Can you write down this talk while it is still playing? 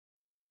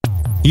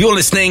You're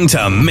listening to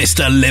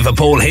Mr.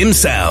 Liverpool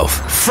himself,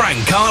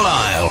 Frank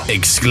Carlyle,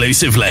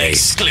 exclusively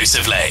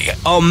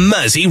on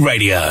Mersey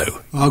Radio.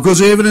 Oh,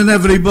 good evening,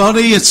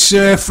 everybody. It's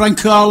Frank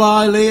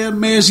Carlyle here,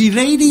 Mersey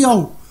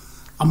Radio,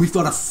 and we've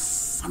got a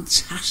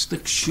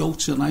fantastic show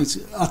tonight.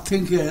 I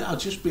think I've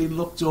just been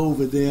looked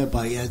over there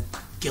by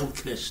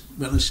Gilchrist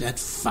when I said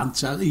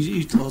fantastic.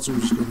 He thought I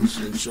was going to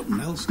say something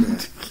else there.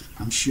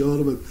 I'm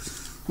sure of it.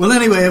 Well,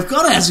 anyway, I've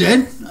got Ed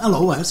in.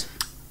 Hello, Ed.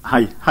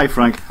 Hi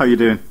Frank, how you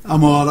doing?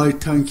 I'm alright,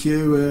 thank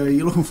you.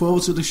 You looking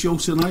forward to the show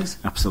tonight?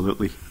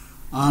 Absolutely.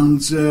 And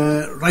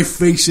right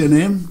facing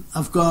him,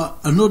 I've got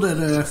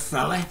another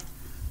fella,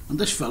 and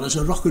this fella's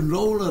a rock and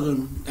roller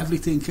and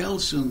everything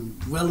else,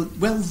 and well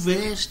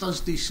versed,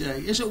 as they say.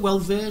 Is it well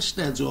versed,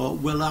 Ed, or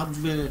well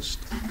adversed?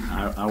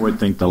 I would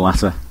think the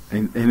latter.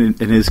 In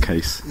his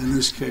case. In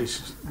his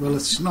case, well,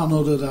 it's none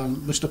other than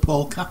Mr.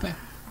 Paul Kappa.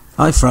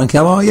 Hi Frank,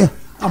 how are you?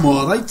 I'm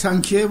all right,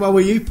 thank you. How are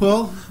you,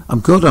 Paul?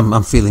 I'm good.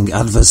 I'm feeling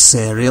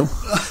adversarial.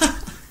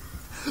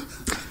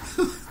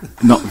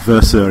 Not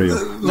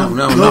versarial. No, I'm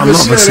not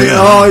versarial.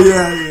 Oh,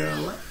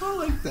 yeah. I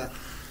like that.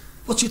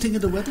 What do you think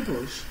of the weather,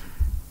 boys?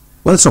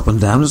 Well, it's up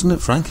and down, isn't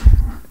it, Frank?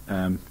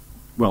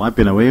 Well, I've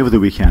been away over the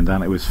weekend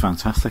and it was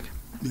fantastic.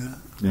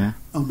 Yeah.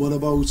 And what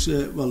about,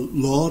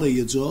 Laura,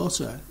 your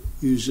daughter,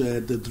 who's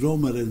the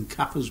drummer in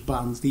Kappa's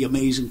band, the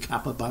amazing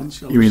Kappa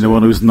band? You mean the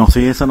one who's not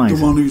here tonight?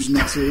 The one who's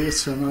not here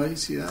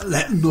tonight, yeah.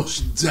 Letting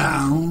us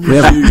down.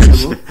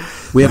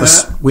 We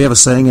have a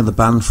saying in the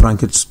band,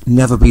 Frank, it's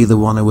never be the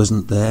one who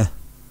isn't there.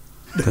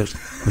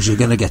 Because you're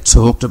going to get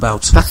talked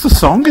about. That's the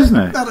song, isn't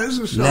it? That is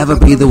a song. Never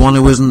be the one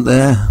who isn't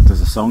there.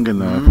 There's a song in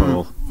there,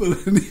 Paul.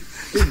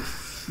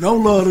 No,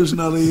 Laura's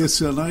not here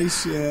tonight,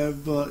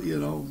 but,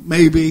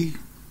 maybe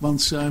one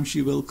time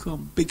she will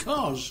come.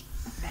 Because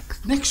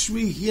next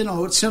week,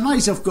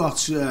 tonight I've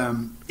got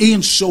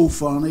Ian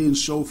Soffe on. Ian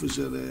Soffe is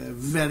a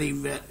very,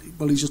 very,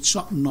 well, he's a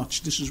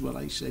top-notch, this is what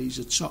I say, he's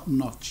a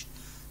top-notch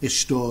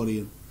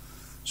historian.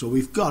 So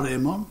we've got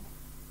him on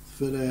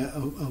for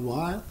a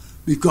while.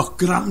 We've got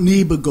Grant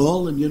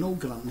Niebergall, and you know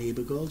Grant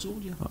Niebergall,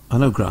 don't you? I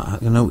know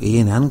Grant. I know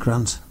Ian and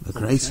Grant. They're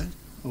great.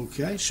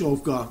 Okay, so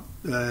we've got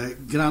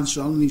Grant's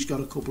on, and he's got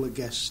a couple of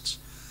guests.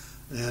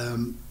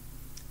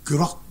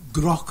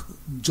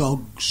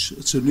 GrokDogs.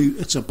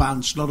 It's a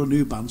band. It's not a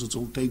new band, I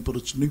don't think, but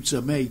it's new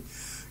to me.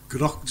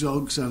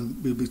 GrokDogs,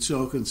 and we'll be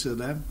talking to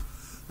them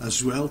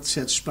as well.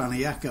 Ted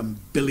Spaniak and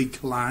Billy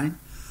Klein.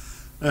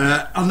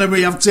 And then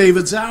we have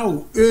David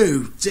Howe.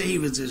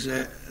 David is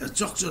a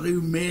Doctor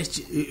Who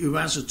who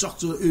has a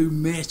Doctor Who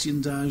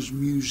merchandise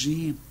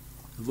museum,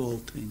 of all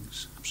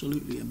things.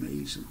 Absolutely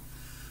amazing.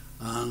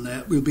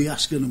 And we'll be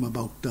asking him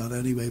about that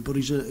anyway. But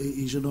he's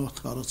an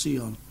authority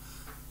on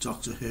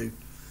Doctor Who.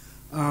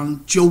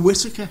 And Joe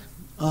Whittaker,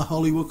 our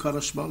Hollywood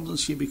correspondent,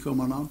 she'll be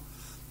coming on.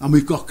 And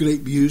we've got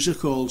great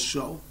music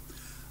also.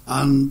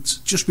 And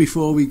just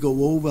before we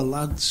go over,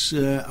 lads,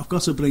 I've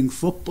got to bring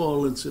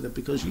football into it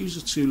because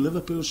you're two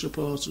Liverpool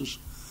supporters.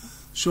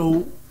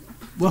 So,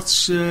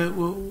 what's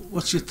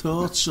your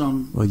thoughts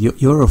on? Well,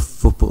 you're a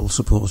football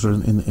supporter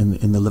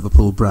in the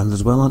Liverpool brand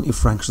as well, aren't you,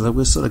 Frank? So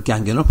we're sort of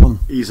ganging up on.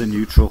 He's a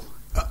neutral.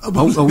 You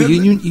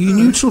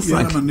neutral,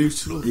 Frank? Yeah, I'm a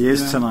neutral. He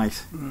is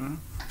tonight.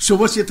 So,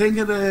 what do you think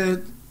of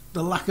the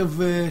lack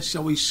of,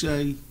 shall we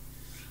say,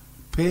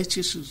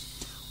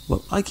 purchases?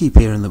 Well, I keep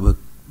hearing that we're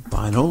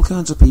buying all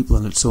kinds of people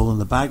and it's all in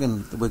the bag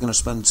and we're going to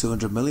spend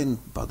 200 million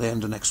by the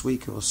end of next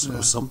week or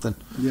something.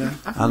 Yeah.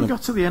 Haven't we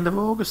got to the end of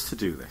August to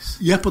do this?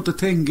 Yeah, but the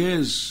thing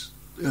is,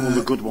 all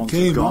the good ones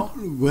have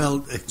gone.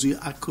 Well, it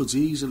could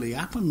easily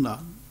happen that,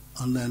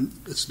 and then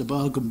it's the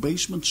bargain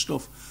basement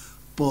stuff.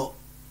 But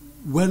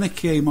when it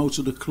came out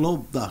of the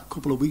club that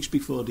couple of weeks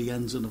before the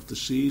ending of the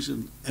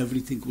season,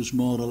 everything was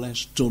more or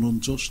less done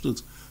and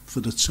dusted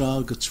for the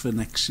targets for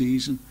next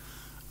season,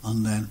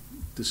 and then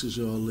this is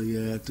all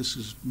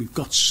we've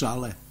got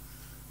Salah,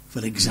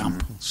 for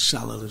example.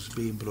 Salah is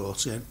being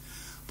brought in,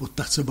 but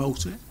that's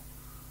about it.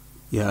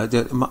 Yeah,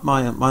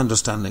 my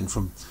understanding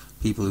from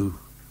people who,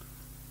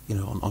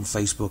 on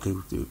Facebook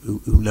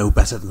who know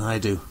better than I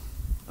do,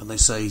 and they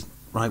say,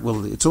 right,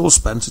 well, it's all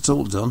spent, it's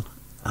all done,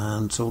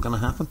 and it's all going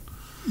to happen,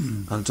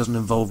 and it doesn't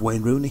involve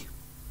Wayne Rooney.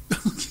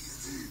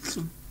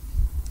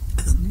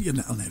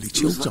 I nearly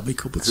choked on my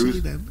cup of tea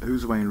then.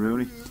 Who's Wayne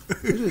Rooney?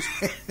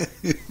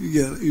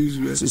 Yeah,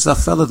 who's it's that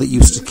fella that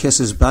used to kiss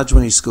his badge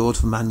when he scored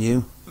for Man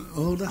U.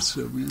 Oh, that's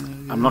him,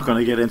 yeah. I'm not going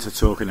to get into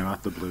talking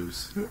about the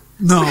Blues.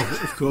 No,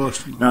 of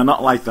course not. No,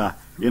 not like that.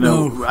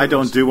 No, I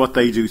don't do what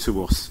they do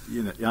to us.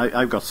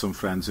 I've got some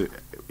friends who...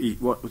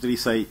 what did he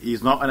say?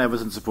 He's not an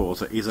Everton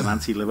supporter, he's an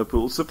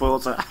anti-Liverpool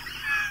supporter.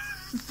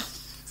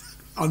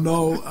 I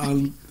know,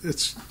 and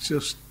it's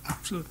just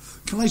absolute.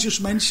 Can I just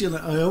mention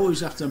it? I always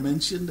have to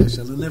mention this,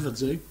 and I never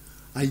do.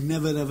 I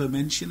never ever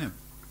mention him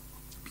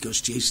because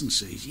Jason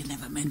says you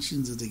never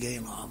mentioned it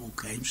again. Oh,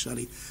 okay, I'm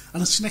sorry.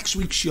 And it's next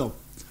week's show,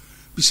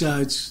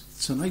 besides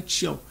tonight's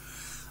show.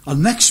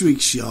 And next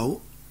week's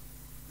show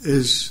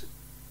is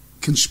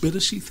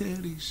conspiracy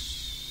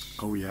theories.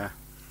 Oh yeah,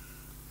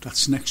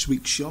 that's next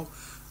week's show.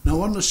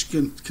 Now, on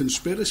the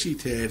conspiracy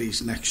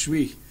theories next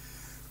week,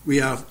 we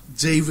have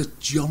David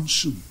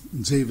Johnson.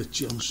 And David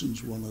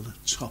Johnson's one of the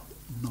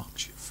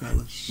top-notch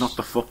fellas. Not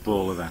the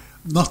footballer, then.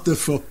 Not the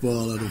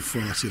footballer,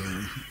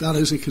 unfortunately. That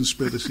is a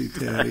conspiracy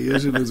theory,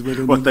 isn't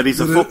it? What, that he's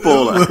a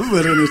footballer?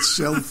 Within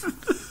itself.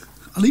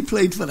 And he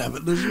played for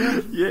Everton as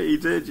well. Yeah, he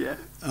did, yeah.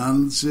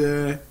 And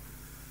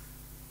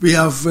we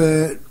have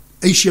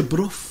Aisha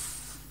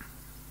Bruff.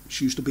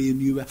 She used to be in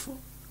UFO.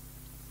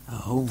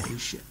 Oh.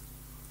 Aisha.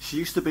 She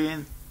used to be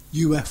in...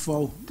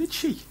 UFO. Did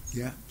she?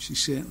 Yeah, she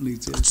certainly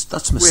did.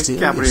 That's mysterious. With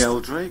Gabrielle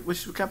Drake.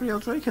 Was Gabrielle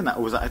Drake in that,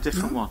 or was that a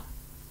different one?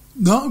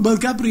 No, well,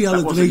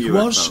 Gabriella Drake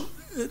was.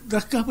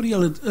 That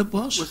Gabriella, it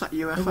was. Was that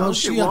UFO? It was,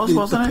 she it was,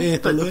 wasn't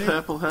it? The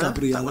purple hair.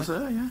 Gabriella. That was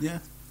her, yeah. Yeah,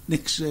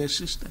 Nick's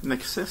sister.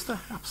 Nick's sister,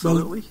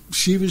 absolutely. Well,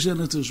 she was in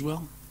it as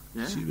well.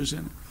 Yeah. She was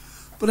in it.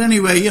 But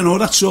anyway, you know,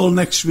 that's all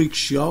next week's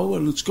show,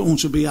 and it's going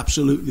to be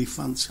absolutely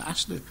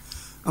fantastic.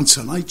 And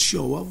tonight's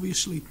show,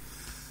 obviously.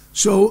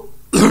 So,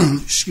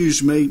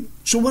 excuse me.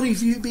 So what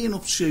have you been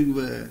up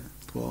to,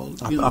 Paul?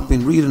 I've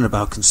been reading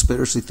about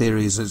conspiracy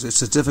theories.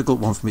 It's a difficult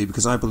one for me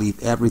because I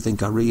believe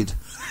everything I read,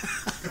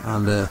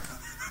 and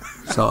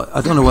so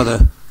I don't know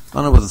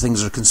whether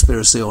things are a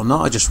conspiracy or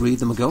not. I just read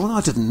them and go, "Oh,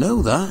 I didn't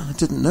know that. I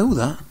didn't know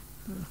that."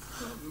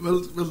 Well,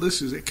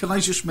 this is it. Can I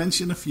just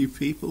mention a few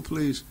people,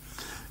 please?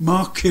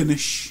 Mark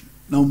Kinnish.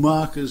 Now,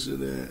 Mark is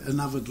an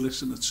avid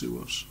listener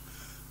to us.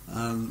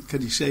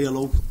 Can you say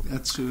hello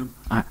to him?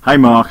 Hi,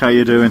 Mark. How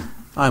you doing?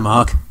 Hi,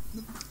 Mark.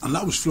 And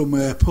that was from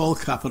Paul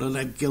Kappa and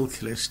Ed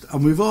Gilchrist.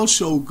 And we've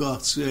also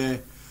got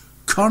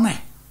Connor.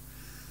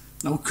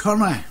 Now,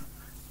 Connor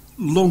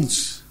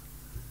Lunt,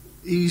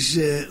 he's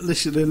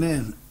listening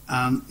in,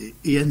 and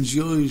he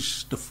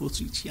enjoys the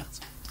footy chat.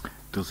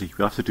 Does he?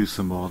 We'll have to do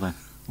some more then.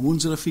 I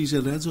wonder if he's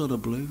a red or a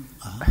blue.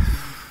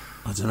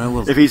 I don't know.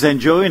 Well, if he's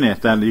enjoying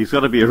it, then he's got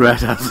to be a red,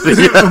 hasn't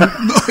he?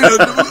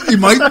 He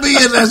might be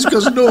a red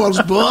because no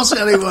one's bought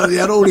anyone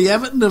yet. Only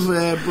Everton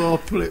have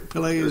bought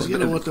players, you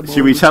know, at the moment.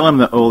 Should we tell him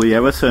that all the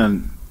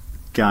Everton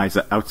guys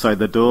are outside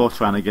the door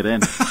trying to get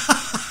in?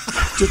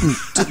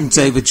 Didn't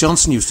David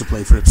Johnson used to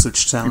play for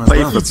Ipswich Town as played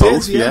well? for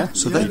both, yeah.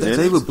 So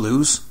they were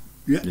blues.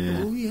 Yeah.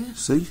 Yeah. Oh, yeah.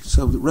 See,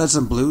 so Reds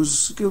and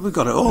Blues, we've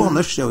got it all on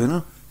this show, you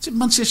know. Did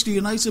Manchester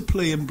United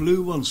play in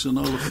blue once and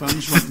all the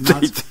fans went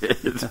mad? They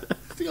did.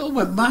 They all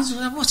went mad.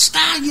 What's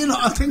that? You know,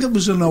 I think it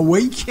was an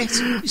away kit.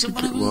 He said,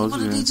 what are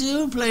they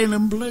doing playing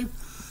in blue?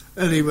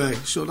 Anyway,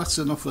 so that's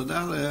enough of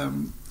that.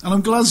 And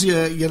I'm glad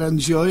you're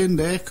enjoying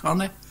there,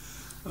 Connor,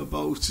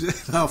 about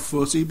our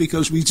footy,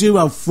 because we do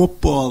have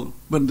football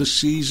when the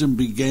season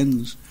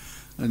begins,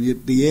 and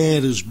the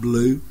air is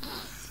blue,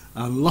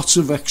 and lots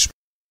of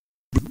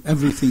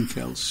everything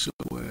else. So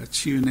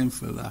tune in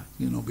for that,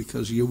 you know,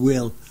 because you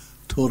will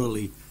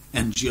thoroughly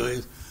enjoy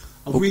it.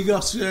 Have we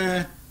got...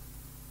 Do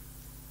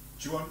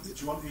you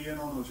want Ian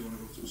on, or do you want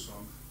to go to a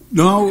song?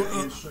 No.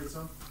 Ian straight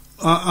on?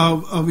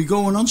 Are we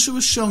going on to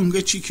a song,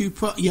 Itchy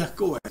Cooper? Yeah,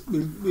 go ahead.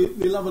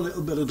 We'll have a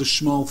little bit of the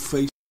Small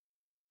Faces.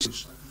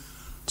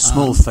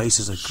 Small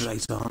Faces are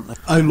great, aren't they?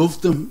 I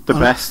love them. The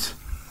best.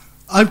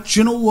 Do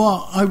you know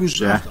what? I've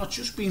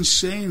just been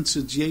saying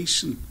to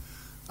Jason,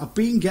 I've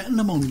been getting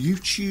them on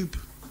YouTube.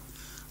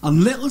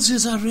 And little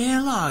did I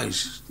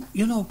realise,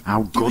 you know,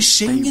 how they were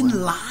singing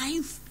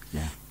live.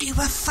 Yeah. They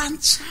were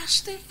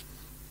fantastic.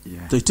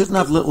 Yeah. They didn't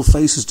have little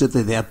faces, did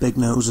they? They had big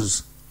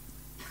noses.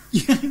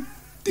 Yeah,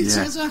 they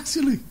did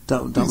actually.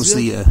 That was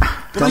the...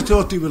 but I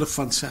thought they were a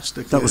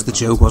fantastic... That was the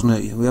joke, wasn't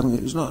it?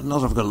 It's not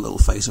I've got a little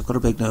face, I've got a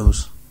big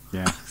nose.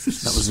 Yeah. That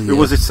was the, who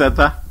was it said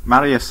that?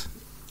 Marius?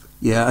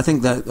 Yeah, I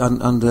think that...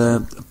 And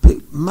a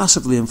big,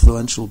 massively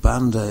influential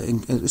band,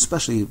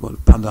 especially a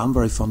band I'm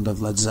very fond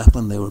of, Led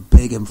Zeppelin. They were a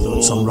big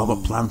influence on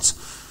Robert Plant.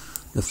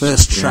 The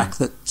first track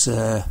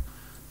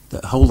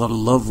that Whole Lot of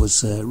Love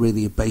was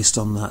really based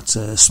on that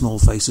Small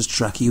Faces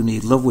track, You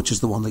Need Love, which is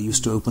the one they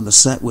used to open the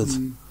set with.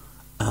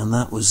 And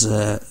that was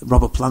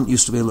Robert Plant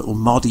used to be a little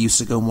mod. He used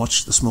to go and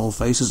watch the Small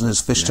Faces in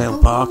his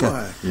Fishtail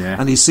Parker,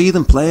 and he'd see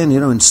them playing, you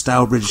know, in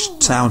Stourbridge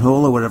Town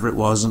Hall or wherever it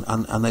was,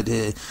 and they'd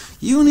hear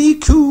 "You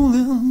Need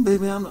Cooling,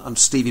 Baby," and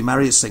Stevie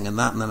Marriott singing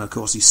that, and then of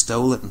course he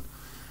stole it. And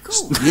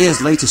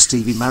years later,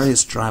 Stevie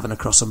Marriott's driving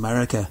across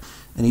America,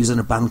 and he was in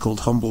a band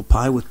called Humble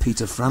Pie with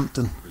Peter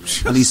Frampton,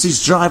 and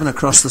he's driving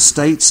across the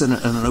States in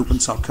an open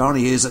top car, and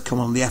he hears it come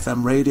on the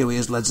FM radio. He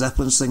hears Led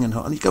Zeppelin singing,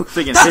 and he goes,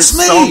 "That's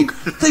me!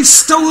 They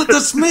stole it.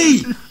 That's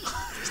me!"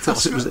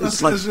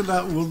 Isn't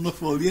that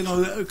wonderful? You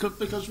know,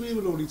 because we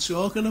were only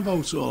talking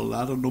about all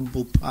that and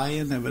Humble Pie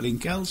and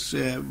everything else,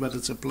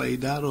 whether to play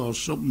that or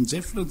something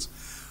different.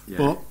 Yeah.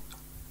 But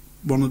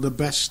one of the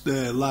best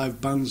live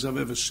bands I've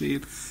ever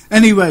seen.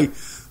 Anyway,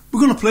 we're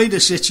going to play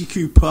this Itchy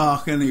Coo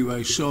Park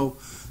anyway, so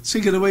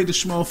take it away, the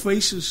Small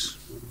Faces.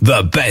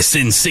 The best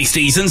in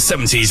 60s and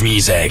 70s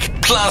music,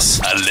 plus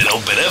a little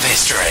bit of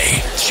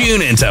history.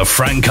 Tune into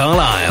Frank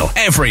Carlyle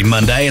every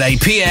Monday at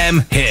 8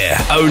 p.m. here,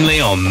 only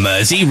on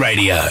Mersey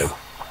Radio.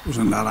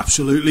 Wasn't that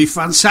absolutely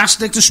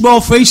fantastic? The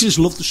Small Faces,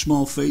 love the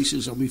Small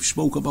Faces, and we've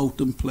spoke about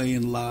them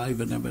playing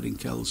live and everything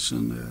else,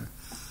 and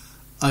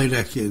I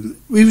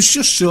reckon. We was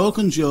just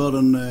talking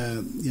during,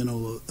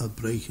 a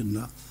break and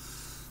that.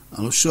 And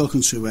I was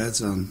talking to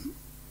Ed and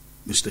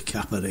Mr.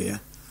 Kappa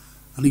here,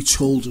 and he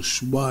told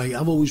us why.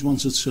 I've always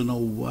wanted to know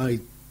why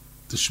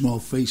the Small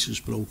Faces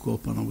broke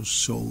up, and I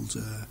was told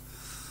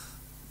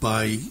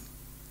by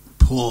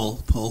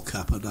Paul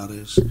Kappa, that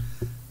is,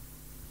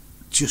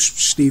 just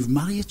Steve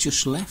Marriott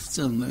just left,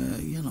 and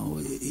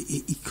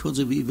he could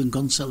have even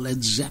gone to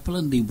Led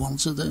Zeppelin. He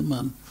wanted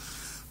him,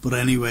 but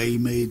anyway, he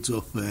made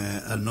up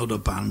another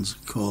band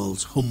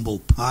called Humble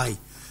Pie.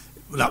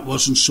 That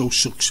wasn't so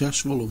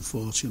successful,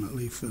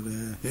 unfortunately, for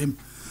him.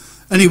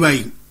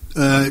 Anyway,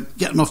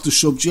 getting off the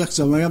subject,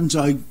 I am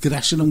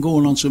digressing. I'm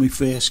going on to my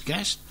first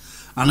guest,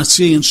 and it's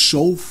Ian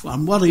Soffe.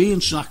 And what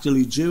Ian's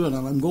actually doing,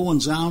 and I'm going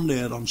down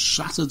there on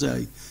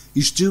Saturday,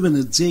 he's doing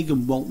a dig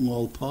in Walton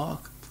Hall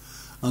Park.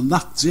 And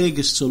that dig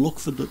is to look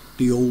for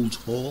the old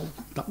hall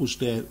that was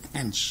there,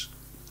 hence.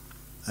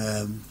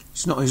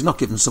 He's not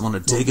giving someone a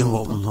dig in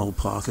Walton Hall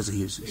Park, as he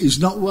uses. He's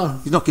not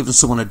what? He's not giving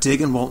someone a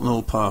dig in Walton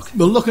Hall Park.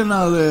 Well, looking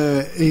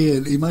at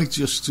Ian, he might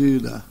just do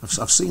that.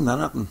 I've seen that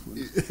happen.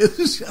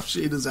 I've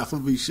seen it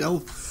happen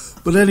myself.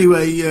 But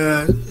anyway,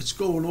 it's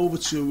going over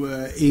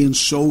to Ian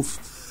Soffe.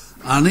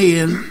 And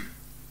Ian,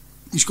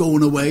 he's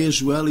going away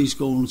as well. He's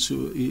going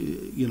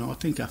to, I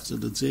think after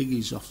the dig,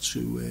 he's off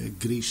to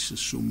Greece or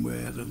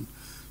somewhere, and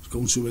he's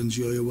going to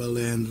enjoy a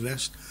well-earned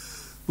rest.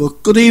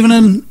 But good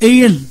evening,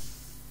 Ian.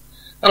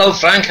 Hello,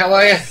 Frank, how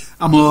are you?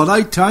 I'm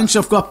alright, thanks.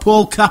 I've got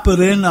Paul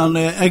Kappa in and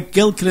Ed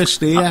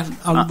Gilchrist here,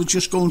 and we're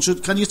just going to...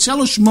 Can you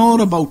tell us more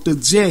about the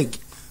dig,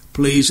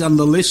 please, and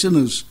the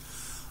listeners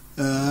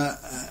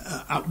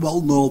at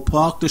Walton Hall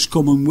Park this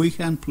coming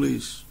weekend,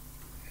 please?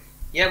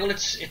 Yeah, well,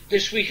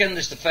 this weekend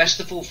is the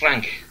festival,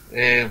 Frank,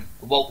 the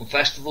Walton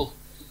Festival,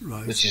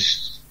 right, which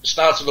is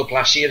started up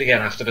last year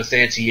again after a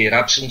 30-year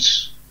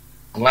absence.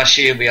 And last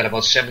year we had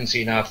about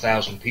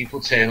 17,500 people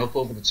turn up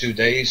over the 2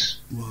 days.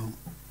 Wow.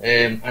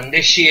 And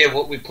this year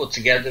what we put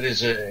together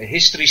is a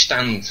history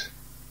stand,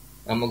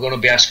 and we're going to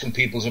be asking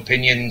people's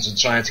opinions and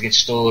trying to get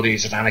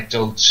stories and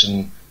anecdotes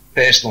and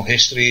personal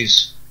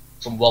histories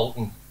from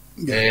Walton.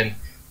 Yeah.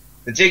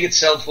 The dig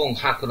itself won't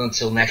happen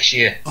until next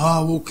year.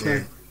 Oh,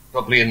 okay.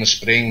 Probably in the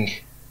spring.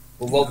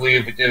 But what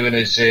we'll be doing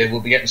is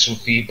we'll be getting some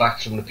feedback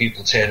from the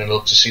people turning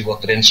up to see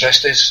what their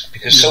interest is,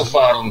 because so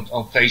far on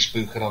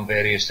Facebook and on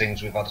various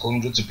things we've had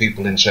hundreds of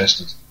people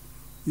interested.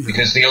 Yeah.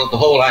 Because the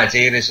whole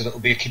idea is that it'll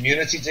be a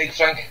community dig,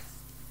 Frank.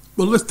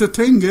 Well, the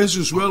thing is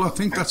as well, I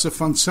think that's a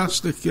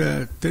fantastic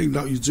thing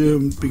that you're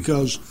doing,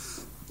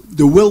 because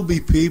there will be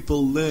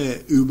people there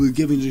who will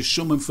give you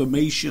some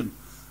information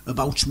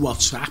about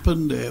what's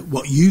happened,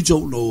 what you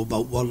don't know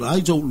about, what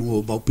I don't know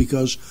about,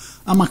 because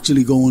I'm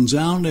actually going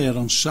down there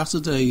on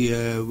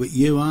Saturday with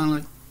you,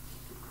 aren't I?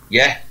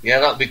 Yeah,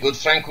 that'll be good,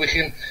 Frank. We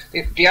can.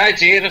 The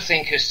idea, I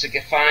think, is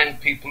to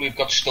find people who've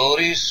got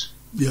stories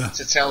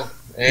to tell.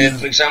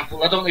 For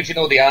example, I don't know if you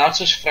know the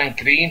artist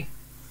Frank Green.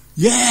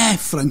 Yeah,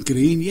 Frank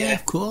Green. Yeah,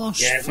 of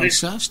course. Yeah,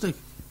 fantastic.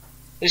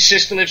 His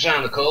sister lives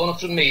around the corner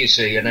from me, you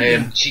see,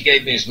 and she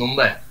gave me his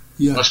number.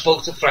 Yeah. And I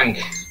spoke to Frank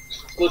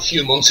a good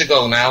few months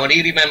ago now, and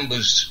he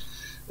remembers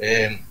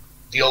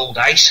the old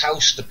ice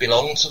house that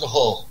belonged to the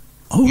hall.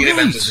 Oh, he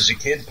remembers as a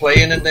kid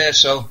playing in there,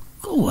 so...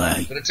 Go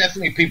away. But it's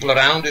definitely people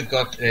around who've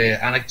got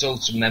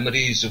anecdotes and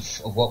memories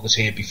of what was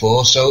here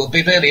before, so it'll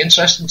be really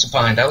interesting to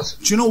find out.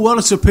 Do you know what?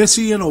 It's a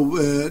pity,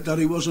 that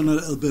he wasn't a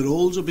little bit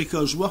older,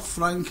 because what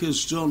Frank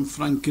has done,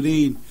 Frank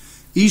Green,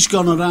 he's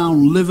gone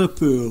around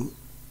Liverpool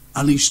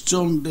and he's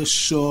done this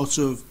sort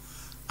of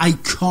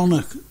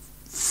iconic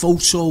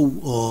photo,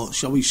 or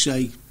shall we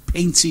say,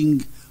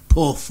 painting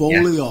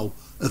portfolio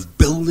of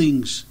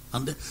buildings.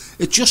 And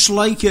it's just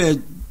like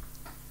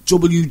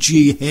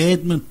W.G.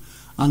 Herdman.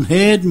 And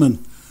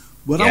Herdman,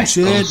 without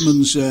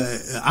Herdman's,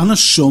 and a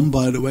son,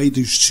 by the way,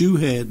 there's two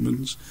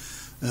Herdmans,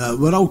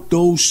 without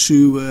those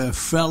two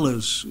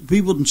fellas,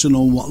 we wouldn't have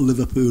known what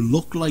Liverpool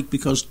looked like,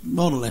 because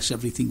more or less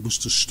everything was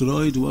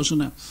destroyed,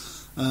 wasn't it?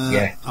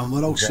 And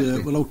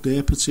without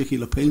their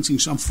particular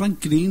paintings. And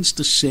Frank Green's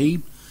the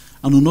same,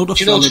 and another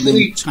fella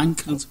named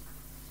Tancred.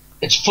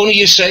 It's funny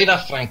you say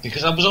that, Frank,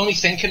 because I was only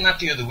thinking that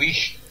the other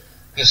week,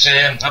 because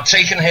I'm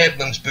taking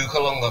Herdman's book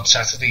along on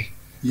Saturday.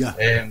 Yeah.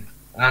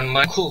 And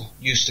my uncle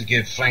used to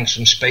give Frank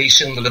some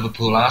space in the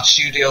Liverpool Art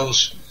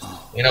Studios,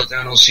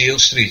 down on Seal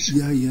Street.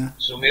 Yeah.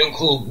 So my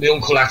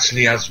uncle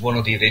actually has one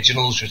of the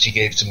originals, which he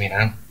gave to me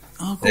now.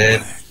 Oh,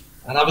 good.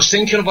 And I was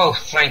thinking about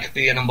Frank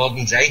being a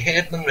modern day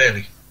Herdman,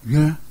 really.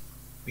 Yeah.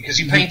 Because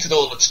he painted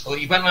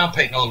he went around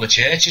painting all the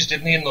churches,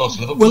 didn't he, in North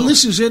Liverpool? Well,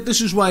 this is it.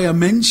 This is why I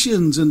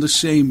mentioned in the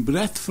same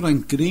breath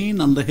Frank Green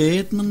and the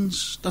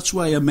Herdmans. That's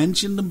why I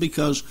mentioned them,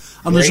 because...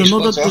 And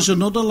there's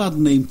another lad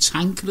named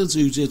Tancred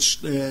who did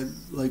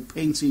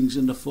paintings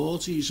in the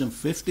 40s and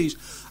 50s.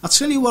 I'll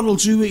tell you what I'll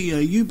do with you.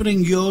 You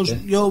bring your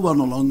one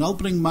along, I'll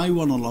bring my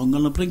one along,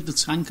 and I'll bring the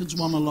Tancred's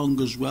one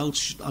along as well.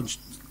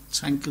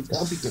 Tancred.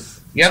 That'll be good.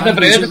 You have never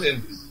heard of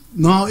him?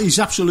 No, he's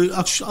absolutely...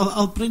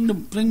 I'll bring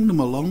them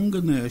along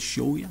and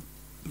show you.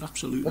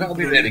 Absolutely. Well, that'll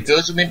be really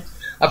good. I mean,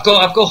 I've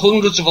got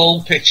hundreds of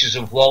old pictures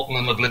of Walton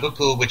and of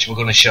Liverpool, which we're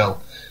going to show.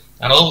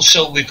 And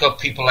also, we've got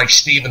people like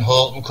Stephen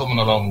Horton coming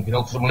along, you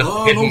know, from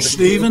Liverpool. I know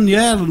Stephen,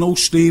 I know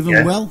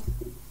Stephen well.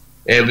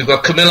 We've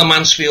got Camilla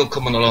Mansfield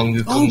coming along.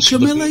 Who comes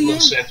Camilla, from the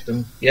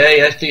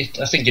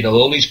I think you know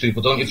all these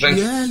people, don't you, Frank?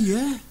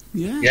 Yeah.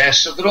 Yeah,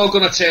 so they're all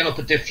going to turn up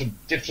at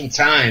different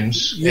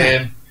times,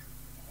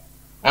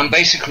 and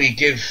basically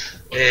give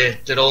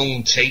their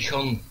own take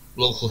on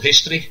local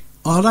history.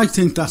 Oh, I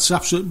think that's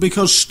absolutely,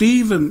 because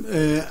Stephen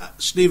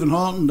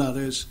Horton, that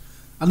is,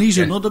 and he's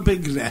another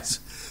big ret.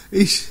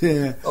 He's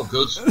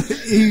good.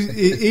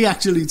 he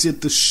actually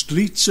did the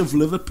streets of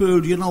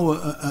Liverpool, you know,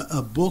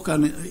 a book,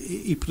 and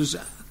he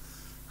present.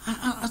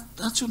 I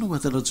don't know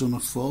whether I've done a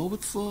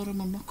forward for him.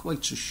 I'm not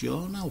quite so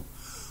sure now,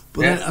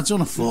 but I've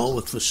done a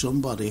forward for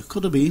somebody. It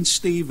could have been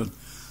Stephen,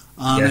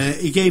 and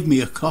he gave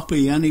me a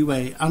copy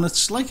anyway. And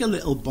it's like a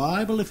little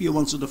Bible if you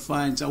wanted to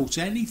find out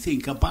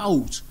anything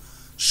about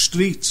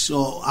streets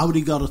or how they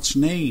got its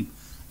name,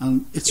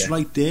 and it's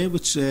right there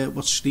with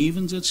what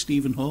Stephen did,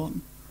 Stephen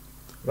Horton.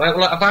 Right,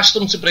 well, I've asked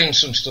him to bring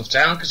some stuff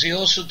down, because he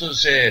also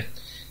does the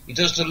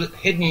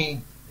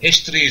hidden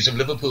histories of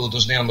Liverpool,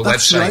 doesn't he, on the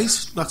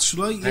website? That's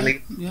right,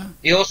 and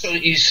he also,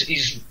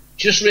 he's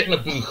just written a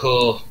book,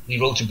 or he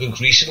wrote a book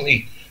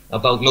recently,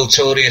 about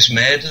notorious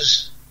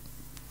murders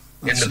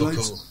in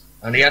Liverpool. Right.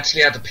 And he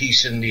actually had a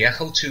piece in the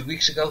Echo 2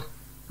 weeks ago.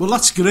 Well,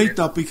 that's great,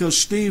 because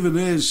Stephen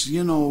is,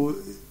 you know,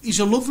 he's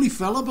a lovely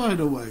fella, by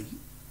the way.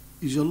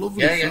 He's a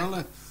lovely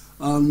fella.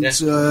 And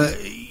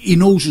he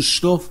knows his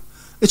stuff.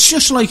 It's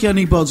just like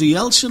anybody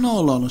else, in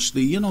all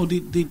honesty. You know,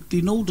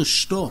 they know the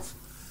stuff.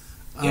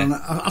 And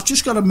I've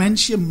just got to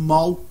mention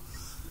Mo.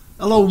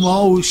 Hello,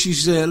 Mo.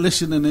 She's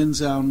listening in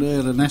down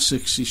there in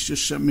Essex. She's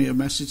just sent me a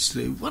message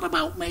today. What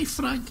about me,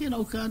 Frank? You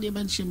know, can't you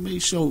mention me?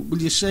 So,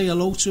 will you say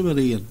hello to her,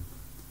 Ian?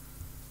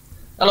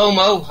 Hello,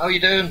 Mo. How are you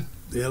doing?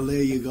 There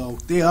you go.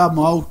 There,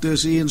 Mo.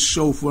 There's Ian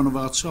Soffe, one of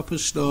our top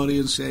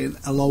historians, saying,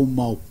 hello,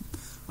 Mo.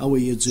 How are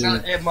you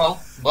doing? Hey, Mo.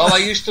 Well, I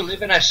used to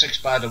live in Essex,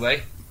 by the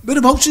way.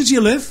 Whereabouts did you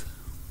live?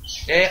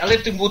 I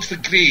lived in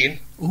Woodford Green.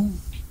 Oh,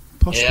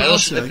 posh. I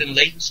also lived in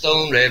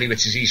Leytonstone, really,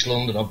 which is East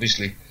London,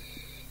 obviously.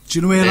 Do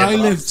you know where I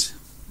lived?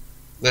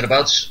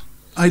 Whereabouts?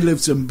 I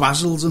lived in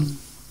Basildon.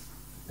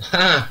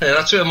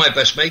 That's where my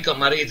best mate got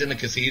married, in the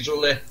cathedral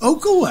there. Oh,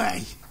 go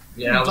away.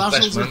 Yeah, I was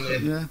best man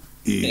there.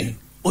 Yeah.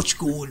 What's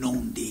going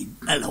on, then?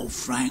 Hello,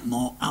 Frank,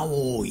 Mo. How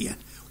are you?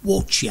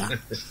 What's ya?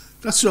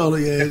 That's all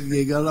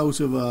you got out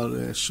of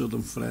our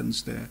southern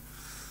friends there.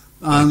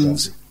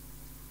 And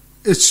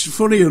it's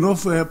funny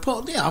enough,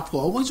 Paul,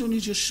 why don't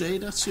you just say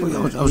that to me?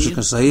 I was just going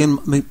to say,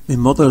 my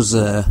mother's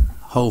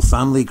whole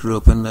family grew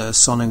up in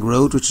Sonning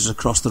Road, which is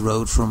across the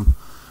road from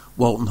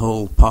Walton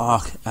Hall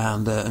Park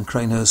and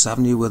Cranehurst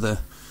Avenue, where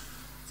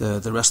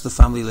the rest of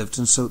the family lived.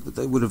 And so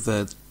they would have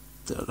had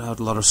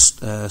a lot of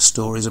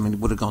stories. I mean,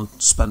 would have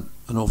spent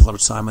an awful lot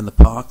of time in the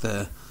park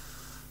there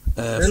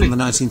from the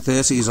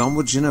 1930s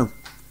onwards, you know.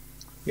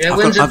 Yeah,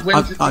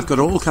 I've got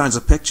all kinds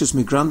of pictures.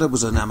 My granddad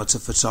was an amateur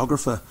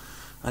photographer,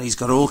 and he's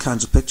got all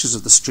kinds of pictures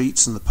of the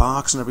streets and the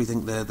parks and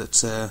everything there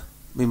that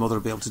my mother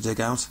would be able to dig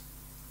out.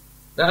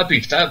 That'd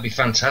be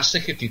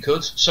fantastic if you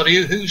could. Sorry,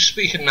 who's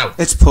speaking now?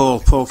 It's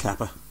Paul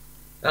Kappa.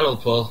 Hello,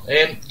 Paul.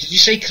 Did you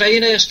say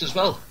Cranehurst as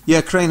well?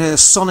 Yeah,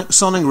 Cranehurst,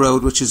 Sonning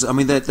Road, which is, I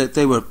mean,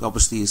 they were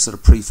obviously sort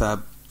of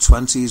prefab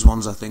 20s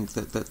ones, I think,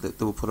 that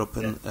they were put up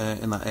in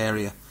that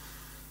area.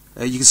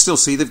 You can still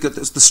see they've got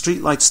the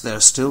street lights there,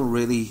 still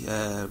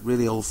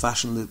really old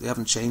fashioned. They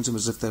haven't changed them,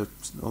 as if they're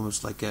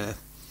almost like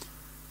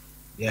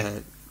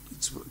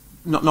it's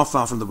not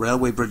far from the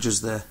railway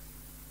bridges there.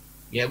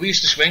 Yeah, we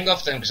used to swing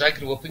off them because I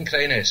grew up in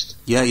Cranehurst.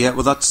 Yeah.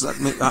 Well,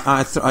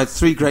 I had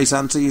three great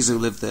aunties who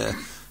lived there.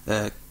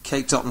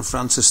 Kate Dot and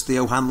Frances, the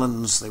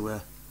O'Hanlons. They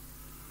were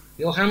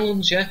the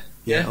O'Hanlons, yeah.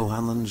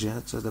 O'Hanlons,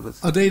 yeah. So they were.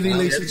 Are they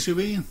related to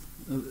Ian?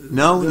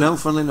 No,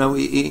 funnily no.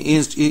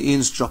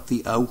 Ian's dropped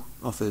the O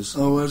off his.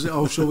 Oh, is it?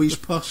 Oh, so he's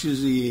posh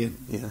as Ian.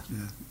 Yeah.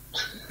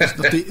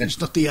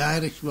 It's not the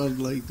Irish one,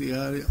 like the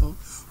Irish. Oh.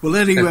 Well,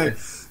 anyway,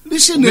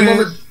 listen.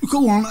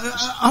 Go on.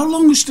 How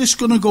long is this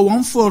going to go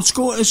on for?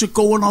 Is it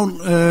going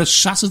on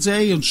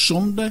Saturday and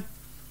Sunday?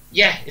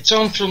 Yeah, it's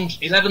on from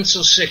 11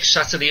 till 6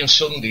 Saturday and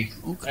Sunday.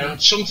 Okay.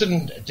 And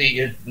something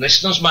the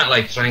listeners might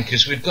like, Frank,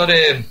 is we've got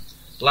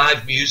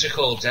live music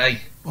all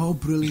day. Oh,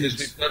 brilliant!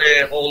 Because we've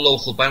got all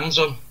local bands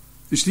on.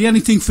 Is there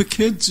anything for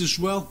kids as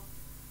well?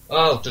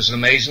 Oh, there's an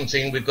amazing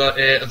thing. We've got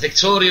a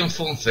Victorian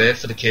fun fair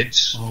for the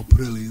kids. Oh,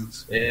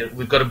 brilliant.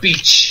 We've got a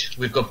beach.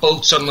 We've got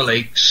boats on the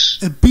lakes.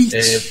 A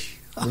beach?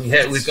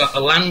 We've got a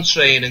land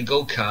train and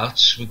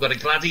go-karts. We've got a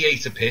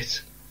gladiator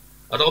pit,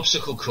 an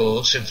obstacle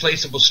course,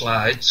 inflatable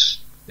slides.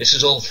 This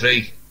is all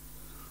free.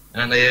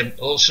 And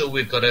also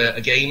we've got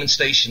a gaming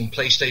station,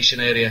 PlayStation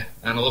area,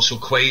 and also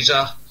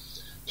Quasar.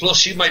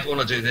 Plus, you might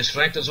want to do this,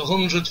 Frank. There's a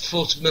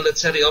 100-foot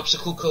military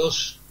obstacle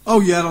course. Oh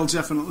yeah, I'll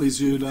definitely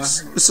do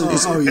that. Listen,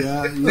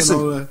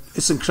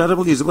 it's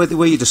incredible. The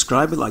way you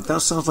describe it like that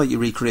sounds like you're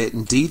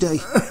recreating D-Day.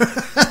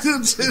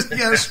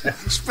 Yes,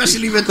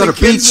 especially with got the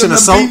a beach and a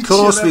salt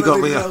course. We got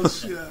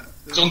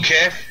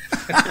Dunkirk.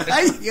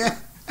 Yeah.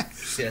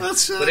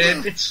 That's But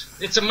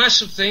it's a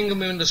massive thing. I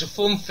mean, there's a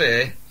fun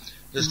fair.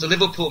 There's the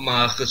Liverpool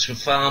markets with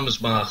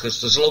farmers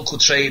markets. There's a local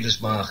traders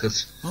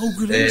market. Oh,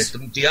 great.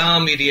 The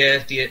army,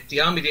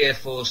 the army, the air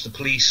force, the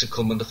police are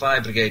coming. The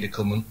fire brigade are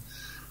coming.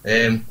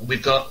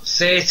 We've got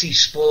 30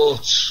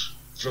 sports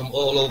from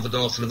all over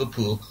North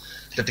Liverpool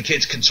that the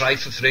kids can try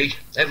for free.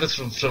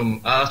 Everything from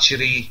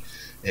archery,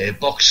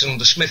 boxing.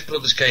 The Smith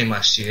brothers came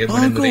last year.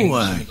 Oh, go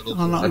away.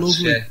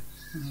 Lovely.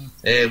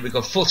 We've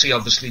got footy,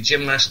 obviously,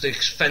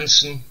 gymnastics,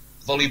 fencing,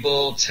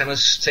 volleyball,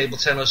 tennis, table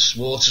tennis,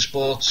 water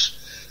sports.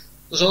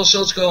 There's all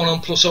sorts going on,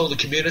 plus all the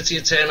community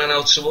are turning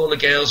out, so all the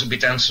girls will be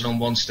dancing on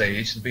one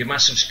stage. There'll be a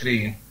massive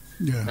screen,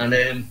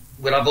 and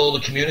we'll have all the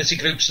community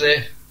groups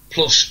there,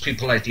 plus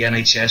people like the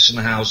NHS and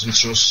the housing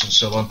trusts and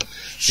so on.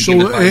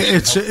 So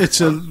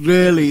it's a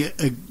really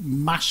a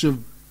massive,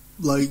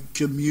 like,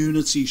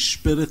 community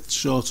spirit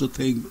sort of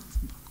thing.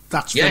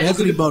 That's for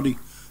everybody.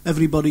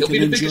 Everybody can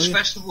enjoy it.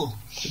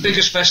 The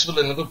biggest festival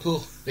in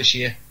Liverpool this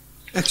year.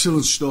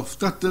 Excellent stuff.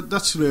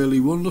 That's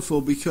really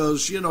wonderful,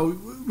 because, you know,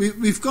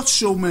 we've got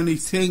so many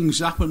things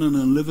happening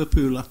in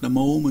Liverpool at the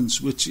moment,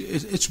 which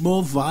it's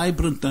more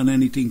vibrant than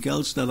anything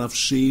else that I've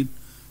seen,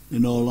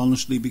 in all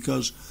honesty,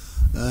 because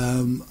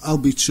I'll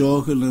be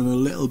talking in a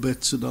little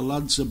bit to the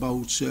lads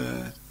about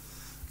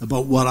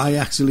what I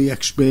actually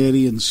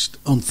experienced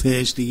on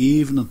Thursday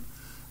evening.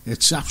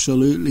 It's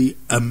absolutely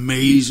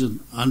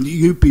amazing, and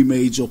you'd be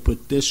made up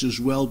at this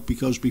as well,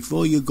 because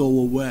before you go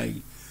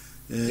away,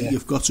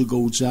 you've got to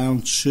go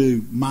down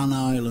to Man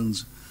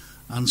Island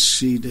and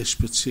see this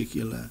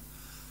particular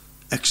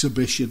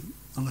exhibition,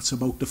 and it's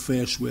about the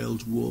First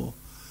World War.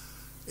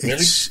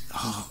 It's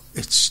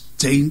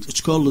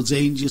called the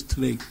Danger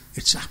Tree.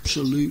 It's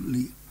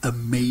absolutely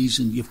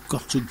amazing. You've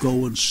got to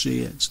go and see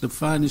it. It's the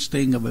finest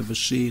thing I've ever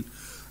seen,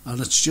 and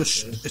it's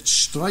just it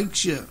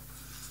strikes you.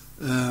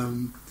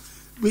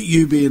 With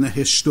you being a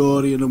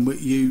historian and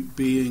with you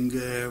being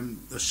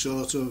a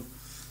sort of,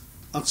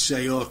 I'd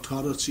say,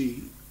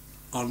 authority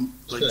on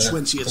like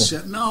 20th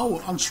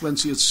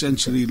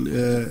century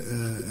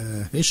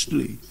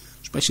history,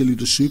 especially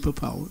the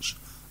superpowers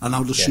and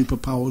how the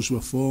superpowers were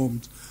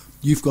formed.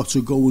 You've got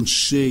to go and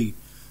see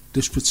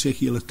this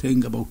particular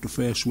thing about the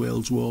First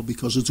World War,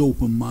 because it's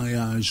opened my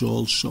eyes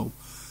also.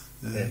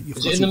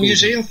 Is it in the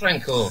museum,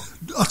 Franco?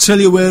 I'll tell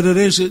you where it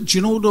is. Do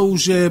you know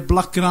those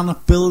black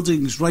granite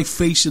buildings right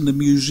facing the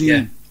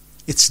museum?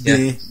 Yeah. It's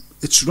there.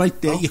 It's right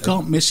there. Okay. You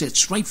can't miss it.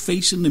 It's right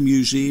facing the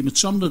museum.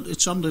 It's on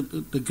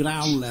the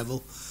ground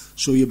level,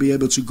 so you'll be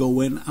able to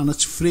go in, and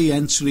it's free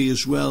entry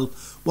as well.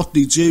 What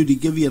they do, they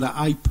give you the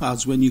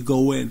iPads when you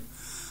go in,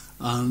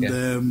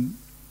 and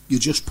you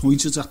just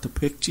point it at the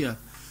picture,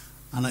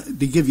 and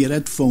they give you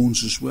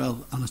headphones as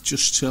well, and it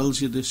just tells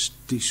you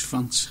these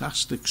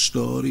fantastic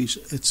stories.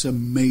 It's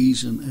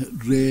amazing.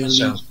 It really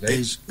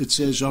is. It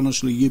says,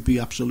 honestly, you'd be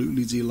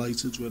absolutely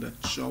delighted with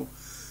it. So,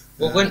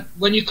 well,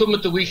 when you come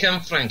at the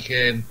weekend, Frank,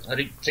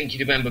 I think you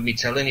remember me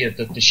telling you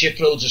that the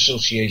Shipyards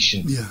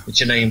Association,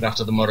 which are named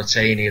after the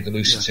Mauritania, the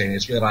Lusitania,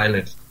 it's where I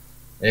live.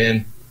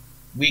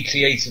 We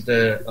created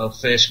our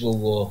First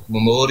World War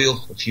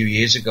memorial a few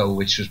years ago,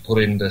 which was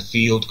put in the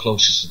field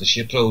closest to the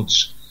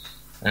shipyards.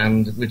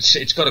 And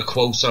it's got a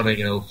quote on it,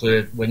 you know,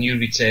 for when you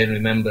return,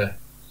 remember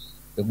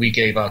that we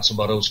gave our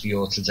tomorrows for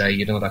your today,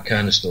 you know, that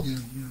kind of stuff.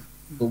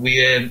 But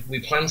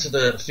we planted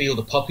a field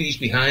of poppies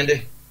behind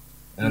it,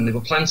 and they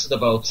were planted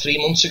about 4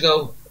 months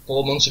ago,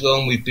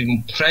 and we've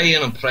been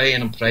praying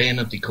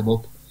that they come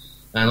up.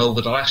 And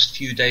over the last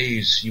few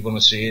days, you want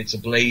to see it, it's a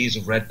blaze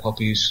of red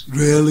poppies.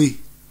 Really?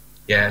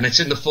 Yeah, and it's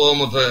in the form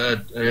of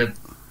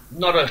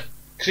not a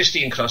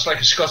Christian cross,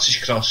 like a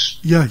Scottish cross.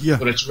 Yeah.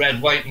 But it's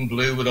red, white and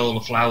blue with all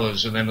the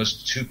flowers, and then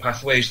there's 2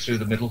 pathways through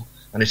the middle,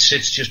 and it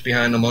sits just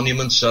behind the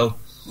monument, so...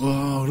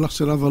 Oh, I'll have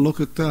to have a look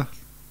at that.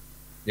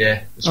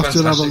 Yeah, it's I'll have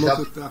to have a fantastic.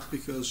 look at that,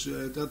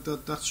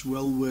 because that's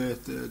well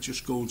worth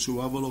just going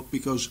to have a look,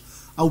 because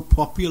how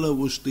popular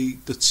was the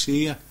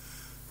tier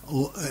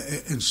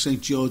in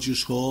St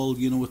George's Hall,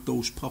 you know, with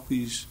those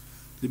poppies.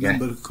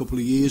 Remember a couple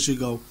of years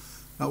ago,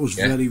 that was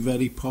very,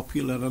 very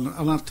popular,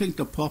 and I think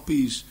the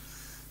poppies,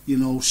 you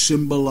know,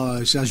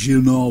 symbolise, as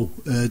you know,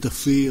 the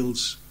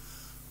fields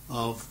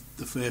of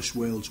the First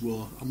World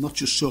War. I'm not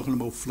just talking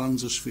about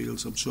Flanders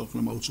fields, I'm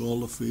talking about all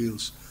the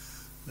fields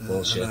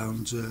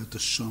around the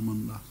Somme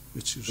and that.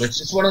 Which is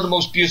it's one of the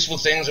most beautiful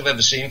things I've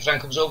ever seen,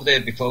 Frank. I was over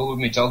there before with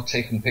my dog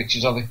taking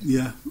pictures of it.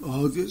 Yeah.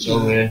 We'll have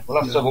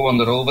to have a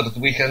wander over at the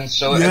weekend.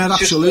 So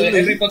absolutely.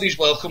 Everybody's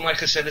welcome.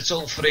 Like I said, it's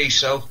all free,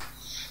 so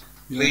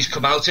please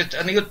come out.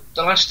 And the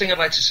last thing I'd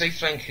like to say,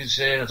 Frank, is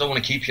I don't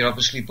want to keep you,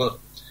 obviously, but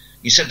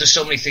you said there's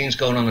so many things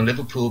going on in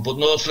Liverpool, but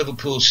North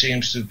Liverpool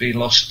seems to have been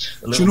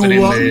lost a little bit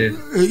in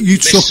the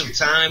midst of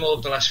time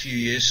over the last few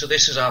years, so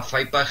this is our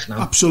fight back now.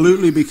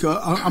 Absolutely, because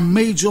I'm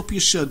made up you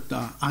said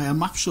that. I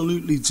am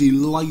absolutely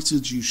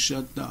delighted you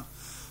said that,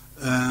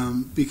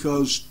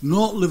 because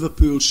North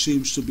Liverpool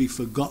seems to be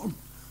forgotten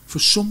for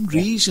some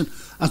reason.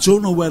 I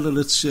don't know whether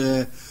it's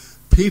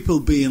people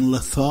being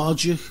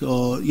lethargic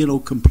or, you know,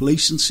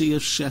 complacency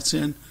has set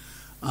in.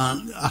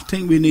 And I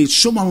think we need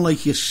someone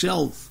like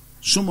yourself,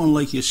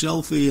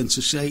 Ian,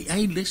 to say,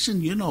 hey,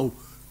 listen,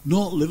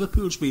 North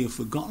Liverpool's being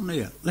forgotten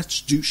here.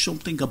 Let's do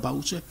something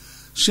about it.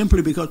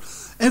 Simply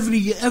because every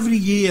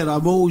year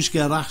I've always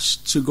get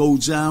asked to go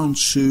down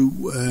to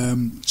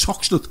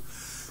Toxteth,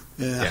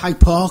 High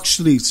Park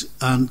Street,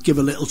 and give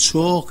a little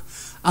talk.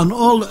 And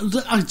all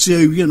that I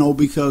do,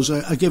 because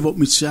I give up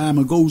my time,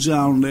 I go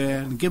down there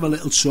and give a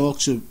little talk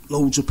to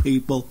loads of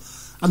people.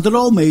 And they're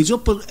all made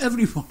up, but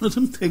every one of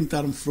them think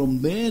that I'm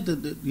from there,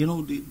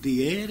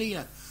 the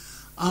area.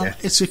 And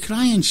it's a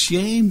crying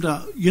shame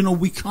that,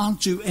 we can't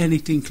do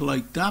anything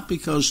like that,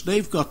 because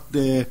they've got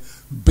their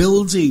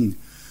building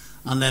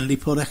and then they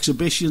put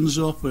exhibitions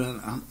up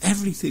and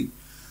everything.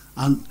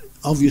 And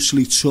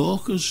obviously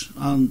talkers.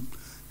 And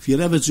if you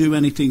ever do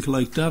anything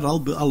like that,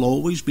 I'll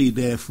always be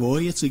there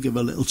for you to give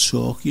a little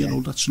talk,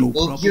 that's no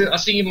problem. I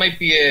think you might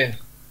be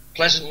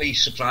pleasantly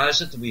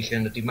surprised at the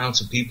weekend at the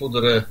amount of people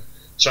that are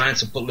trying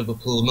to put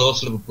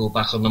North Liverpool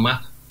back on the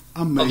map.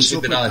 Obviously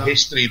with our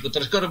history, but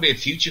there's got to be a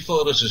future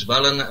for us as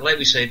well. And like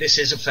we say, this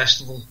is a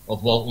festival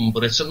of Walton,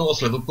 but it's a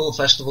North Liverpool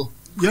festival.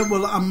 Yeah,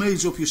 well, I'm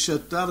made up you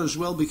said that as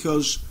well,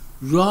 because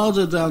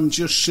rather than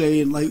just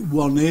saying like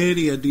one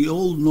area, the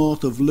old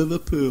north of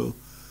Liverpool,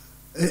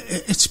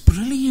 it's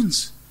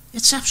brilliant.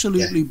 It's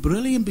absolutely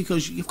brilliant,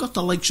 because you've got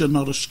the likes of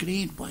Not a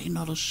Screen. Why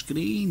not a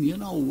screen?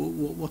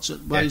 What's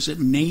it? Why is it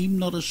named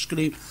Not a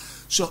Screen?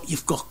 So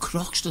you've got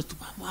Croxteth.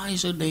 Why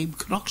is it named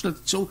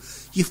Croxteth? So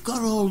you've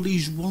got all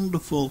these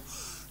wonderful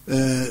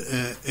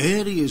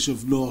areas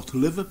of North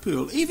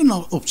Liverpool, even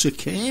up to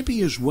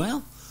Kirby as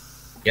well.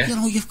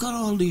 Yeah. You've got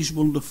all these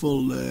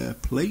wonderful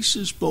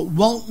places. But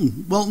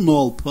Walton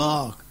Hall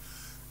Park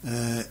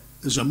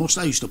is a must.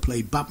 I used to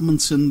play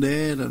badminton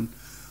there and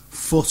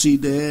footy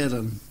there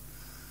and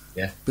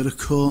bit of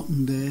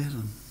courting there,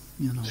 and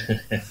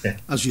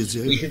as you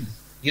do.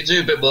 You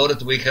do a bit more at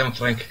the weekend,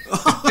 Frank.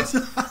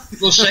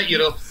 We'll set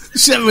you up.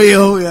 Set me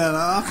up,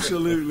 yeah,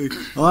 absolutely.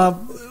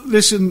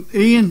 Listen,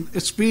 Ian,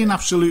 it's been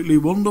absolutely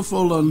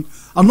wonderful, and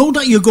I know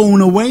that you're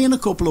going away in a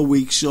couple of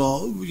weeks,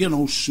 or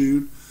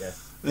soon.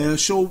 Yeah.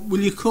 So,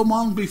 will you come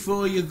on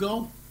before you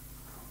go?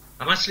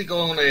 I'm actually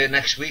going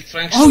next week,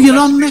 Frank. Oh, so you're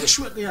on next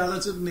week? Yeah, I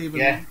didn't even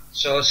know.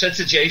 So I said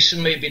to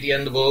Jason, maybe the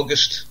end of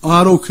August.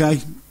 Oh,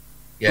 okay.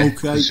 Yeah,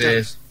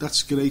 okay,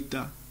 that's great,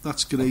 that.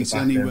 That's great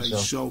anyway.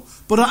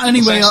 But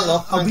anyway,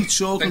 I'll be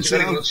talking to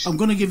you. I'm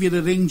going to give you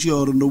the ring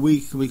during the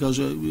week, because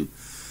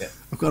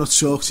I've got to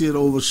talk to you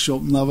over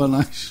something, haven't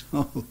I?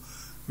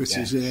 Which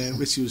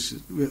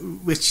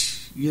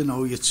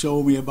you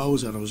told me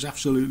about, and I was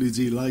absolutely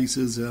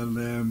delighted.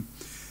 And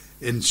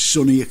in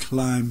sunnier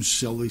climes,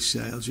 shall we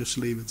say? I'll just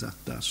leave it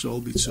at that. So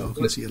I'll be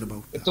talking to you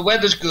about that. If the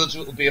weather's good,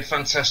 it'll be a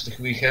fantastic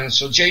weekend.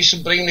 So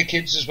Jason, bring the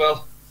kids as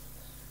well.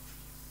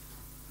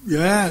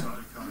 Yeah.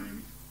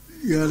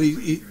 Yeah,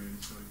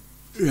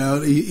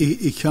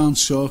 he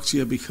can't talk to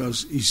you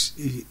because he's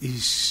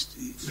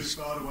too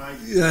far away.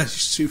 Yeah,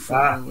 he's too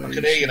far away. I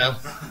can hear you now.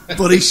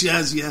 But he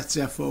says,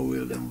 therefore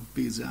we'll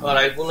be down. All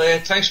right, well,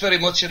 thanks very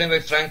much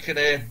anyway, Frank,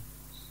 and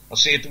I'll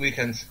see you at the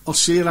weekend. I'll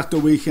see you at the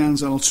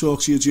weekends, and I'll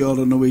talk to you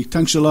during the week.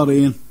 Thanks a lot,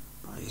 Ian.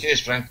 Bye.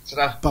 Cheers, Frank.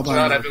 Ta-ra. Bye-bye.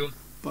 Ta-ra, everyone.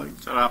 Bye.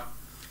 Ta-ra.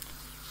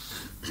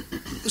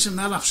 Isn't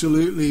that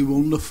absolutely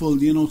wonderful,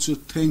 to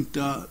think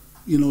that,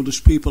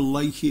 there's people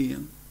like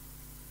Ian,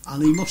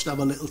 and he must have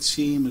a little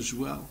team as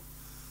well,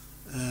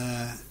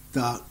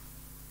 that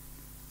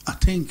I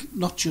think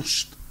not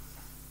just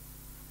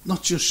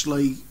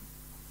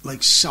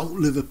like South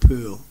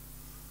Liverpool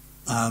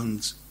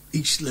and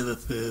East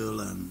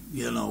Liverpool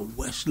and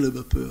West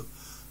Liverpool.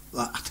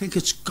 I think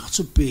it's got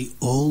to be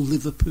all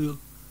Liverpool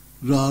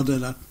rather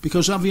than,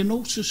 because have you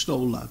noticed,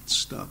 old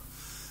lads, that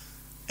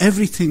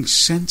everything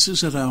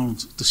centres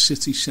around the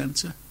city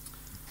centre?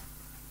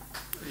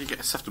 You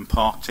get Sefton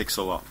Park takes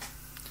a lot.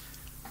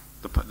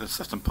 The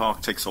Sefton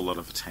Park takes a lot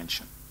of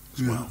attention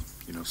as well.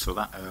 So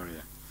that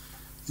area,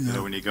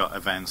 when you got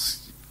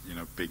events,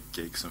 big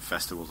gigs and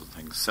festivals and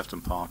things,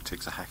 Sefton Park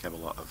takes a heck of a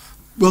lot of.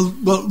 Well,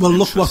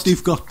 look what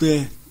they've got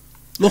there.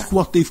 Look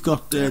what they've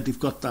got there. They've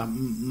got that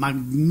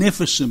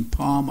magnificent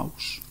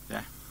farmhouse.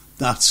 Yeah.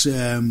 That's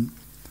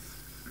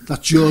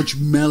that George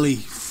Melly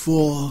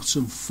fought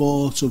to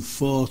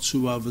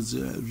have it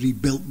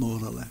rebuilt, more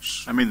or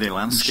less. I mean, they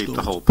landscaped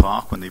the whole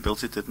park when they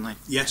built it, didn't they?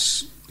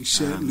 Yes, they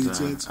certainly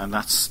did. And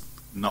that's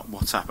not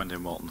what's happened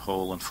in Walton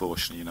Hall,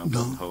 unfortunately.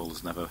 Walton Hall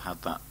has never had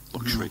that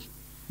luxury.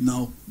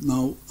 No.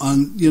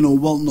 And,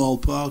 Walton Hall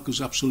Park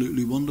is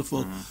absolutely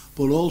wonderful.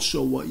 But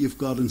also what you've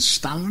got in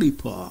Stanley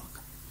Park.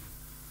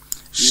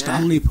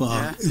 Stanley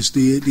Park is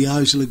the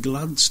Isle of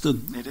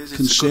Gladstone Conservatory.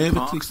 It's a good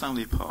park,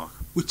 Stanley Park.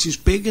 Which is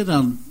bigger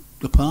than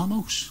the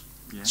farmhouse.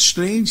 Yeah. It's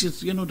strange,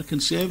 the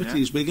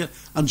conservatory is bigger.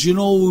 And do you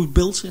know who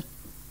built it?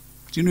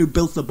 Do you know who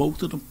built the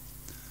both of them?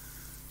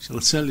 Shall I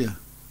tell you?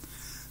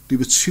 There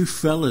were two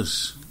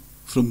fellas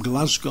from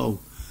Glasgow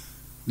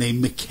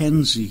named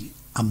Mackenzie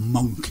and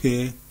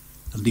Moncur,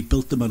 and they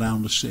built them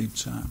around the same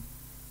time.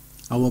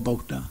 How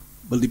about that?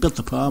 Well, they built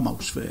the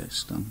farmhouse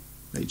first, and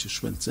they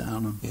just went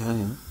down.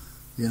 And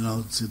You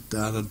know, did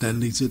that, and then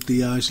they did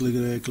the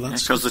Isla Gladstone.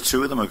 Because the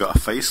two of them have got a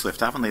facelift,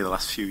 haven't they, the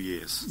last few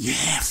years?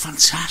 Yeah,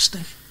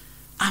 fantastic.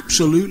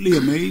 Absolutely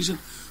amazing.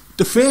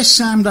 The first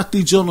time that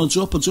they done it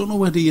up, I don't know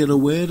whether you're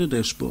aware of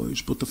this,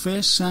 boys, but the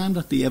first time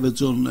that they ever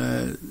done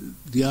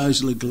the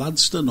Isla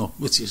Gladstone up,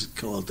 which is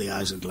called the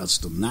Isla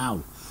Gladstone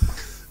now,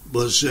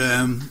 was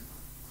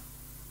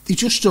they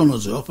just done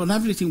it up and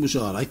everything was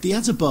all right. They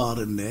had a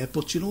bar in there,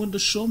 but you know, in the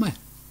summer,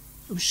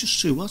 it was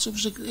just too hot.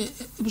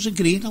 It was a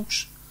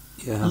greenhouse.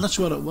 Yeah. And that's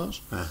what it was.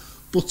 Yeah.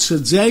 But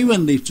today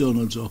when they've done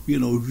it up, you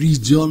know,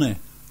 redone it,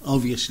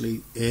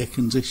 obviously air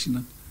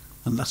conditioning,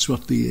 and that's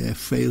what they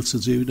failed to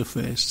do the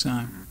first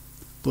time.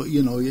 But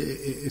you know,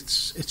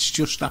 it's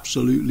just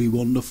absolutely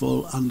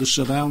wonderful, and the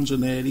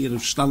surrounding area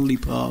of Stanley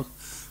Park,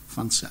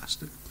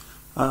 fantastic.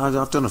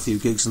 I've done a few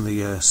gigs in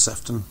the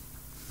Sefton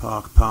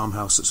Park Palm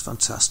House. It's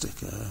fantastic.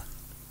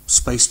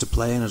 Space to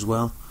play in as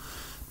well.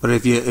 But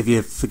if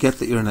you forget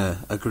that you're in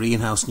a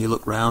greenhouse and you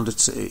look round,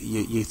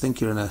 you think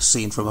you're in a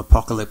scene from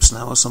Apocalypse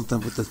Now or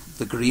something, with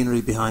the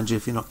greenery behind you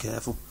if you're not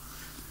careful.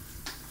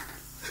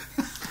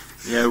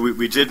 Yeah,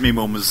 we did me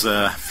mum's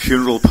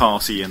funeral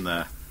party in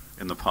the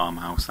Palm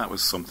House. That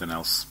was something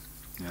else.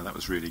 Yeah, that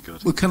was really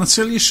good. Well, can I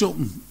tell you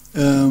something?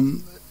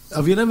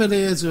 Have you ever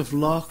heard of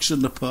Larks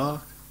in the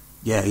Park?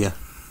 Yeah.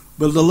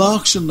 Well, the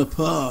Larks in the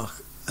Park,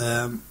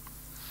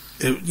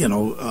 you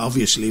know,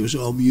 obviously it was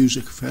all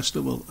music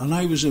festival, and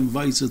I was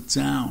invited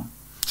down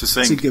to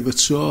sing, to give a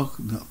talk.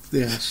 No,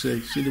 yeah,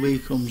 see the way he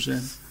comes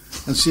in,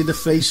 and see the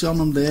face on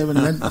him there, and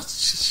then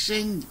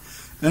sing.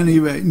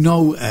 Anyway,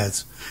 no, Ed,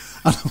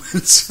 and I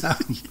went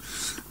down.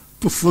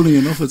 But funny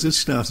enough, I just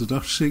started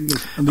off singing,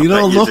 and you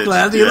all looked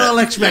like you all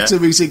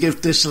expected me to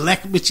give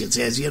dyslexia, which it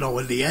is, you know,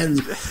 in the end,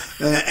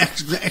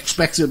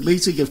 expected me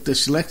to give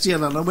dyslexia,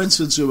 and I went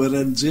into a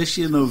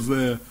rendition of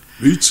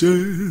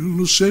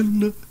Retail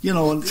Sender, you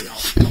know, and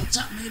what's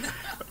happening?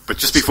 But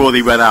just before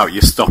they went out,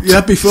 you stopped.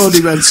 Yeah, before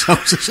they went out,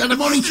 I said, I'm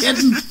only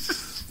kidding.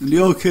 And they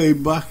all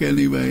came back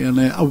anyway, and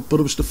but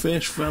it was the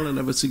first fella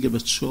ever to give a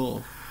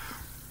talk,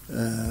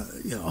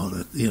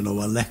 you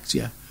know, a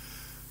lecture,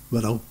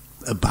 without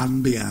a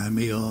band behind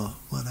me or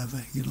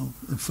whatever, you know,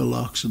 for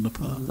Larks in the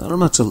Park. I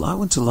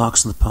went to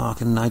Larks in the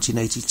Park in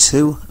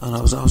 1982, and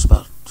I was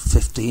about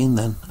 15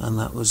 then, and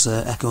that was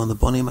Echo and the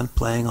Bunnymen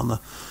playing on the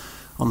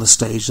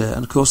stage there,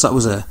 and of course that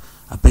was a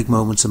big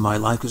moment in my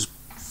life. It was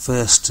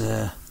first,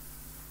 I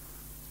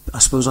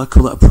suppose I'd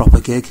call it a proper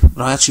gig,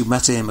 but I actually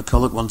met Ian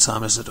McCulloch one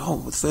time. I said,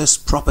 "Oh, the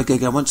first proper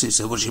gig I went to." He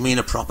said, "What do you mean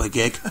a proper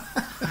gig?"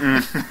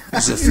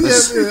 as if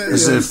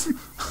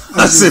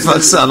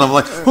I'd sound. I'm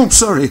like, "Oh, I'm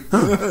sorry."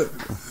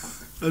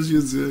 As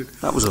you do.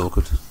 That was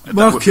awkward.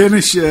 Mark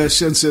Kinnish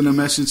sent in a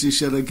message. He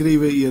said, I agree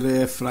with you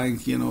there,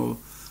 Frank, you know,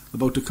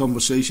 about the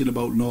conversation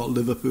about North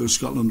Liverpool,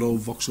 Scotland Road,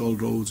 Vauxhall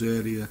Road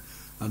area,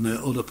 and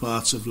other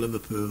parts of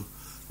Liverpool,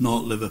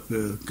 North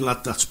Liverpool.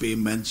 Glad that's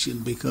being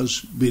mentioned,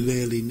 because we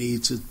really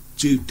need to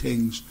do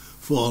things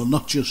for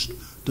not just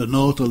the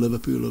north of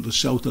Liverpool or the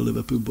south of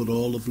Liverpool, but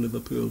all of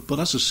Liverpool.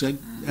 But as I said,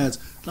 Ed,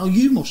 now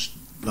you must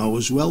know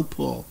as well,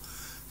 Paul,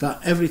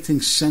 that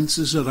everything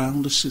centres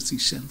around the city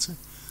centre.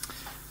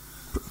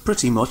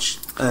 Pretty much.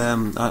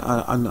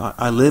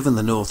 I live in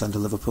the north end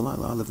of Liverpool. I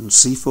live in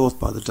Seaforth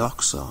by the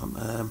docks. So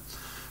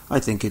I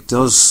think it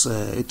does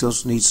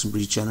need some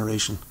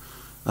regeneration.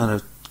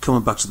 And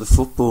coming back to the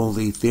football,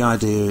 the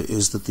idea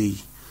is that the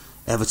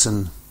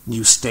Everton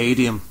new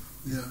stadium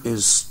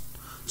is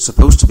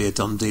supposed to be a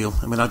done deal.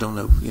 I mean, I don't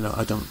know. You know,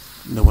 I don't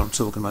know what I'm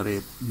talking about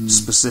here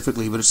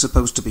specifically, but it's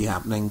supposed to be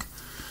happening.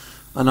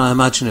 And I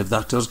imagine if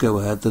that does go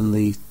ahead, then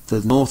the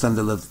north end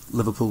of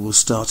Liverpool will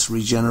start to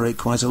regenerate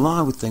quite a lot,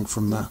 I would think,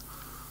 from that.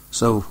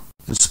 So,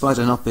 in spite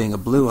of not being a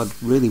blue, I'd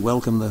really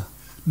welcome the...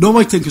 No,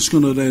 I think it's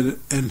going to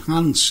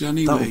enhance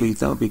anyway.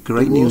 That would be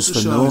great news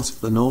for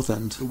the north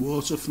end. The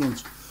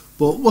waterfront.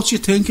 But what do you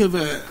think of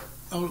it?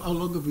 How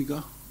long have we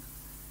got?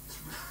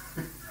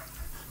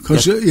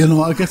 Because, you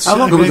know, I get... How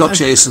long have we got,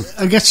 Jason?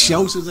 I get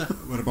shouted at.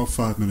 We're about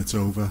 5 minutes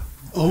over.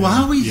 Oh,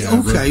 are we? Yeah,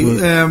 okay.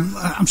 we're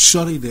I'm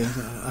sorry there.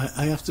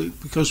 I have to,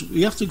 because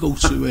we have to go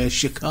to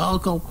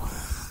Chicago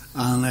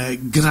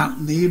and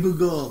Grant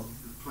Neighbourgall.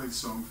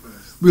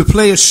 We'll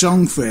play a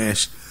song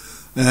first.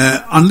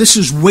 And this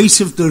is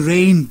Weight of the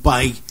Rain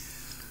by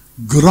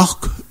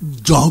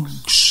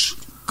GrokDogs.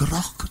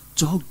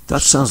 GrokDogs.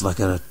 That sounds like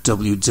a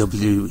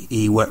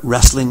WWE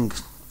wrestling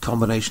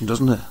combination,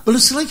 doesn't it? Well,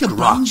 it's like a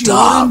band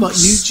you're in, but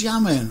you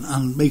jam in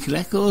and make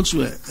records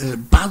with.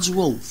 Bad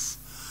Wolf.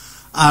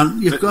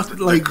 And you've got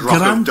like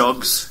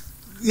GrokDogs.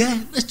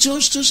 Yeah, it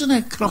does, doesn't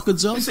it?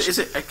 GrokDogs. Is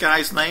it a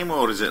guy's name,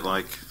 or is it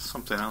like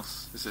something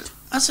else? Is it?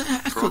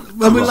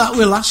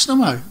 We'll ask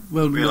them out.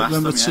 We'll ask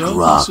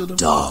them,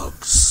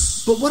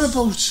 GrokDogs. But what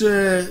about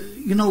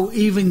you know,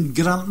 even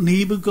Grant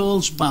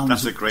Neighbourgall's band?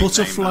 That's a great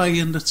Butterfly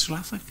name, in the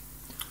Traffic.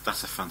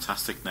 That's a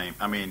fantastic name.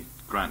 I mean,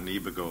 Grant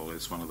Neighbourgall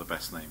is one of the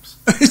best names.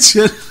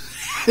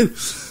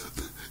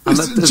 And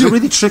there's a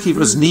really tricky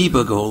for us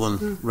Neighbourgall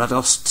and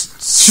Radost.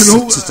 You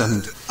know,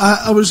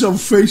 I was on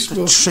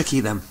Facebook.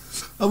 Tricky them.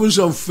 I was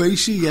on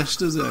Facey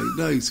yesterday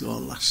night,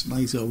 or last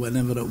night, or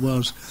whenever it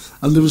was,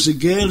 and there was a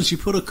girl, and she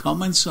put a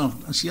comment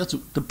on, and she had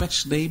the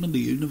best name in the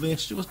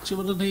universe. Do you know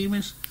what her name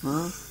is?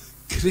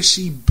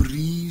 Chrissy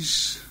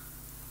Breeze.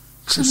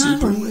 Chrissy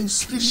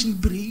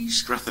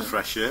Breeze. Breath of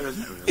fresh air,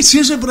 isn't it? Really? It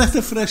is a breath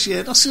of fresh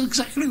air. That's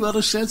exactly what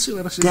I said to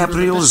her. I said,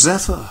 Gabriel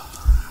Zephyr.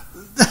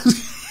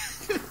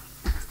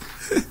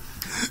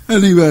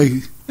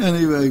 Anyway,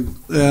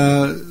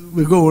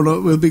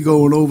 we'll be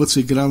going over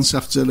to Grant's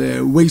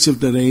after Weight of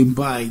the Rain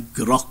by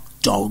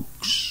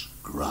GrokDogs.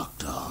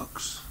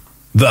 GrokDogs.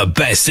 The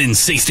best in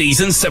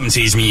 60s and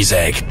 70s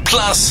music,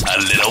 plus a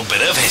little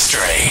bit of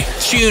history.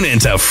 Tune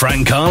into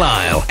Frank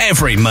Carlyle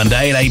every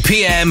Monday at 8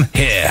 p.m.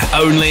 here,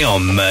 only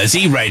on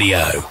Mersey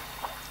Radio.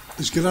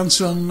 Is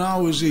Grant on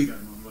now, is he?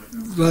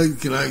 Right,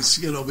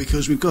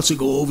 because we've got to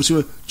go over to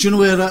it. Do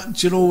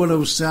you know when I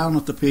was down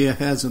at the Pier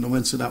Head and I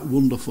went to that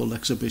wonderful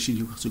exhibition?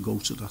 You've got to go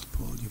to that,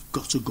 Paul. You've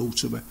got to go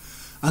to it.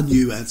 And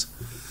you, Ed.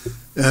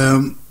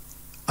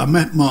 I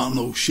met Martin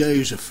O'Shea,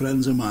 who's a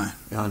friend of mine.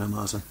 Yeah, I know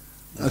Martin.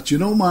 Do you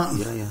know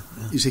Martin? Yeah.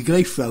 He's a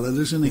great fella,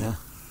 isn't he? Yeah.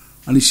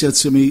 And he said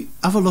to me,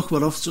 have a look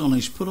what I've done.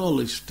 He's put all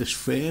this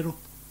fair up.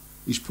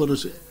 He's put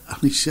us,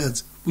 and he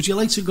said, would you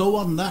like to go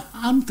on that?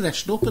 I'm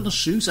dressed up in a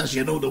suit, as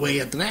you know the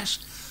way I dress.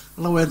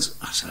 And I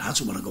said, I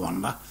don't want to go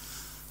on that.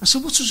 I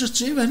said, what does it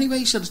do anyway?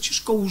 He said, it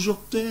just goes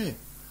up there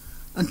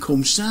and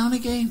comes down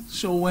again.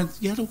 So I went,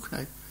 yeah,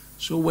 okay.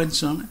 So I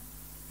went on it.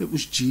 It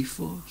was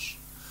G-Force.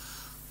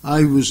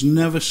 I was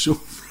never so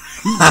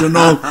frightened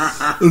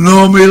in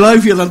all my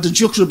life. You had the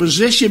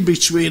juxtaposition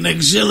between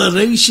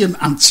exhilaration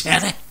and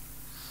terror.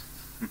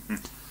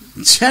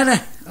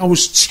 Terror. I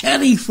was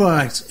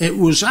terrified. It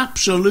was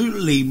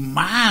absolutely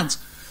mad.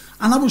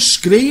 And I was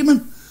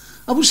screaming.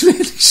 I was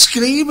really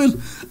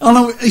screaming,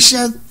 and he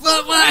said,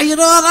 well, you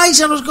know, I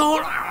was going,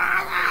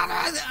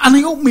 and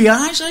I opened my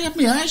eyes, I had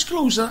my eyes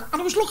closed, and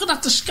I was looking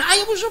at the sky,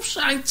 I was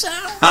upside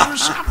down. It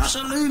was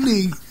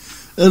absolutely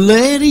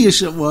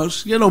hilarious, it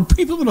was. You know,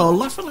 people were all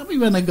laughing at me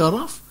when I got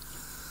off.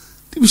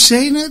 They were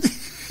saying it,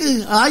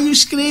 are you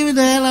screaming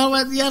there? I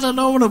went, yeah, I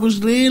know, and it was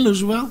real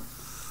as well.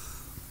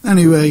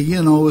 Anyway,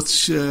 you know,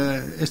 it's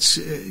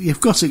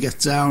you've got to get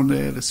down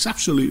there. It's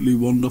absolutely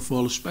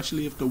wonderful,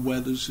 especially if the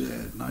weather's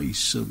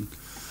nice. And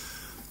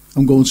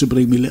I'm going to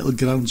bring my little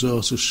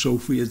granddaughter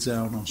Sophia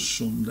down on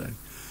Sunday.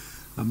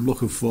 I'm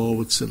looking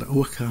forward to that.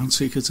 Oh, I can't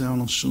take her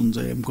down on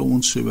Sunday. I'm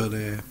going to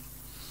a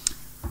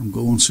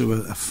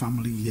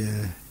family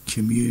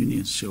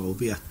communion, so I'll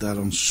be at that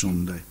on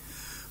Sunday.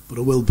 But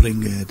I will bring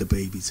the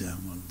baby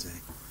down one day.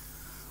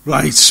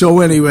 Right,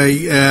 so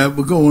anyway,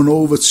 we're going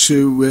over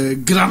to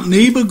Grant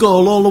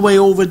Niebergall, all the way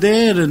over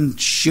there in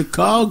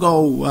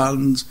Chicago,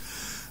 and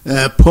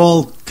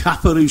Paul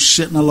Kappa, who's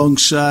sitting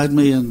alongside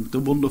me, and the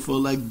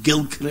wonderful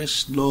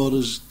Gilchrist,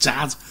 Laura's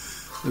dad,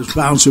 is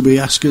bound to be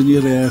asking you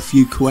a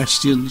few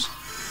questions.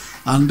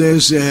 And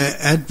there's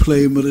Ed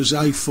playing with his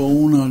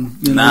iPhone and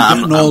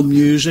getting all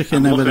music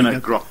and everything. I'm looking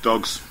at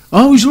GrokDogs.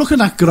 Oh, he's looking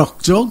at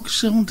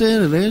GrokDogs. Oh,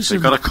 there it is. They've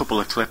got a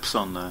couple of clips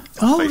on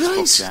Facebook.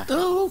 Right. Yeah.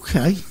 Oh,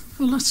 okay.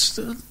 Well, that's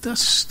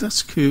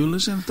cool,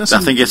 isn't it? I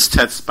think it's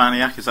Ted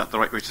Spaniak. Is that the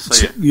right way to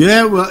say it?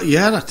 Yeah, well,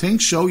 yeah, I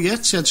think so. Yeah,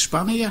 Ted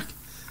Spaniak.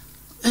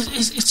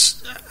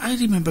 It's I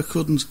remember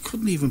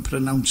couldn't even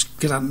pronounce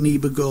Grant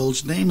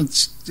Niebergall's name, and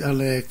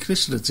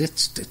Chris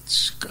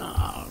it's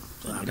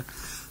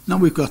now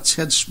we've got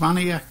Ted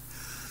Spaniak.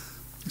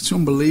 It's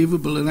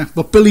unbelievable, isn't it?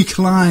 But Billy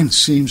Klein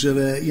seems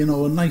a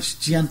nice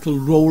gentle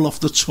roll off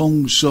the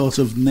tongue sort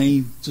of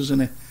name,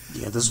 doesn't it?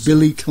 Yeah, there's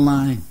Billy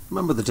Klein.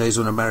 Remember the days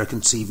when American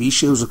TV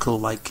shows are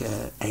called like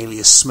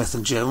Alias Smith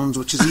and Jones,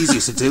 which is easier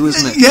to do,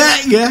 isn't it?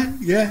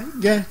 Yeah.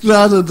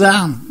 Rather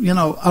than,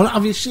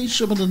 have you seen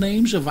some of the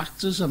names of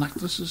actors and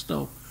actresses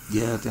though?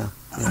 Yeah.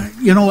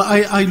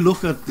 I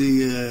look at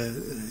the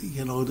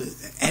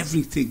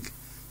everything.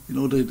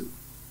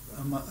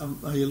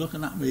 Are you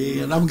looking at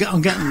me? And I'm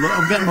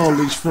getting all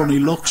these funny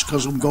looks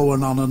because I'm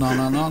going on and on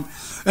and on.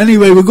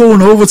 Anyway, we're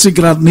going over to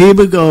Grant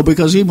Niebergall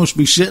because he must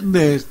be sitting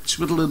there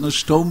twiddling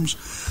his thumbs.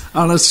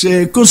 And it's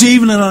good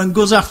evening and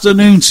good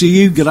afternoon to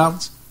you,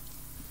 Grant.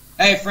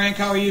 Hey, Frank,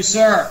 how are you,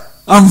 sir?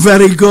 I'm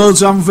very good.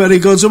 So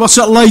what's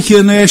it like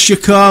in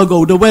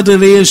Chicago? The weather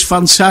here is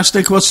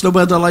fantastic. What's the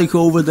weather like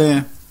over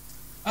there?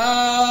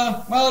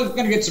 Well, we're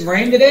going to get some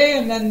rain today,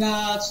 and then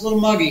it's a little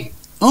muggy.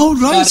 Oh,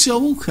 right.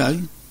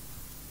 Okay.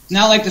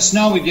 Not like the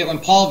snow we get when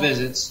Paul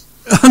visits.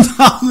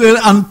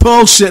 And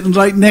Paul's sitting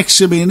right next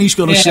to me, and he's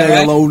going to say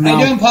hello now. How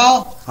you doing,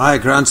 Paul? Hi,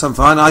 Grant. I'm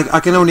fine. I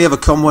can only ever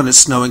come when it's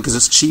snowing because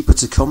it's cheaper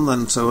to come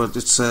then. So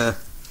it's. I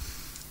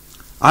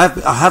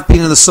have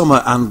been in the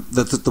summer, and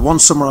the one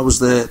summer I was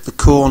there, the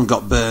corn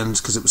got burned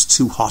because it was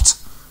too hot.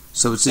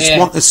 So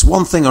it's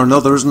one thing or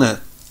another, isn't it?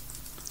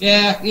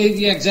 Yeah,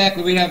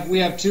 exactly. We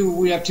have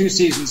two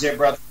seasons here,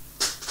 brother.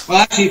 Well,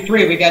 actually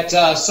three. We got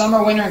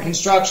summer, winter, and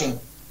construction.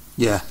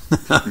 Yeah.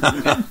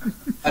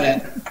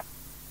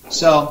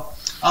 So,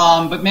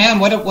 but man,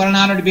 what an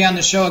honor to be on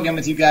the show again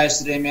with you guys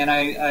today, man.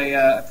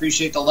 I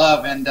appreciate the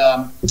love, and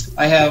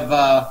I have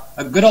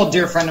a good old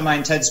dear friend of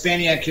mine, Ted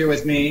Spaniak, here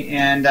with me,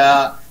 and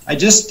I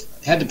just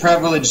had the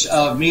privilege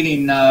of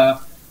meeting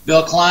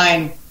Bill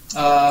Klein,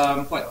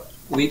 a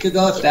week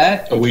ago, if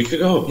that? A week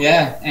ago.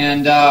 Yeah,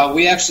 and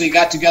we actually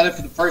got together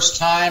for the first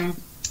time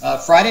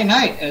Friday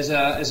night as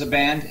a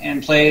band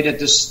and played at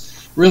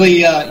this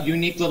really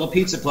unique little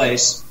pizza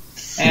place.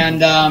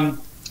 And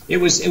it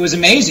was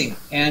amazing.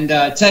 And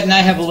Ted and I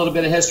have a little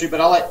bit of history,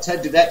 but I'll let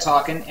Ted do that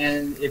talking,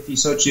 and if he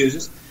so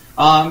chooses.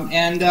 I'm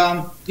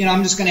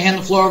just going to hand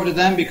the floor over to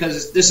them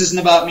because this isn't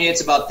about me;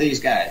 it's about these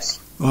guys.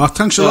 Oh,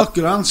 thanks a lot,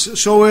 Grant.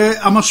 So,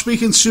 am I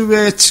speaking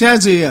to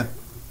Ted here?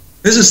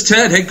 This is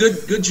Ted. Hey,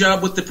 good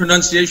job with the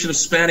pronunciation of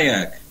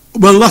Spaniak.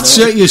 Well, that's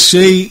it. You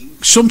see,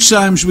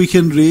 sometimes we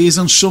can read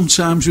and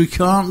sometimes we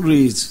can't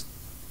read.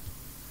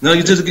 No,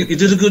 you did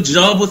a good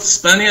job with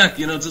Spaniak.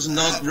 Just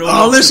not roll.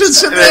 Oh, listen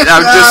to this.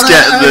 I'm just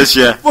getting this,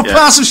 yeah. What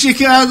part of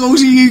Chicago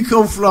do you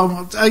come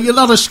from? You're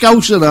not a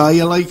Scouser, are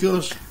you, like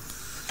us?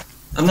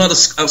 I'm not a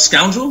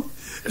scoundrel?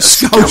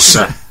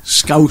 Scouser,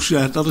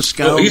 not a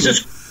scoundrel. Oh, he's a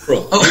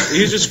scoundrel. Oh,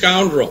 he's a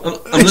scoundrel.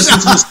 I'm listening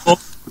to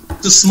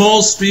the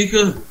small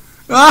speaker.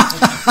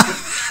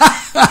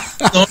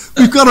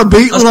 We've got a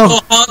beat on. I saw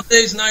Hard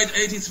Day's Night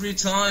 83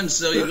 times,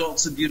 so you got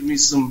to give me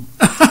some...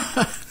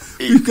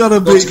 You've got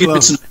a beat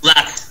on.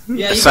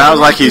 It sounds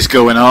like he's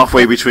going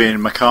halfway between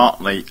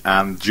McCartney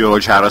and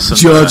George Harrison.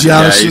 Harrison,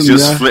 yeah, he's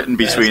just flitting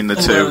between the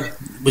two.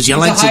 Would you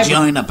like to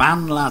join a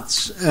band,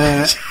 lads?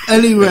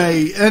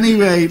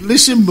 Anyway,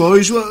 listen,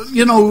 boys. Well,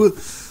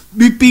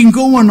 we've been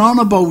going on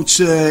about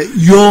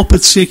your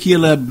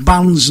particular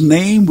band's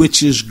name,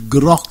 which is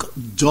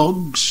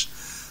GrokDogs.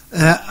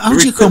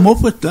 How'd you come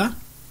up with that?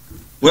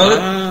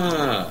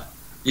 Well,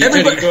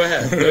 everybody, go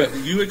ahead.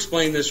 You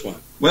explain this one.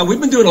 Well, we've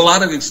been doing a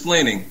lot of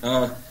explaining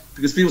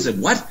because people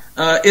said, "What?"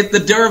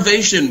 The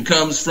derivation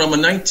comes from a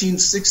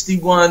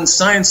 1961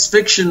 science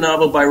fiction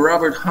novel by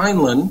Robert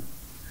Heinlein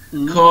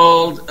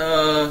called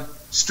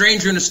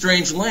 "Stranger in a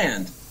Strange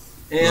Land,"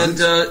 and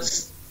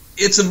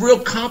it's a real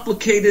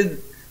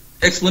complicated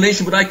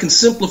explanation, but I can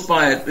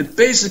simplify it. It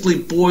basically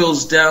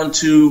boils down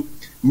to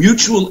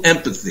mutual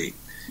empathy.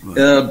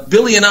 Right.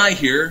 Billy and I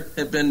here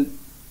have been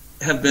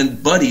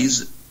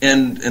buddies,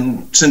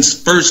 and since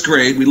first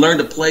grade we learned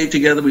to play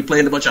together. We played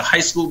in a bunch of high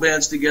school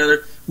bands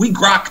together. We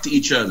grok to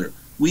each other.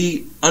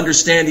 We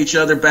understand each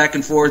other back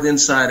and forth,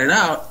 inside and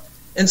out.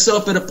 And so,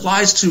 if it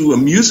applies to a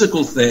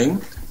musical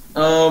thing,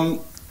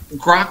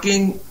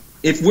 grokking.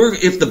 If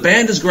the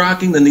band is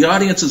grokking, then the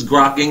audience is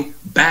grokking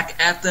back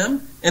at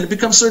them, and it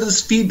becomes sort of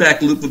this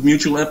feedback loop of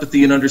mutual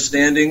empathy and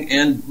understanding,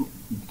 and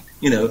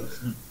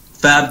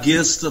fab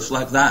gear stuff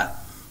like that.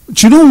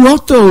 Do you know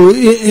what, though?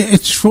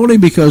 It's funny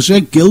because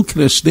Ed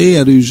Gilchrist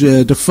there, who's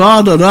the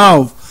father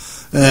of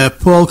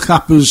Paul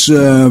Kappa's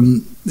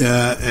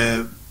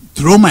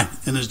drummer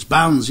in his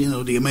bands,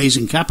 the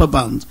amazing Kappa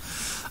band,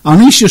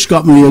 and he's just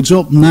got me heads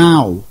up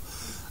now,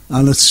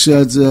 and it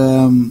said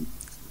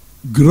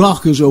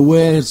grok is a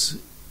word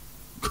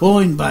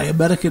coined by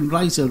American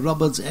writer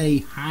Robert A.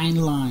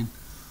 Heinlein.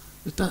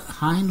 Is that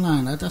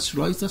Heinlein? That's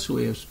right, that's the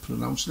way it's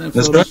pronounced.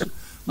 That's right.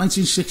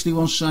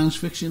 1961 science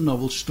fiction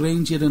novel,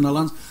 Stranger in a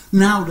Land.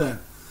 Now then,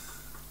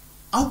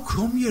 how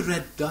come you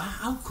read that?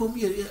 How come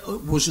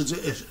was it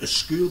a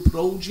school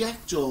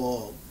project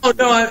or? Oh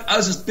no, I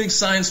was a big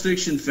science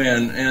fiction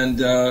fan,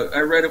 and I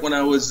read it when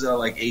I was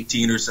like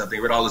 18 or something.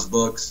 I read all his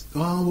books.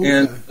 Oh,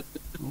 okay.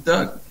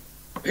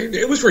 And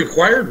it was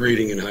required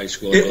reading in high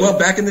school. Well,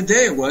 back in the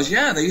day, it was.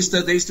 Yeah, they used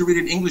to read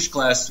in English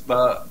class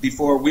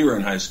before we were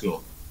in high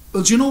school.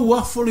 Well, do you know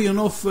what? Funny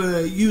enough,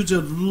 you'd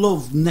have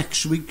loved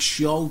next week's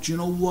show. Do you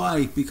know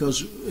why?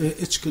 Because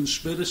it's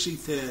conspiracy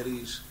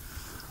theories,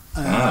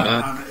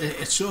 and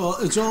it's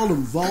all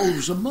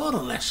involves, and more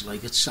or less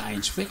like it's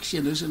science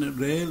fiction, isn't it?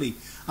 Really.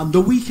 And the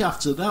week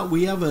after that,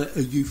 we have a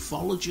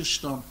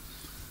ufologist on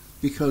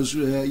because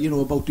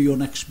about the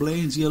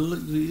unexplained.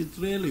 You'd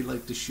really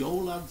like the show,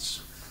 lads.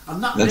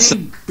 And that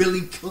name,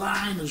 Billy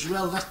Klein, as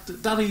well.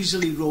 That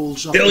easily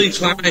rolls off. Billy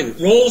Klein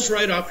rolls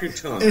right off your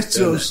tongue. It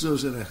does,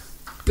 doesn't it?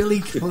 Billy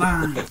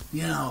Klein,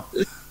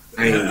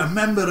 a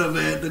member of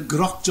the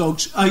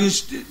GrokDogs.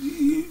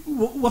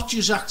 What do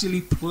you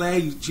actually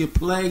play? Do you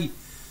play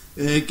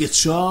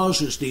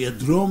guitars? Is there a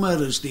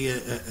drummer? Is there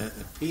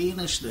a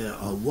pianist?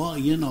 Or what?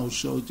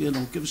 So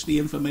give us the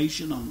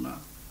information on that.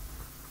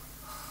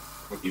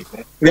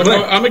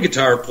 Well, I'm a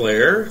guitar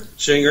player,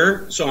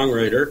 singer,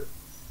 songwriter.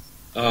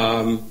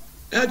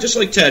 Just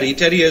like Teddy.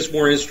 Teddy has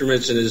more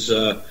instruments in his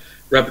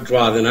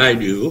repertoire than I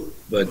do,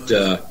 but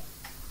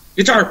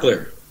guitar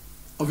player.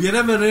 Have you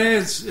ever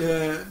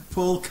heard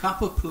Paul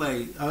Kappa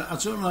play? I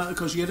don't know,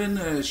 because you're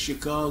in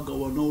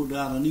Chicago, I know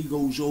that, and he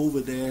goes over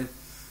there.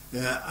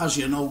 As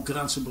you know,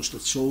 Granson must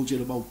have told you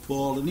about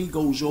Paul, and he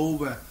goes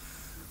over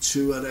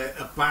to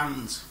a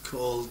band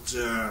called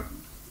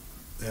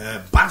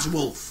Bad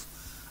Wolf.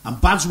 And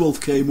Bad Wolf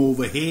came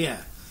over here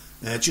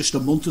just a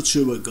month or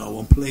two ago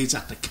and played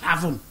at the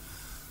Cavern.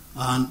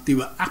 And they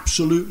were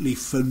absolutely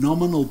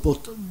phenomenal.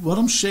 But what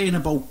I'm saying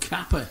about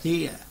Kappa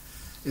here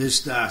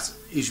is that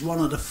he's one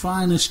of the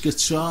finest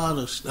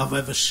guitarists I've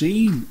ever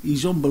seen.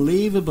 He's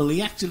unbelievable.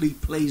 He actually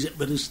plays it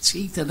with his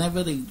teeth and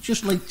everything,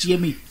 just like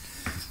Jimmy,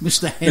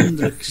 Mr.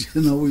 Hendrix.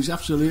 He's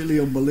absolutely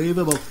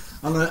unbelievable.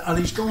 And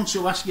he's going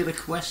to ask you the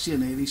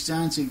question here. He's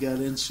trying to get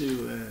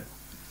into...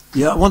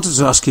 Yeah, I wanted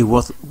to ask you,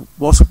 what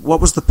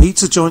was the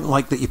pizza joint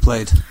like that you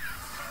played?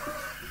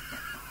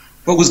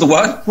 What was the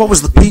what? What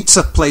was the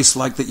pizza place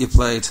like that you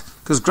played?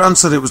 Because Grant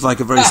said it was like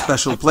a very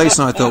special place,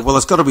 and I thought, well,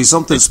 it's got to be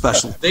something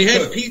special. They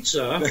had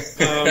pizza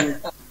and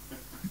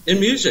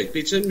music.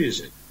 Pizza and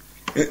music.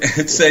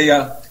 It's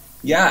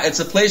it's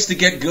a place to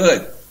get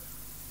good.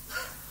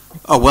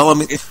 Oh well, I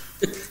mean,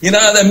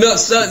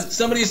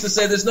 somebody used to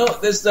say there's no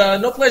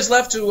place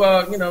left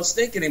to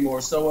stink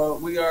anymore. So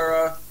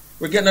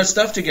we're getting our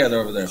stuff together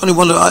over there. Only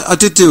wonder, I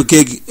did do a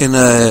gig in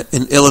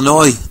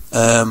Illinois.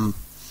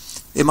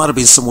 It might have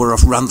been somewhere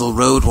off Randall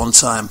Road one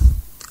time,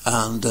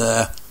 and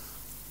it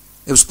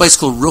was a place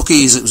called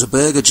Rookies. It was a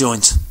burger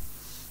joint,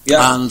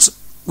 and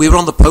we were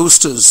on the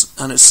posters,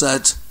 and it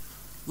said,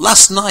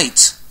 "Last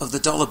night of the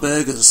 $1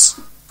 burgers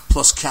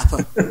plus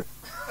Kappa."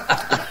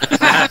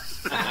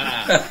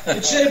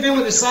 It should have been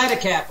with a side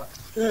of Kappa.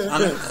 And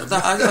I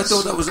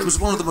thought it was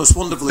one of the most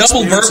wonderful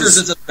Double experiences. burgers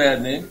is a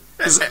bad name.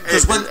 Because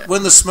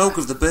when the smoke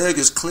of the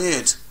burgers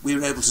cleared, we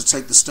were able to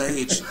take the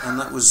stage, and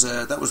that was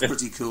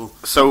pretty cool.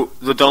 So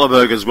the $1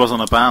 Burgers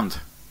wasn't a band?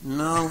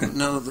 No.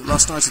 The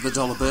last night of the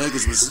 $1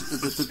 burgers was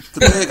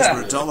the burgers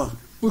were $1.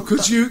 Well,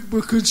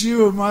 could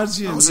you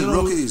imagine? That was in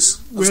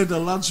Rookies. Where the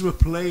lads were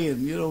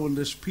playing, in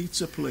this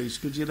pizza place.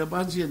 Could you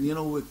imagine,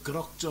 with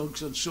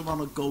GrokDogs, and someone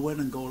would go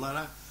in and go like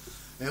that?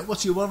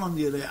 What do you want on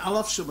your... I'll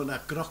have some of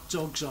that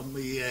GrokDogs on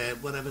me,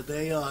 whatever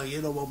they are,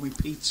 on my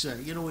pizza.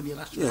 When you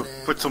ask for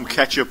put some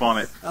ketchup on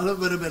it. I'll have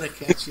a bit of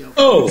ketchup.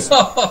 No.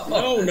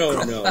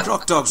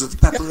 GrokDogs with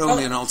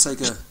pepperoni, and I'll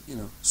take a,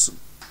 some...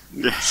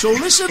 So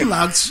listen,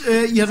 lads,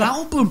 your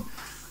album.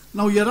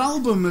 Now, your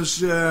album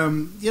is,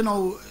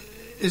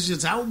 is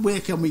it out?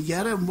 Where can we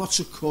get it? And what's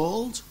it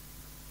called?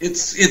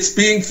 It's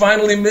being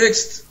finally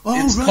mixed.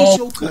 Oh, it's right,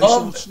 called okay.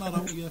 Love. So it's not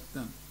out yet,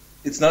 then.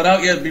 It's not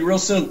out yet. It'll be real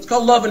soon. It's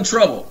called Love and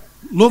Trouble.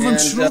 Love and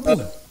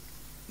Trouble.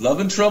 Love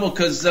and Trouble,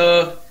 because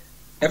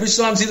every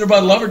song's either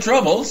about love or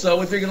trouble, so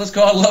we figured let's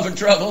call it Love and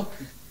Trouble.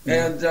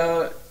 And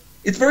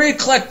it's very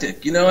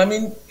eclectic,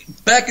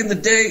 back in the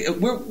day,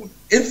 we're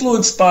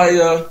influenced by,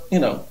 the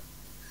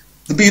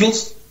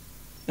Beatles,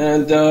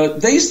 and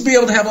they used to be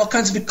able to have all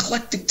kinds of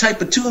eclectic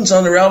type of tunes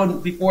on their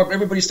album before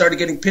everybody started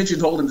getting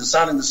pigeonholed into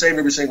sounding the same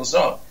every single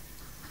song.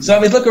 So,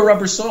 look at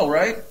Rubber Soul,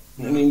 right?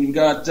 You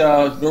got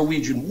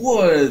Norwegian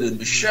Wood and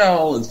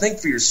Michelle and Think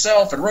for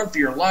Yourself and Run for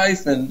Your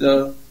Life and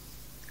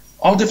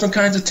all different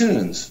kinds of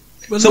tunes.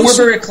 Well, so we're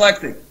very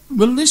eclectic.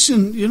 Well,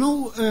 listen,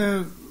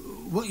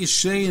 what you're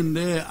saying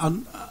there,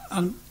 and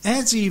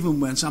Ed even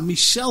went, and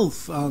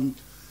myself and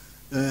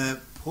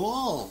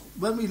Paul,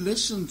 when we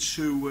listened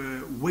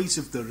to Weight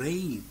of the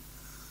Rain,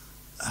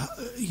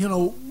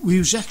 we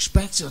was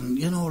expecting,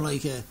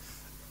 like a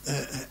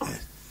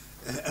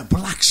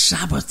Black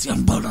Sabbath,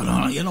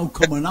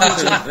 coming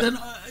out. Then,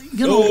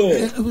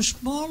 it was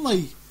more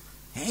like,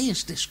 hey,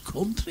 is this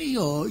country?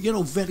 Or,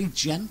 very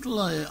gentle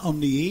on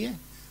the ear.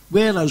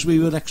 Whereas we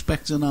were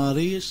expecting our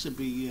ears to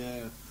be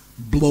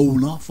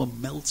blown off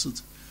and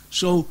melted.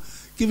 So,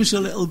 give us a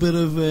little bit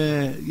of,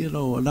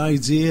 an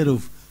idea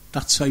of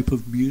that type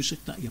of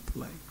music that you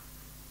play.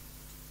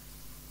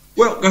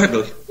 Well, go ahead,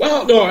 Billy.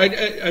 Well, no,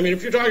 I mean,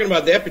 if you're talking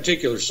about that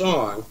particular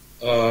song,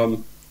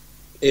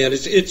 and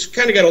it's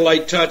kind of got a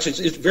light touch.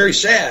 It's very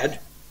sad,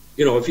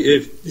 Of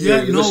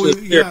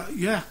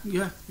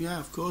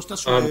course.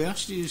 That's why I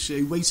asked you.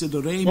 Say, Weight of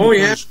the Rain. Oh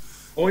yeah.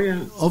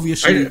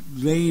 Obviously,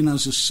 rain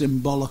has a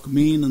symbolic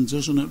meaning,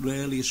 doesn't it?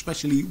 Really,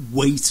 especially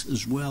weight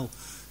as well.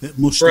 It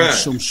must have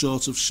some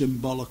sort of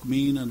symbolic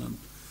meaning, and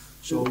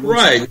so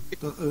I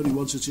only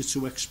wanted you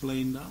to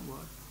explain that. Why?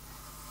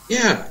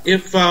 Yeah,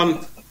 if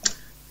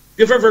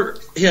you've ever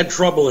had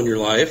trouble in your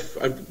life,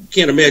 I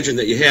can't imagine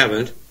that you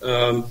haven't.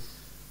 And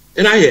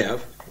I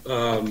have.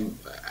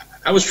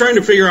 I was trying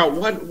to figure out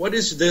what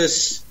is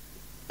this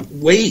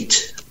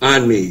weight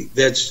on me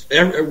that's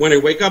when I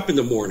wake up in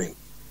the morning,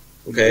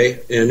 okay,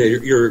 and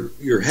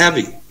you're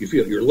heavy. You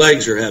feel your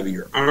legs are heavy,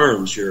 your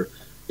arms. You're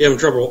having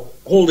trouble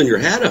holding your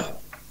head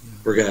up,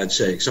 for God's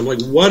sakes. I'm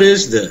like, what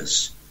is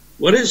this?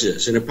 What is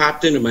this? And it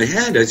popped into my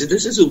head. I said,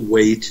 this is the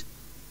weight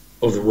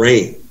of the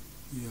rain.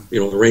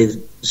 Yeah. The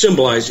rain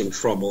symbolizing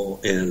trouble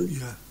and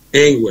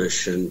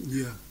anguish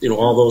and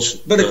all those.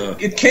 But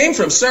it came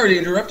from. Sorry to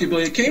interrupt you,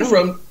 Billy. It came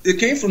from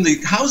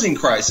the housing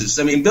crisis.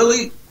 I mean,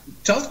 Billy,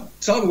 tell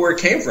me where it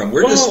came from.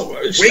 Where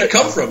does weight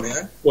come from,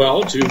 man?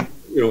 Well, to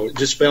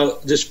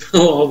dispel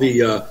all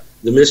the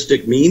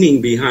mystic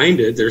meaning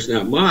behind it. There's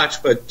not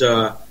much, but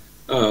I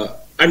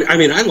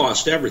mean, I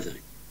lost everything.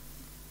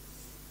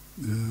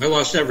 Yeah. I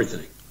lost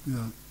everything.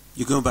 Yeah.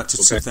 You're going back to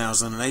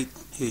 2008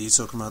 here. You're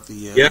talking about the.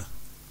 You're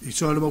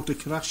talking about the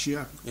crash,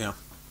 yeah. Yeah.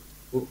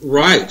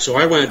 Right. So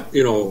I went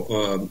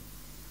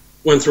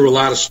through a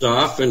lot of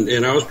stuff,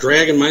 and I was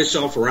dragging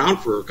myself around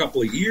for a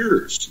couple of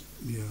years.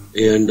 Yeah.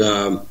 And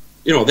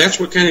that's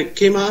what kind of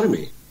came out of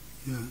me.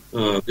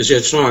 Yeah. Is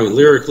that song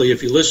lyrically,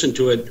 if you listen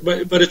to it,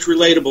 but it's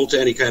relatable to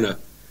any kind of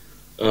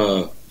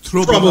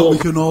trouble that we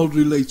can all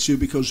relate to,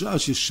 because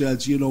as you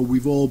said,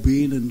 we've all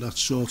been in that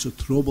sort of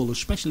trouble,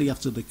 especially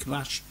after the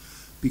crash,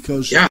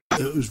 because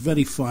it was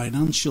very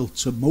financial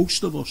to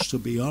most of us, to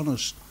be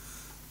honest.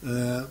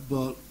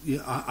 But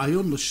I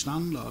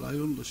understand that.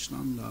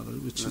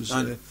 Which is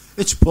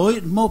it's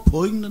more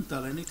poignant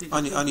than anything.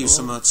 I knew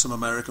some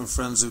American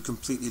friends who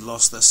completely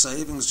lost their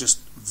savings, just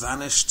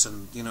vanished,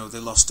 and they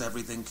lost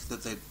everything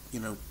that they'd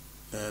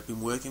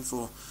been working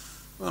for.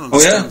 I don't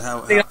understand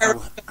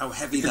how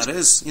heavy that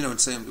is. In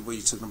terms of where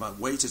you're talking about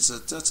weight,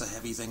 that's a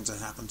heavy thing to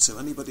happen to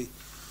anybody.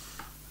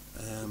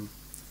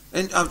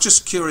 And I'm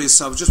just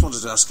curious. I just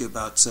wanted to ask you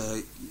about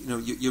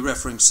you're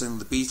referencing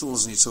the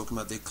Beatles, and you're talking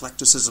about the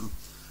eclecticism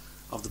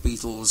of the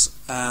Beatles,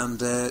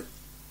 and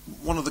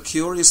one of the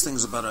curious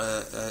things about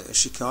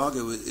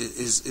Chicago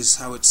is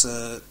how it's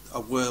a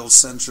world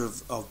centre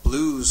of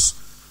blues,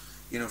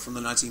 from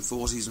the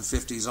 1940s and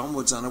 50s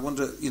onwards. And I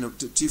wonder,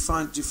 do you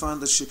find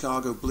the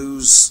Chicago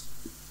blues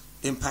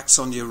impacts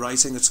on your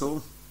writing at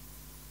all?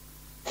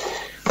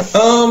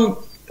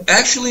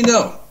 Actually,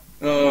 no.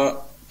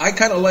 I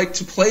kind of like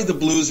to play the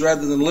blues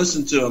rather than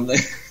listen to them.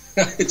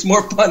 It's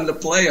more fun to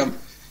play them.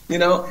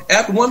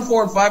 After 1,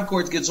 4, and 5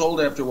 chords gets old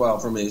after a while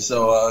for me.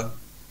 So,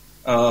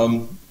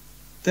 although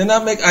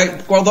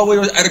we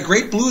were at a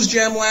great blues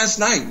jam last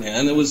night,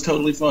 man, it was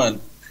totally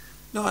fun.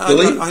 No,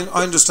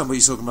 I understand what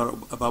you're talking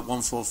about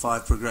 1, 4,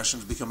 5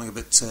 progressions becoming a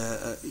bit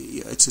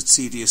it's a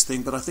tedious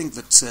thing, but I think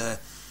that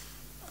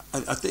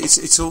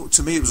it's all,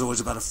 to me, it was always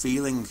about a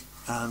feeling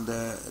and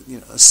a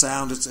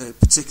sound.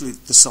 Particularly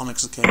the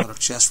Sonics that came out of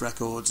Chess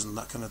Records and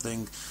that kind of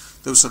thing.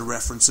 Those sort of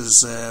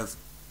references.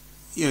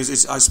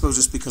 I suppose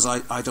it's because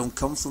I don't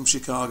come from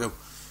Chicago,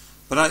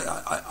 but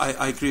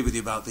I agree with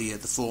you about the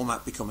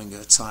format becoming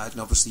tired, and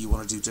obviously you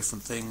want to do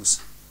different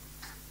things.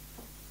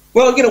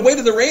 Well, Way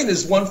to the Rain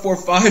is 1, 4,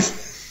 5.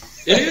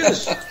 It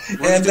is.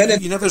 And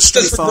then you never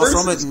stray far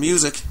from it in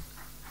music.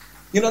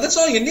 That's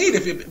all you need.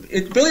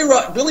 If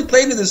Billy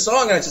played me this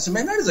song, and I just said,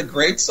 "Man, that is a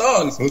great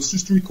song." So it's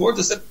just 3 chords.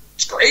 I said,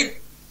 "It's great."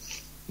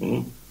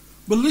 Mm.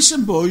 Well,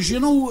 listen, boys.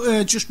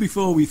 Just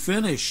before we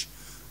finish,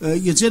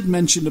 you did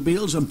mention the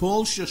Beatles, and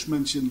Paul's just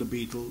mentioned the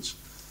Beatles.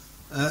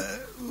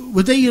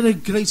 Were they a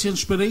great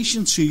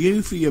inspiration to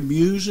you for your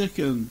music?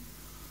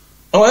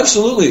 Oh,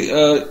 absolutely.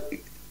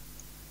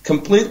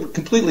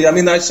 Completely. I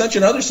mean, I sent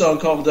you another song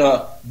called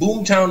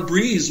Boomtown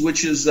Breeze,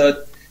 which is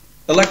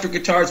electric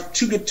guitars,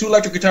 two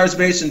electric guitars,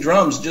 bass, and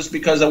drums, just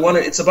because I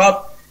wanted. It's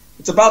about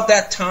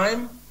that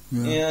time,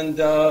 and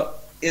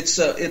it's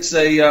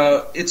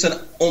an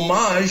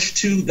homage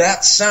to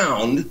that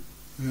sound,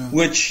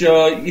 which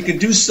you can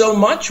do so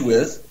much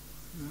with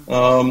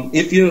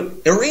if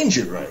you arrange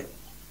it right.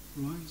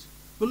 Right.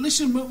 Well,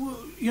 listen,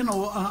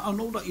 I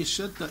know that you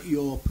said that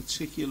your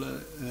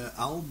particular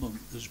album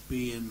is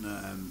being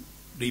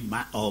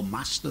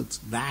mastered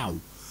now.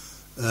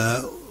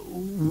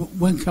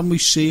 When can we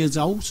see it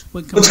out?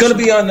 It's going to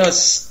be on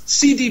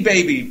CD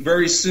Baby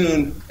very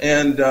soon,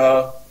 and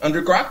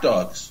under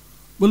GrokDogs.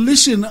 Well,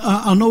 listen,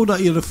 I know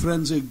that you're a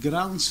friend of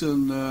Grant,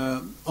 and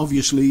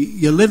obviously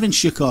you live in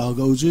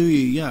Chicago, do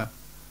you? Yeah.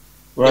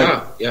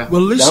 Right. Yeah.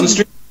 Well, listen. Down the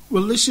street.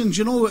 Well, listen. Do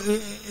you know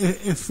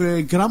if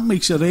Grant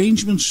makes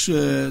arrangements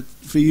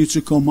for you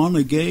to come on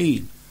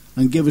again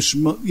and give us,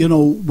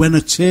 when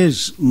it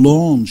is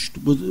launched,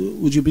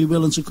 would you be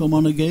willing to come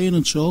on again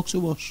and talk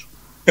to us?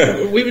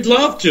 We would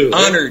love to.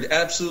 Honored,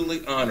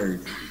 absolutely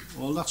honored.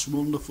 Well, that's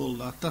wonderful.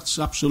 That's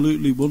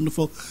absolutely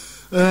wonderful.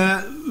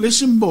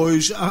 Listen,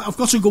 boys, I've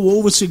got to go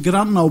over to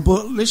Grant now,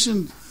 but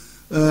listen,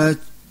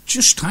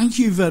 just thank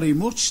you very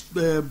much,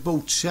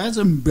 both Ted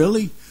and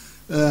Billy.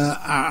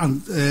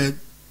 And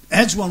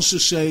Ed wants to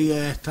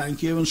say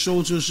thank you, and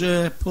so does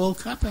Paul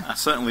Kappa. I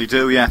certainly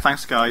do, yeah.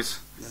 Thanks, guys.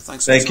 Yeah,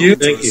 thanks. Thank you.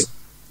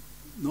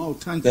 No,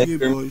 thank you,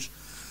 boys.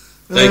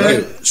 Thank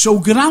you. So,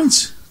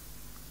 Grant.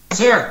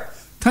 Sir.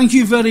 Thank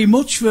you very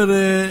much for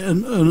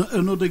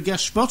another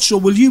guest spot. So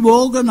will you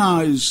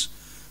organise,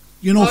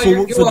 for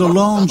the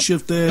launch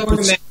of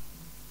the...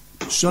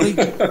 Sorry?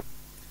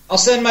 I'll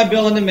send my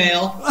bill in the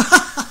mail.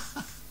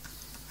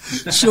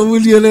 So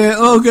will you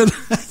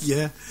organise...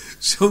 Yeah.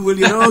 So will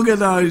you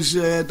organise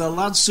the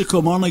lads to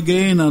come on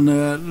again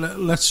and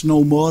let's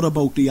know more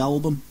about the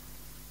album?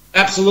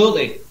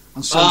 Absolutely.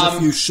 And send a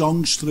few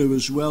songs through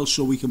as well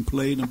so we can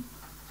play them.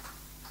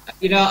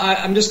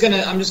 I'm just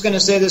gonna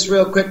say this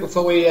real quick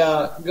before we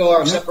go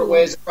our separate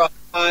ways across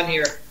the pond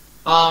here.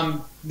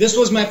 This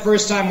was my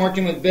first time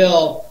working with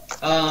Bill,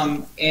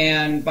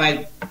 and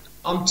my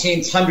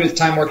umpteenth, 100th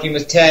time working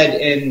with Ted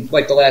in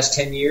like the last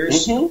 10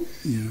 years. Mm-hmm.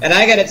 Yeah. And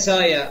I got to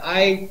tell you,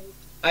 I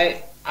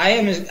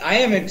am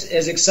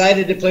as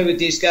excited to play with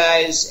these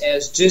guys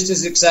just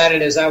as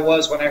excited as I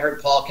was when I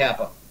heard Paul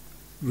Kappa.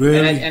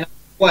 Really?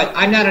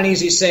 I'm not an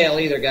easy sale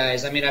either,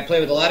 guys. I mean, I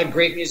play with a lot of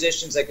great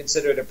musicians. I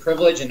consider it a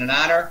privilege and an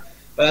honor.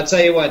 But I'll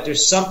tell you what,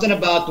 there's something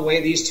about the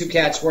way these two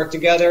cats work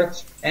together,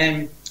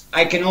 and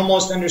I can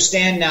almost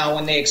understand now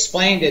when they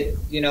explained it,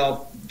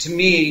 to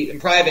me in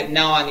private and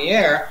now on the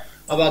air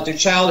about their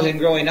childhood and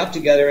growing up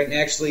together and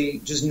actually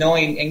just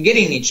knowing and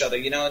getting each other,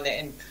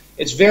 and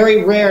it's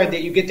very rare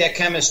that you get that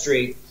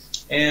chemistry.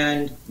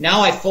 And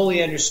now I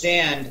fully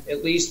understand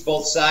at least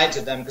both sides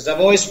of them, because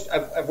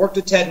I've worked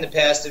with Ted in the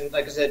past, and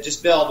like I said,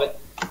 just Bill, but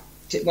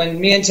when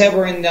me and Ted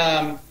were in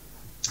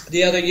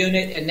the other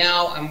unit, and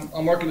now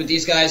I'm working with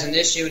these guys in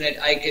this unit,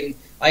 I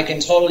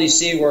can totally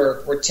see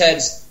where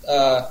Ted's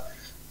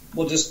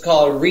we'll just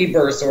call it a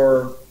rebirth,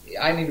 or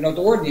I don't even know what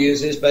the word to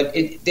use is, but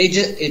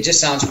it just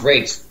sounds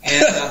great.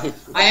 And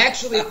I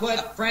actually put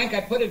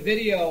a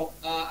video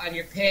on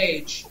your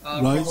page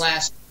from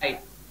last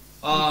night.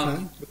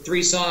 With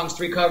 3 songs,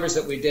 3 covers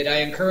that we did. I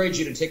encourage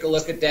you to take a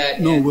look at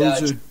that. No,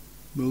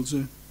 will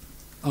do.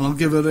 And I'll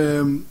give it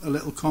a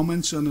little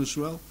comment on as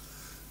well.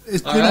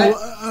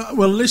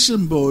 Well,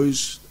 listen,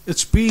 boys.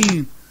 It's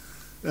been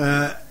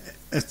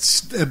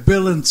it's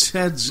Bill and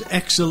Ted's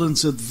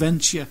excellent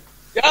adventure.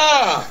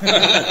 Yeah,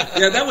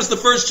 yeah, that was the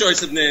first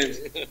choice of names.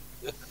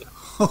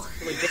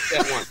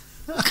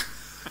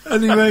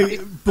 Anyway,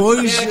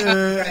 boys,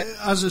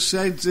 as I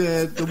said,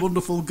 the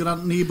wonderful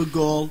Grant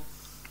Niebergall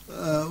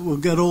will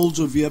get hold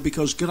of you,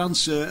 because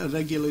Grant's a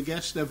regular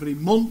guest every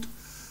month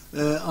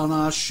on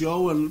our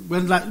show, and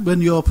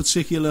when your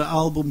particular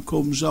album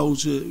comes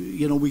out,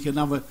 we can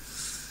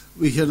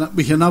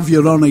have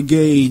you on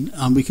again,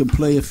 and we can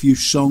play a few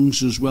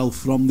songs as well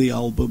from the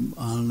album,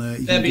 and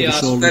you can give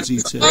us all the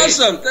details.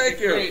 Awesome, thank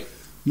you.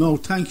 No,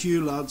 thank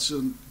you, lads,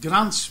 and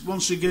Grant,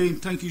 once again,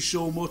 thank you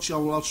so much.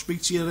 I'll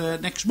speak to you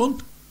next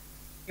month.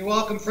 You're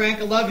welcome, Frank.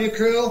 I love you,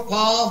 crew,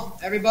 Paul,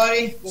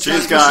 everybody.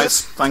 Cheers,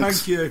 guys.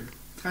 Thanks.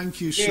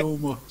 Thank you so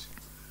much.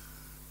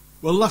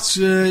 Well, that's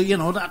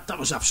that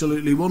was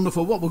absolutely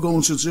wonderful. What we're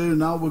going to do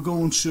now, we're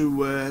going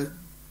to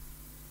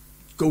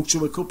go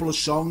to a couple of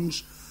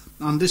songs,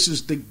 and this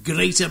is the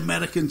Great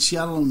American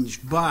Challenge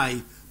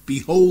by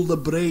Behold the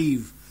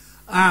Brave,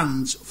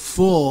 and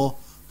 4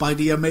 by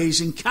the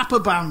amazing Kappa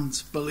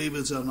Band, believe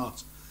it or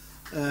not.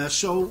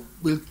 So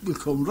we'll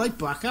come right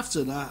back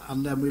after that,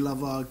 and then we'll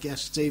have our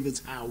guest David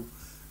Howe,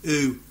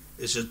 who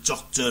is a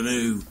Doctor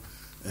Who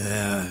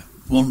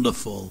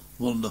wonderful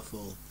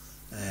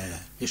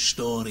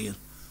historian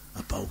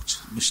about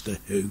Mr.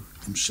 Who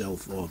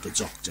himself, or the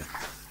Doctor.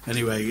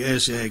 Anyway,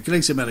 here's a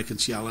Great American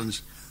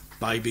Challenge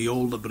by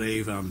Behold the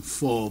Brave, and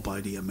 4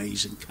 by the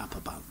amazing Kappa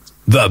Band.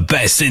 The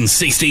best in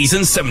 60s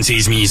and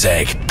 70s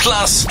music,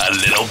 plus a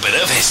little bit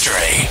of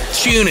history.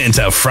 Tune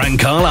into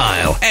Frank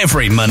Carlyle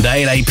every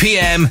Monday at 8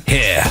 p.m.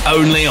 here,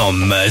 only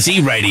on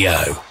Mersey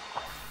Radio.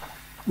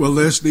 Well,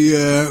 there's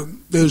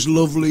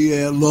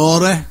lovely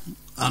Laura,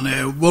 and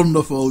a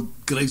wonderful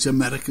Great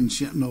American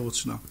No,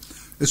 it's not.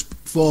 It's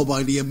 4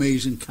 by the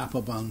amazing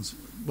Kappa Band,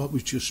 what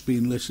we've just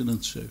been listening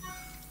to.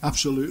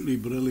 Absolutely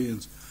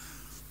brilliant.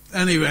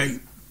 Anyway,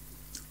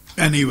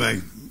 I've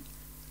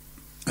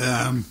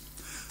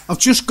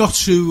just got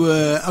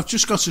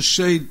to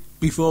say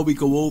before we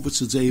go over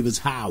to David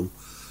Howe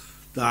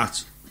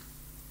that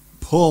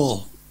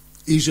Paul,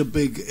 he's a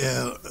big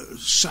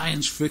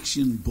science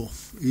fiction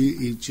buff.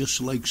 He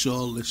just likes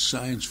all this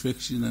science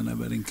fiction and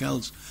everything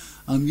else.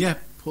 And yeah,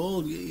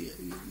 Paul,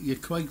 you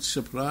quite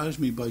surprised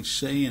me by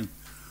saying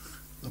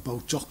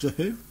about Doctor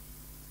Who.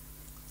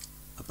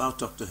 About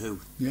Doctor Who?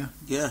 Yeah.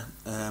 Yeah.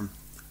 I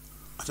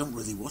don't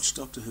really watch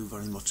Doctor Who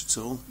very much at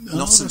all.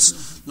 Not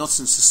since the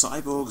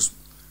Cyborgs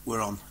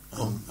were on,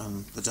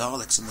 and the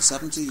Daleks in the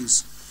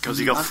 70s. Because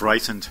he got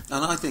frightened.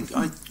 And I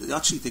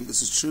actually think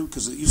this is true,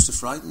 because it used to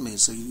frighten me.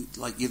 So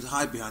you'd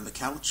hide behind the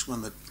couch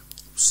when the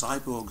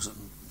Cyborgs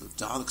and the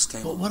Daleks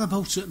came on. But what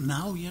about it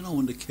now,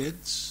 and the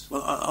kids?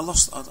 Well, I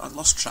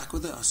lost track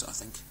with it, I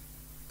think.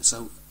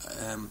 So,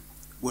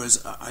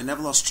 whereas I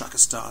never lost track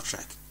of Star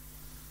Trek.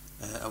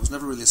 I was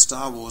never really a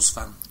Star Wars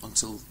fan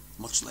until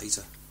much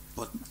later.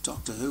 But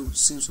Doctor Who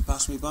seems to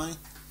pass me by.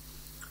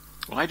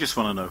 Well, I just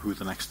want to know who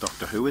the next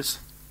Doctor Who is.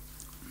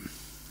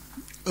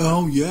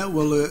 Oh, yeah,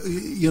 well,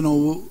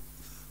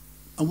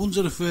 I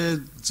wonder if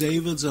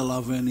David will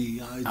have any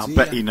idea. I'll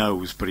bet he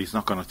knows, but he's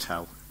not going to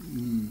tell.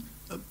 I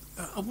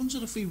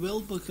wonder if he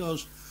will,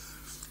 because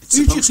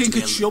who do you think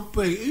it should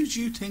be? Who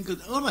do you think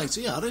all right,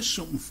 yeah, there's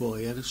something for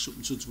you, there's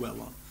something to dwell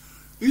on.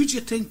 Who do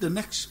you think the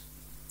next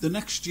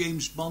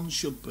James Bond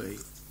should be,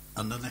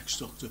 and the next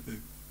Doctor Who?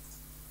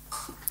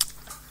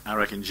 I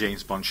reckon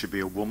James Bond should be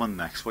a woman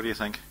next. What do you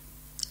think?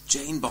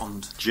 Jane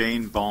Bond,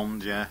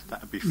 yeah,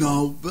 that'd be fun.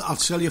 No, but I'll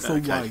tell you for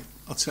why.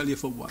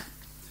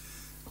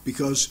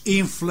 Because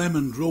Ian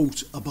Fleming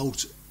wrote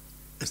about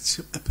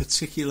a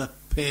particular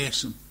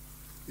person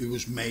who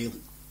was male,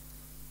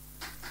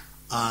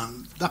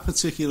 and that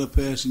particular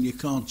person you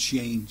can't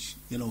change,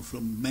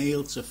 from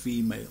male to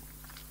female,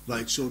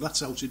 right? So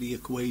that's out of the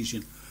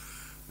equation.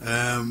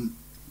 And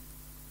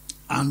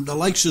the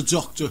likes of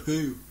Doctor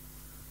Who,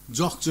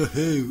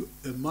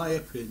 in my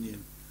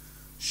opinion,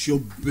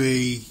 should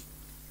be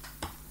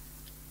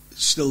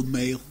still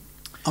male.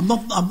 I'm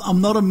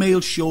not a male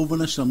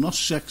chauvinist. I'm not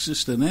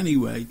sexist in any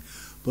way,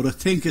 but I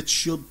think it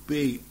should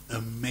be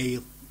a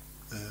male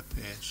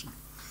person.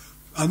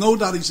 I know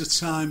that he's a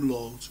Time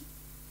Lord,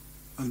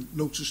 And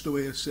notice the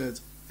way I said,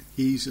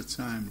 he's a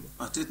Time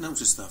Lord. I did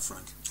notice that,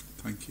 Frank.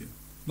 Thank you.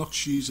 Not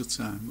she's a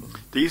Time Lord.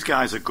 These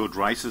guys are good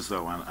writers,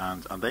 though,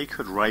 and they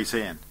could write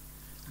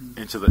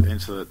into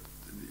the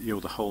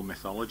the whole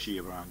mythology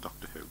around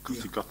Doctor Who,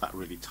 because you've got that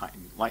really tight,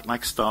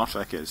 like Star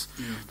Trek is.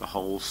 The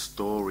whole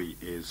story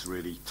is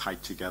really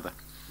tight together.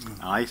 And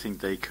I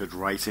think they could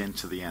write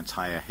into the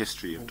entire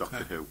history of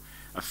Doctor Who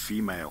a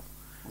female,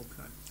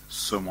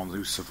 someone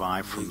who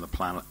survived from the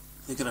planet.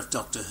 They could have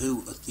Doctor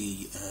Who at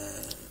the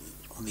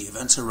on the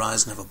event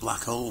horizon of a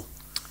black hole,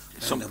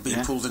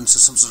 being pulled into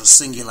some sort of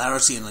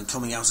singularity and then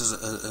coming out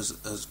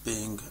as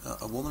being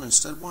a woman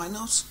instead. Why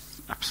not?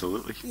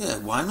 Absolutely. Yeah,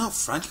 why not,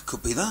 Frank? It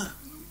could be that.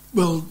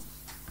 Well,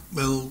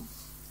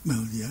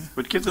 yeah.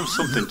 Would give them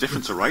something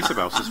different to write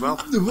about as well.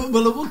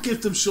 Well, it would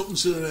give them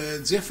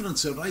something different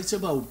to write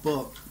about,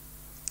 but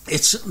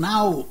it's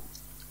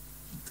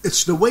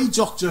the way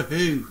Doctor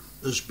Who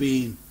has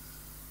been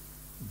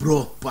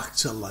brought back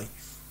to life.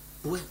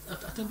 Wait, I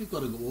think we've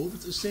got to go over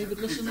to David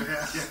listening.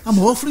 I'm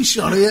awfully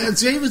sorry.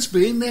 David's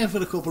been there for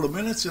a couple of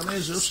minutes and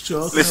there's us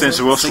talking. Listening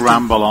to us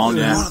ramble on,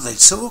 What are they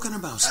talking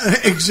about?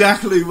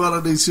 Exactly, what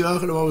are they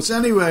talking about?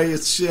 Anyway,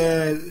 it's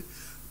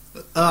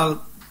our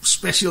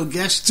special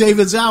guest,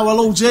 David Howe.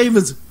 Hello,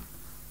 David.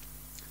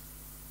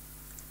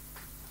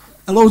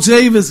 Hello,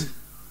 David.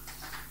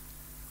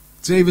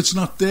 David's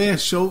not there,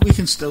 so we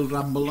can still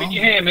ramble on. Can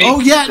you hear me? Oh,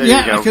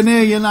 yeah, I can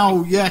hear you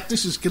now. Yeah,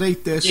 this is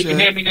great. You can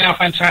hear me now,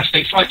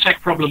 fantastic. Slight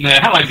tech problem there.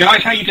 Hello,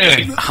 guys, how you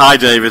doing? Hi,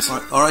 David.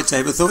 All right,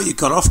 David, I thought you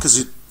got off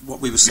because what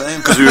we were saying.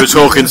 Because we were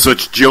talking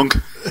such junk.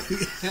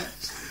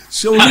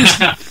 So,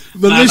 listen,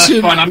 that's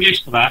fine, I'm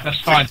used to that,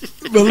 that's fine.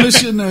 Well,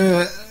 listen,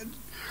 Ed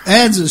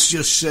has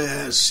just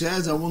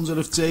said, I wonder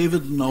if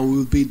David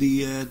will be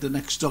the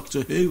next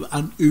Doctor Who,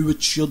 and who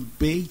it should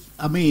be.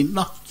 I mean,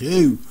 not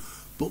who,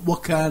 but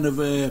what kind of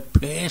a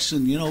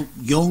person,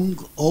 young,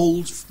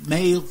 old,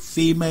 male,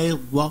 female,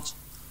 what?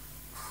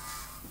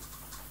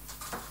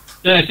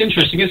 Yeah, it's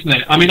interesting, isn't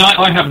it? I mean,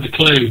 I haven't a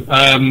clue.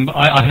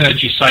 I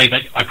heard you say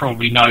that I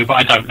probably know, but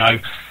I don't know.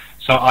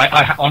 So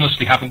I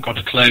honestly haven't got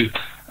a clue.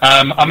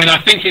 I mean,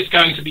 I think it's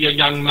going to be a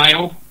young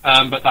male,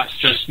 but that's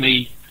just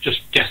me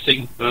just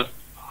guessing, but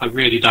I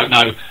really don't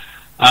know.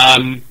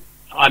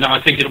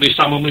 I think it'll be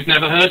someone we've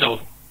never heard of.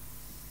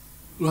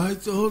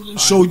 Right.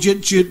 So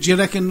do you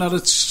reckon that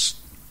it's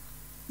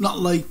not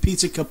like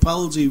Peter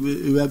Capaldi,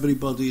 who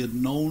everybody had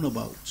known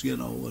about,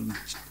 and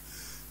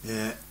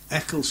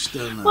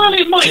Eccleston and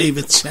it might,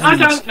 David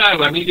Tennant? I don't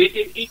know. I mean,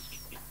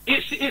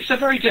 it's a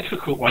very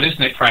difficult one,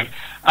 isn't it, Frank?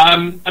 I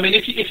mean,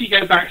 if you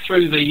go back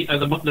through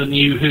the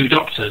new Who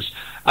Doctors,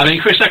 I mean,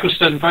 Chris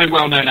Eccleston, very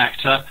well-known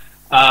actor.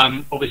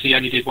 Obviously, he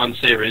only did one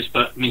series,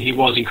 but I mean, he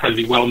was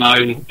incredibly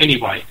well-known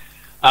anyway.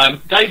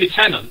 David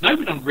Tennant, no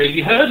one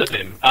really heard of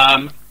him.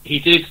 He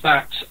did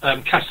that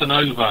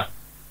Casanova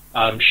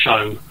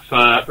show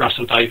for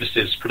Russell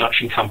Davis's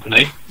production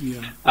company.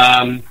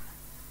 Yeah.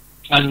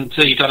 And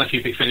he'd done a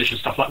few Big Finish and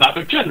stuff like that.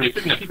 But generally,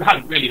 people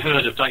hadn't really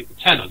heard of David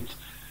Tennant.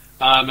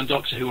 And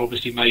Doctor Who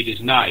obviously made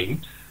his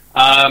name.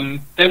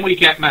 Then we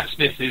get Matt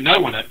Smith, who no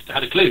one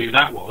had a clue who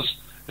that was.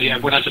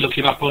 Everyone had to look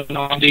him up on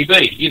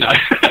IMDb,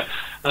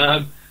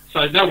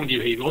 so no one knew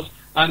who he was.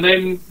 And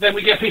then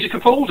we get Peter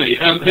Capaldi,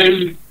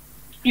 who,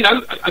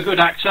 a good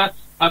actor,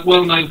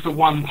 well known for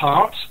one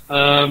part,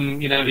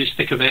 his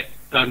thick of it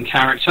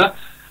character.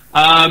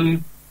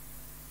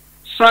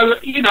 So,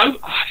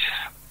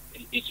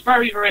 it's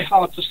very, very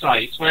hard to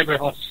say. It's very, very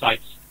hard to say.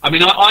 I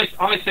mean,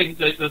 I think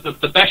that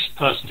the best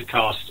person to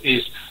cast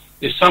is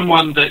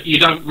someone that you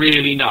don't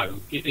really know.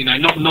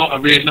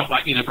 Not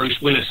like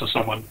Bruce Willis or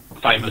someone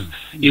famous.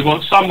 You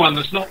want someone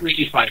that's not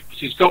really famous.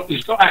 Who's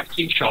got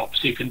acting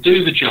chops, who can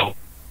do the job.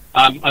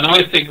 And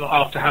I think that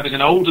after having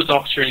an older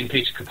Doctor in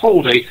Peter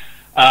Capaldi,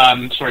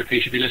 sorry,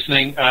 Peter, if you're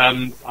listening.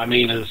 I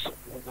mean, as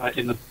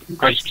in the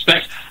greatest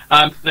respect,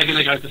 they're going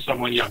to go for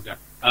someone younger.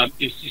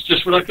 It's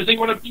just because you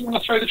want to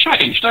throw the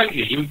change, don't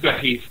you?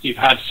 You've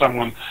had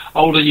someone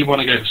older, you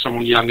want to go for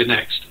someone younger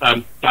next.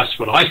 That's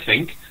what I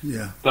think.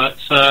 Yeah. But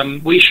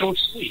we shall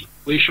see.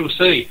 We shall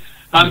see.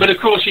 But of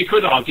course, you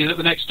could argue that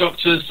the next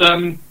Doctor's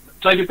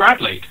David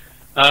Bradley,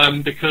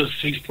 because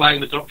he's playing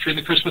the Doctor in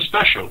the Christmas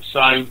special. So,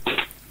 and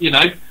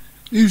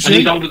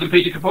he's older than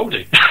Peter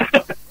Capaldi.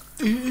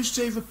 Who's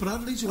David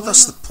Bradley? Well,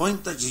 that's the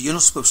point, that you're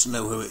not supposed to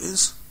know who it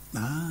is.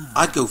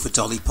 I'd go for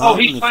Dolly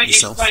Parton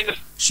myself.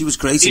 She was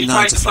great in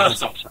 9 to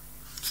 5.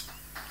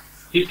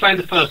 He's playing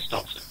the first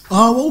Doctor.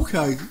 Oh,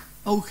 okay.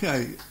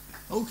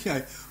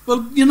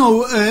 Well,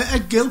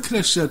 Ed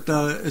Gilchrist said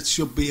it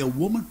should be a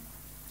woman.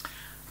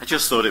 I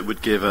just thought it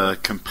would give a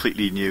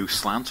completely new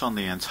slant on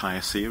the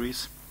entire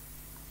series.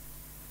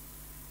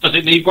 Does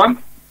it need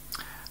one?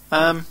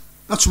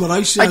 That's what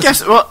I said. I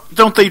guess,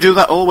 don't they do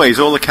that always?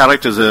 All the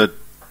characters are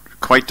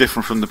quite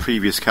different from the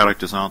previous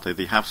characters, aren't they?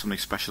 They have something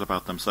special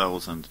about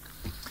themselves, and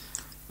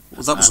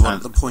well, that was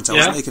the point I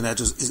was making, Ed.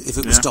 If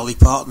it was Dolly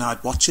Parton,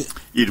 I'd watch it.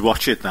 You'd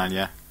watch it then,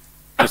 yeah,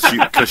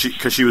 because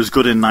she was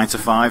good in 9 to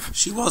 5.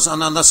 She was,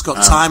 and that's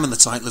got time in the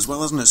title as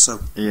well, hasn't it?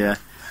 So yeah,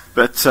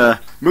 but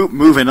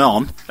moving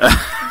on,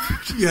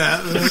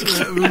 Yeah,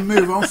 we'll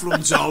move on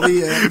from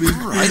Dolly. We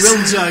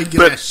will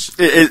digress.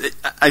 But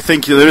I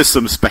think there is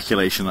some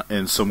speculation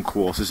in some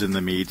quarters in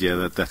the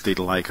media that they'd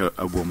like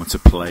a woman to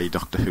play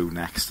Doctor Who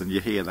next, and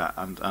you hear that,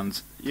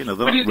 and you know,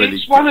 they're not really.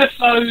 It's one of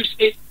those.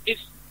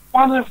 It's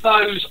one of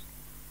those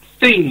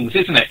things,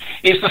 isn't it?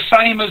 It's the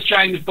same as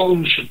James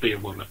Bond should be a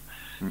woman.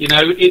 You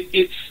know,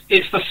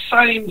 it's the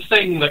same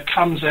thing that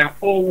comes out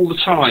all the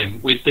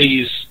time with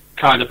these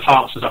kind of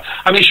parts and stuff.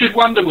 I mean, should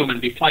Wonder Woman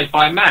be played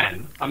by a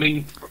man? I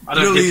mean, I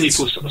don't hear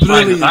people sort of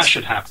saying that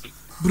should happen.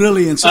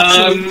 Brilliant,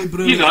 absolutely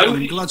brilliant. You know,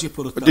 I'm glad you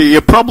put it there.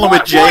 Your problem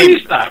with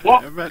James... Why is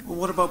that?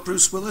 What about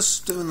Bruce Willis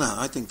doing that?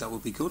 I think that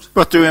would be good.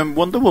 But doing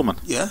Wonder Woman?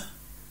 Yeah.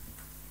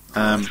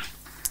 Well,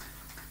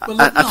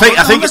 I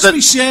think let's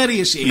be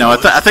serious here. No,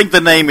 I think the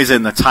name is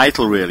in the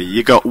title, really.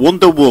 You got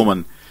Wonder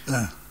Woman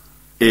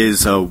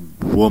is a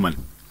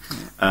woman.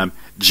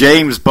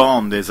 James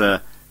Bond is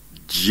a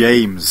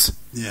James.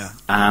 Yeah.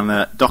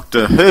 And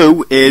Doctor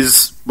Who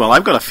is, well,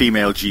 I've got a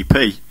female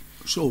GP.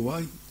 So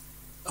why?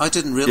 I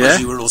didn't realise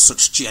you were all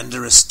such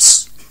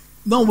genderists.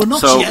 No, we're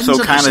not genderists.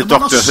 So kind of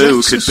Doctor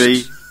Who could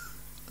be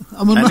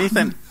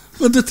anything.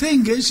 But the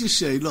thing is, you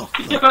see, look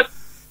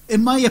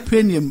in my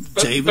opinion,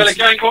 David... But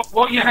again,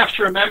 what you have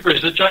to remember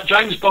is that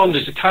James Bond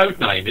is a code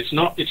name. It's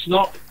not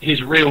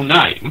his real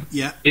name.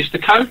 Yeah. It's the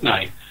code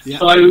name. Yeah.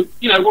 So,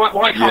 you know,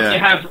 why can't you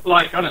have,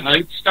 like, I don't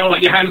know,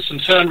 Scarlett Johansson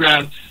turn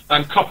around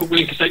and Copper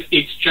Wink and say,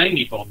 it's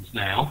Jamie Bond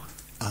now?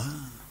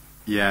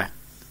 Yeah.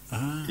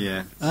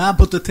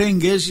 But the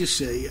thing is, you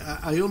see,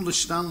 I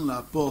understand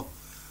that, but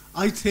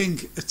I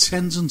think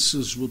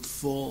attendances would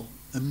fall,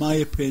 in my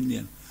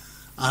opinion.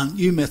 And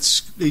you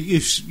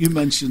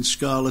mentioned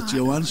Scarlett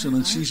Johansson,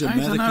 and she's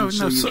American. I don't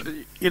know. So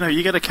you know,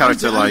 you get a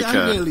character like...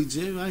 I really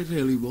do. I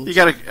really would. You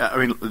get I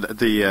mean,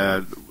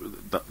 the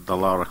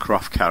Lara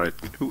Croft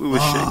character. Who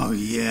was she? Oh,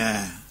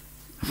 yeah.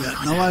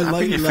 No, I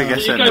like that. You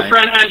go for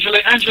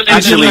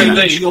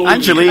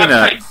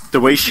Angelina, the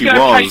way she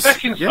was. Kate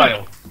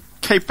Beckinsale.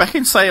 Kate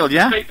Beckinsale,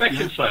 yeah. Kate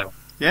Beckinsale.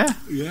 Yeah.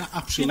 Yeah,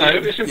 absolutely. You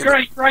know, there's some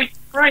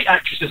great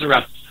actresses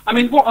around. I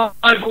mean, what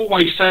I've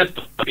always said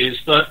is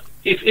that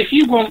if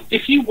you want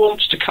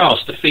to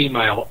cast a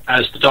female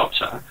as the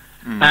Doctor,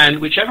 and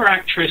whichever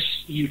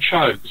actress you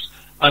chose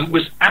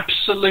was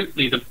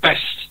absolutely the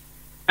best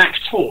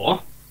actor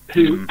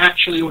who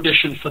actually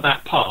auditioned for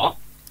that part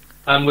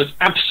and was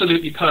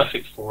absolutely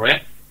perfect for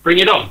it, bring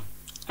it on.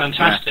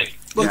 Fantastic.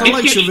 Well, the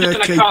likes of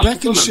Kate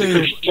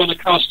Beckinsale. Because you want to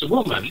cast a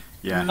woman,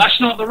 that's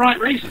not the right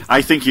reason.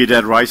 I think you're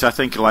dead right. I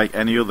think, like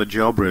any other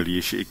job, really,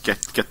 you should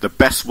get the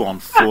best one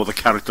for the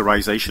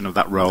characterisation of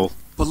that role.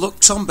 But look,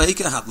 Tom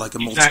Baker had like a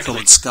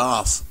multicoloured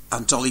scarf,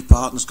 and Dolly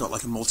Parton's got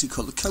like a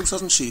multicoloured coat,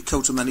 hasn't she? A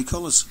coat of many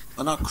colours.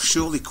 And that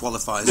surely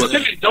qualifies. Well,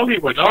 you're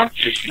Dollywood, aren't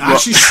you?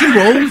 She's too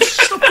old.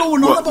 Stop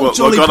going on about Dolly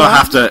Parton. We're going to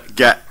have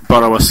to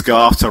borrow a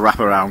scarf to wrap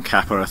around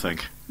Kappa, I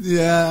think.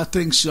 Yeah, I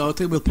think so. I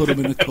think we'll put him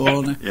in a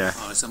corner. Yeah.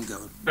 All right, I'm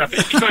going.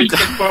 He's got his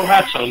tinfoil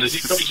hat on. Is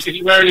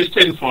he wearing his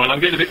tinfoil?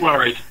 I'm getting a bit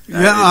worried.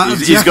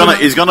 He's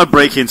gonna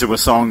break into a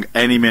song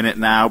any minute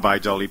now by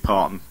Dolly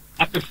Parton.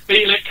 I can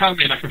feel it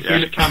coming.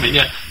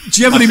 Yeah.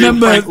 Do you ever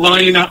remember Frank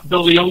lining up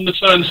Dolly on the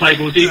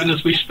turntables even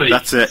as we speak?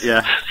 That's it.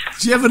 Yeah.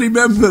 Do you ever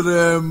remember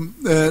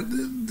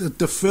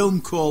the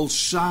film called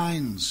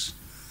Signs?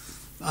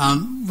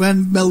 And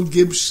when Mel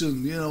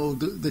Gibson, you know,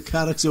 the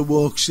character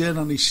walks in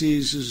and he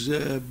sees his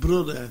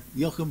brother,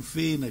 Joachim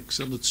Phoenix,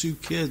 and the two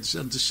kids,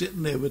 and they're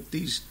sitting there with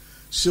these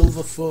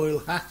silver foil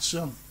hats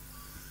on.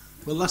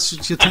 Well, that's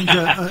what you think.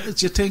 Do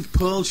you think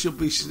Paul should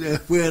be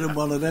wearing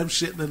one of them,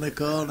 sitting in the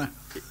corner?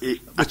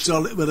 I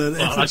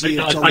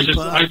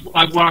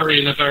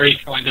worry in a very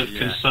kind of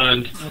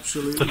concerned,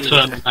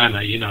 paternal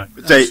manner, you know.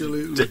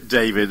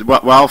 David,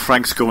 while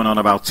Frank's going on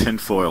about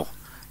tinfoil,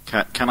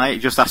 can I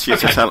just ask you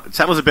to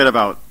tell us a bit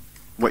about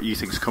what you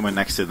think is coming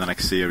next in the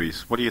next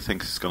series? What do you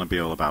think it's going to be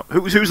all about?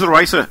 Who's the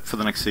writer for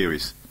the next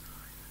series?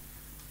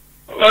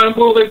 Well,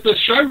 the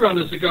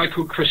showrunner's a guy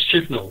called Chris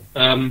Chibnall.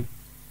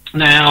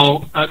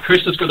 Now,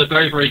 Chris has got a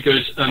very, very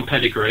good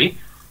pedigree.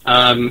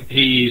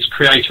 He's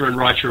creator and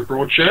writer of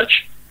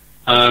Broadchurch,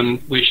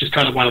 which is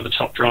kind of one of the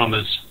top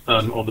dramas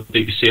on the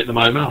BBC at the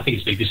moment. I think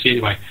it's BBC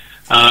anyway.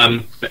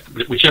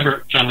 But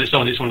whichever channel it's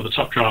on, it's one of the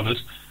top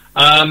dramas.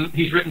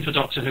 He's written for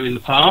Doctor Who in the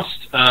past.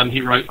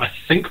 He wrote, I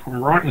think,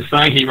 I'm right in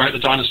saying he wrote the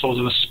Dinosaurs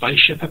in a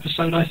Spaceship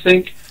episode, I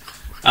think.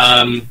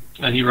 And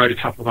he wrote a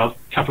couple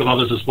of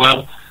others as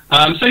well.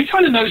 So he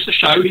kind of knows the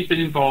show. He's been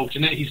involved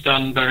in it. He's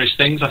done various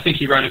things. I think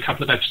he wrote a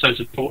couple of episodes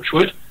of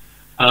Torchwood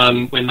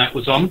when that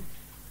was on.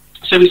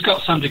 So he's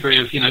got some degree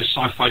of,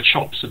 sci-fi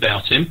chops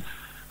about him.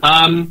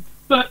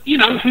 But,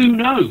 who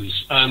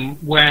knows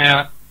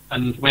where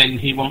and when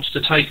he wants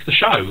to take the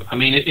show. I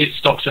mean, it's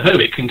Doctor Who.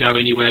 It can go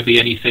anywhere, be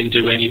anything,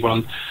 do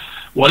anyone,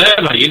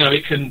 whatever.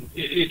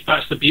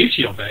 That's the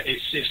beauty of it.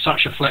 It's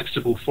such a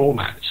flexible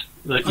format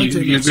that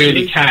you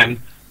really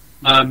can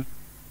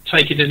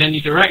take it in any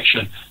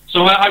direction.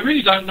 So I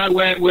really don't know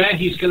where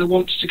he's going to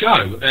want to go.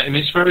 I mean,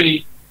 it's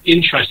very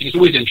interesting. It's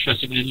always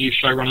interesting when a new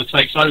showrunner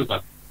takes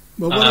over.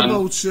 Well, what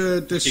about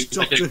this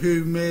Doctor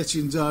Who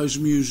merchandise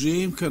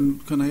museum?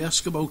 Can I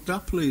ask about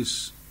that,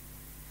 please?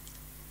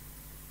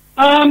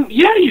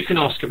 Yeah, you can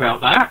ask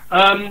about that.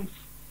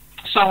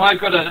 So I've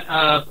got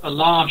a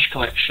large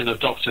collection of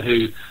Doctor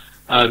Who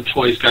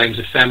toys, games,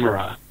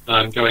 ephemera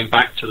going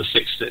back to the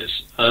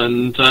 60s,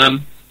 and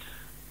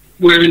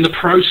we're in the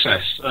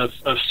process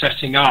of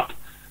setting up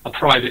a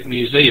private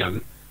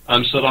museum,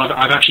 so that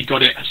I've actually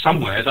got it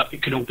somewhere that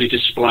it can all be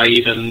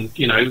displayed and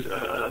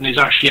and is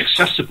actually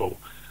accessible.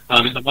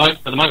 At the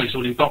moment it's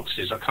all in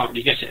boxes. I can't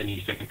really get it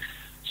anything.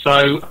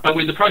 So we're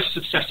in the process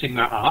of setting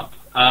that up.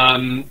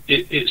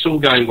 It's all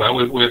going well.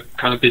 We're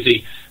kind of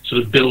busy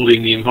sort of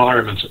building the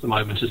environment at the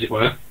moment, as it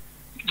were.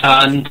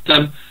 And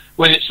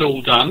when it's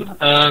all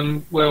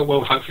done,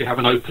 we'll hopefully have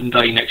an open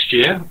day next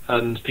year,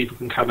 and people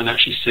can come and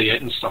actually see it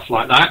and stuff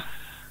like that.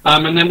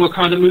 And then we'll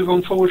kind of move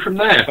on forward from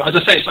there. But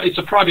as I say, it's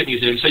a private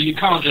museum, so you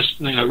can't just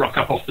rock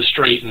up off the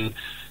street and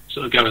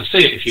sort of go and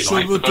see it if you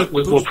like. But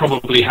we'll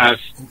probably have.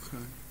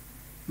 Okay.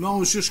 No, I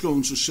was just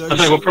going to say. I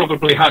say we'll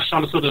probably have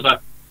some sort of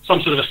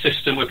a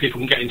system where people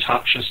can get in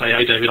touch and say,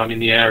 "Hey, David, I'm in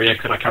the area.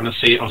 Could I come and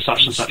see it on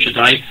such and such a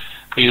day?"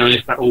 And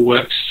if that all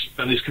works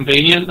and is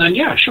convenient, then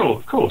yeah, sure,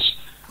 of course.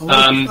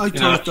 I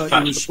thought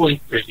that's the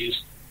point, really.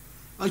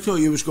 I thought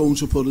you was going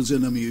to put us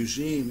in a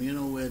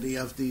museum, where they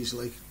have these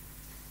like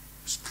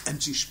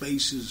empty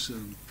spaces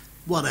and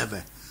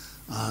whatever,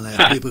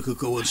 and people could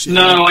go and see.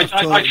 No, I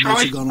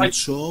tried. Gone on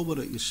tour with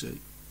it, you see.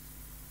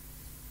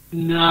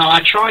 No,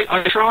 I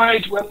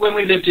tried when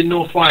we lived in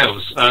North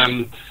Wales.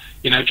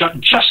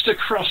 Just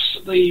across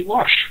the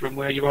wash from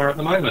where you are at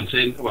the moment.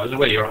 I don't know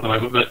where you are at the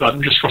moment,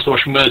 but just across the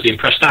wash from Mersey in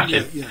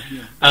Prestatyn.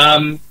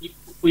 Yeah.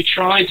 We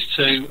tried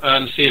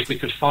to see if we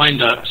could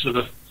find a sort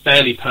of a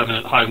fairly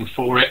permanent home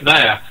for it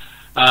there,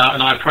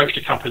 and I approached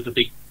a couple of the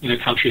big,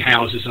 country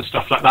houses and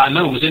stuff like that, and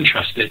no one was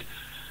interested.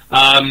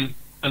 And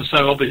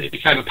so obviously it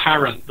became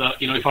apparent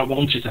that if I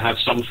wanted to have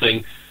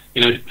something,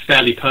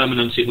 fairly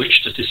permanent in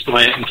which to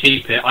display it and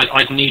keep it,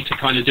 I'd need to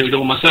kind of do it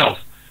all myself.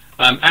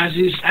 As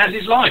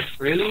is life,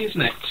 really,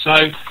 isn't it?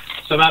 So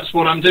that's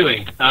what I'm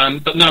doing.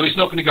 But no, it's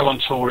not going to go on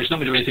tour. It's not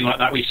going to do anything like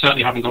that. We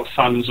certainly haven't got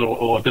funds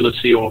or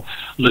ability or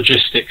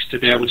logistics to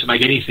be able to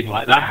make anything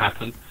like that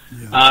happen.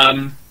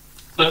 Yeah.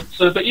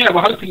 But yeah,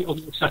 we're hoping it will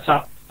be set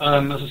up,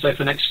 as I say,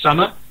 for next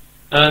summer.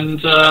 And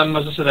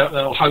as I said,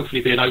 there'll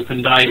hopefully be an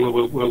open day where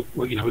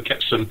we'll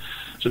get some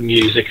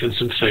music and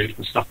some food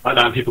and stuff like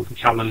that, and people can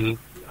come and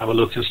have a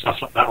look and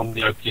stuff like that on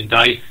the opening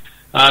day.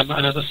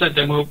 And as I said,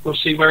 then we'll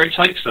see where it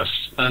takes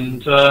us.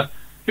 And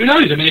who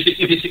knows? I mean, if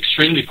it's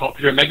extremely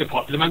popular and mega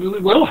popular, maybe we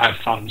will have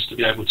funds to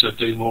be able to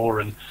do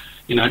more and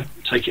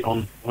take it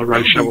on a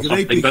roadshow or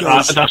something. But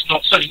that's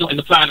certainly not in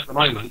the plan at the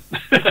moment.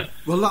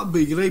 Well, that'd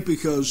be great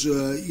because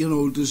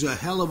there's a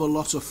hell of a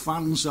lot of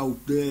fans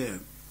out there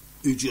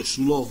who just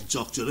love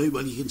Doctor Who.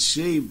 Well, you can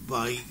see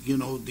by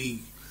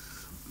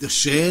the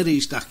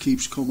series that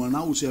keeps coming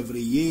out every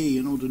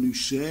year, the new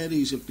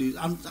series of these,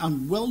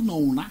 and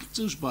well-known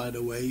actors, by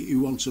the way,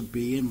 who want to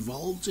be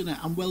involved in it,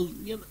 and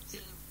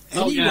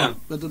anyone,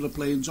 whether they're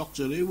playing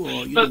Doctor Who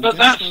or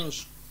guest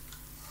stars.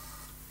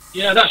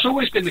 Yeah, that's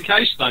always been the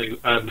case, though,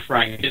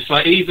 Frank. It's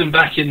like even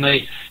back in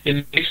the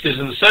 60s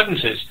and the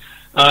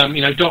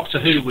 70s, Doctor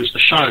Who was the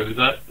show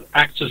that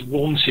actors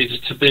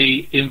wanted to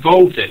be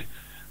involved in.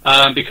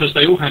 Because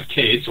they all had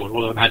kids, or a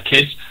lot of them had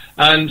kids,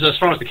 and as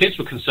far as the kids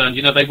were concerned,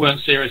 they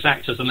weren't serious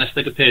actors unless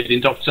they'd appeared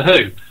in Doctor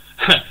Who.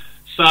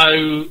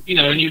 So,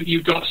 and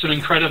you've got some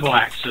incredible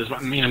actors,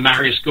 like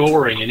Marius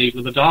Goring in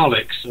Evil of the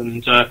Daleks,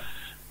 and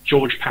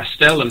George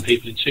Pastel and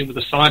people in Tomb of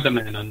the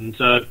Cybermen,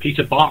 and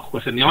Peter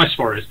Barkworth in the Ice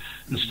Warriors,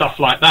 and stuff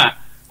like that.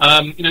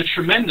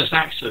 Tremendous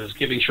actors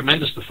giving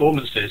tremendous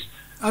performances.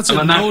 I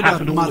didn't know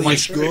that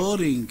Marius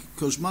Goring,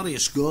 because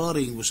Marius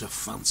Goring was a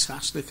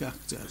fantastic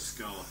actor.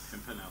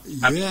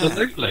 Yeah,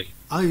 absolutely.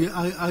 I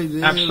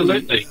really,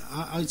 absolutely.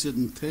 I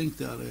didn't think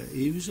that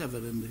he was ever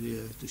in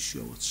the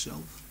show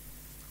itself.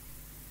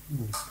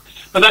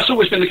 But that's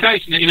always been the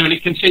case, and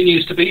it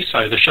continues to be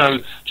so. The show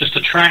just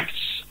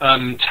attracts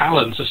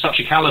talent of such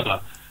a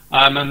calibre,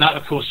 and that,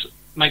 of course,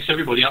 makes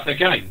everybody up their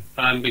game.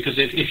 Because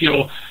if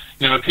you're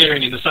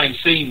appearing in the same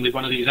scene with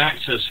one of these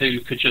actors who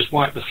could just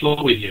wipe the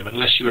floor with you,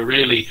 unless you were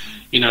really,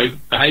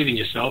 behaving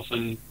yourself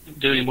and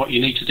doing what you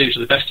need to do to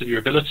the best of your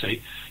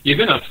ability, you're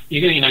gonna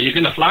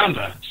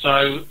flounder.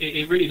 So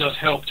it really does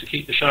help to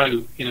keep the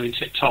show, in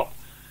tip-top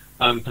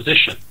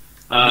position.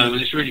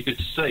 And it's really good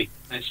to see.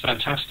 It's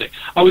fantastic.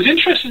 I was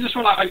interested as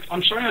well.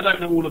 I'm sorry I don't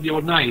know all of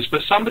your names,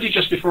 but somebody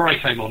just before I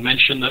came on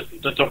mentioned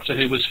that Doctor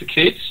Who was for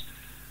kids.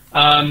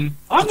 I'm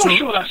not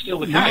sure that's still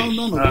the case.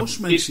 No, none of us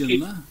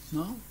mentioned that.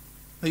 No.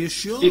 Are you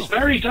sure? It's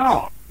very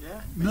dark. Yeah.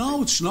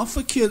 No, it's not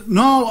for kids.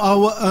 No,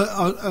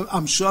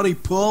 I'm sorry,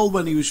 Paul.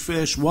 When he was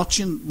first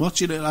watching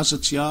it as a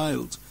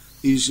child,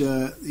 he's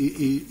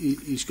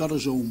got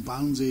his own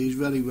band. He's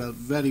very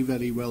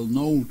well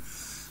known,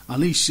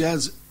 and he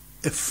says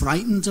it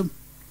frightened him.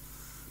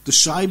 The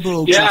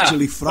cyborgs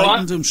actually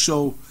frightened him.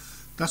 So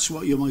That's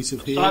what you might have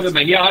heard.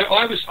 Cybermen, yeah,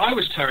 I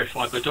was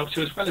terrified by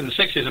Doctor as well in the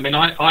 60s. I mean,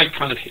 I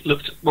kind of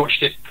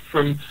watched it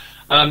from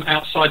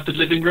outside the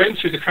living room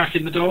through the crack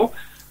in the door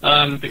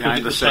because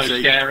it was so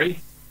scary.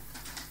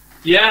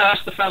 Yeah,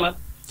 that's the fella.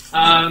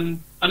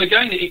 And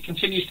again, it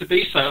continues to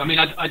be so. I mean,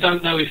 I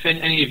don't know if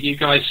any of you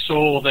guys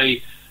saw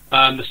the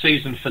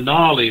season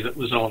finale that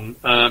was on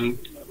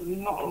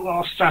not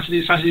last Saturday,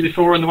 the Saturday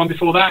before, and the one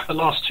before that, the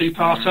last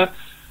two-parter.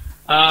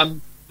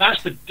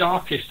 That's the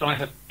darkest I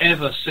have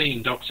ever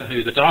seen Doctor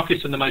Who, the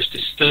darkest and the most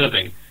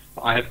disturbing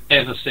that I have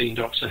ever seen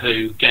Doctor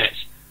Who get.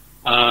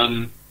 I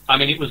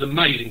mean, it was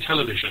amazing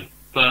television,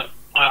 but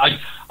I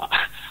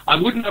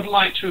wouldn't have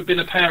liked to have been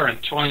a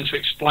parent trying to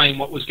explain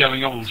what was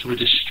going on to a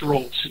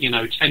distraught,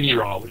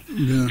 10-year-old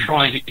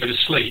trying to go to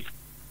sleep.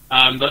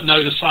 But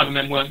no, the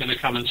Cybermen weren't going to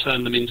come and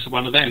turn them into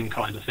one of them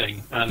kind of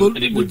thing, and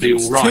it would be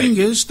all right. The thing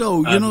is,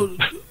 though,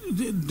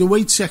 the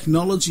way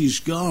technology's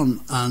gone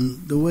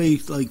and the way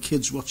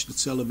kids watch the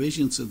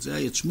television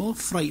today, it's more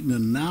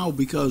frightening now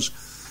because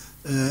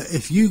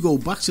if you go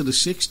back to the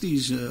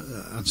 60s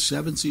and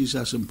 70s,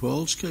 as in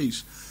Paul's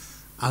case,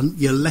 and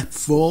you leapt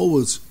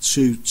forward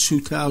to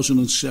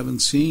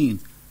 2017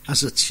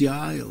 as a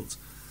child,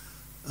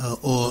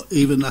 or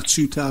even that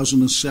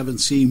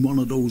 2017, one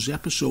of those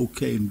episodes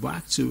came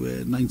back to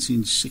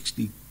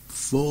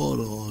 1964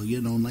 or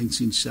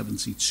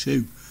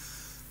 1972.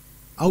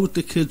 How would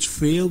the kids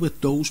feel with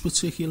those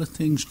particular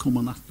things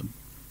coming at them?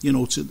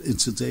 In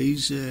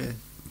today's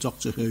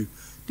Doctor Who,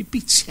 they'd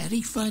be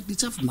terrified.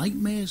 They'd have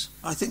nightmares.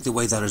 I think the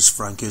way that is,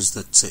 Frank, is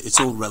that it's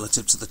all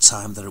relative to the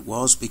time that it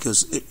was.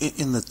 Because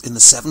in the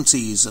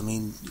 70s, I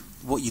mean,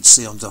 what you'd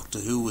see on Doctor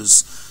Who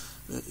was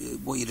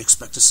what you'd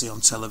expect to see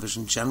on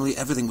television. Generally,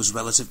 everything was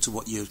relative to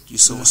what you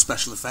saw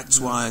special effects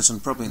wise,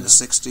 and probably in the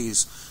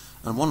 60s.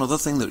 And one other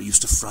thing that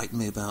used to frighten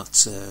me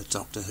about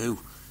Doctor Who,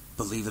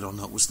 believe it or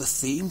not, was the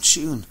theme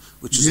tune,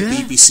 which is a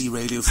BBC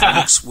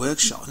Radiophonics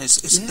workshop, and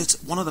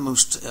it's one of the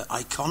most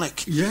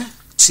iconic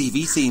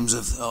TV themes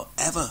of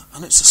ever,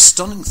 and it's a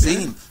stunning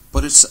theme.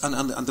 But it's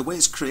and the way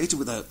it's created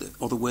with the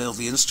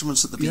otherworldly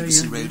instruments that the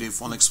BBC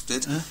Radiophonics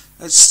did,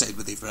 it's stayed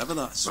with you forever.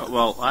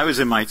 Well, I was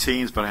in my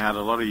teens, but I had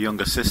a lot of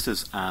younger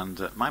sisters,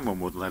 and my mum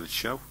wouldn't let it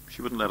show.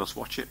 She wouldn't let us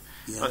watch it.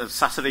 But a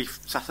Saturday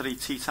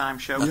tea time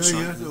show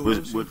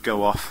would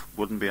go off,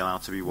 wouldn't be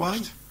allowed to be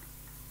watched.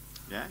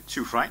 Why? Yeah,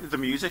 too frightened. The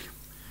music.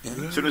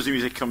 As soon as the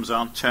music comes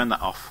on, turn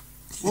that off.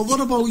 Well, what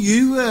about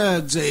you,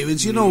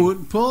 David?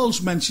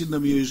 Paul's mentioned the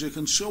music,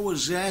 and so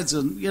has Ed,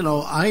 and,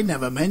 I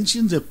never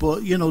mentioned it,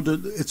 but,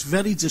 it's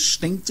very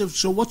distinctive.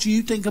 So what do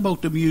you think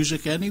about the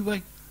music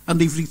anyway? And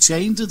they've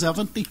retained it,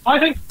 haven't they? I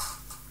think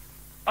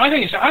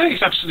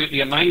it's absolutely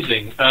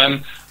amazing.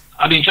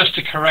 I mean, just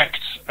to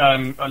correct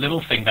a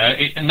little thing there,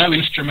 no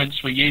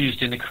instruments were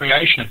used in the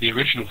creation of the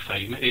original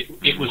theme.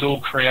 It was all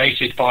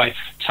created by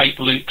tape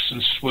loops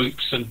and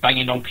swoops and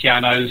banging on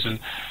pianos and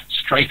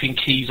scraping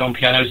keys on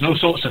pianos and all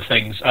sorts of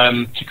things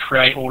to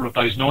create all of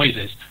those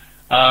noises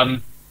by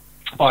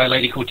a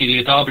lady called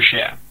Delia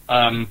Derbyshire,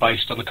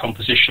 based on the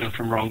composition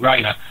from Ron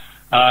Grainer.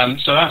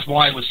 So that's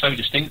why it was so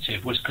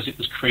distinctive, was because it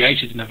was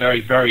created in a very,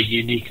 very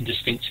unique and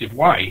distinctive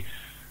way.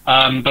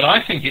 But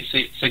I think it's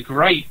a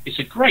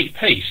great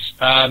piece,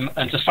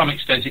 and to some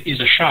extent it is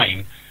a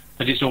shame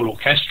that it's all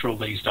orchestral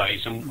these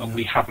days, and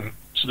we haven't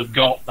sort of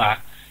got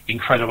that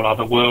incredible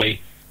otherworldly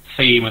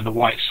theme and the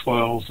white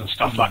swirls and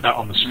stuff like that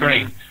on the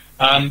screen.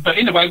 But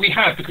in a way we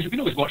have, because we can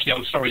always watch the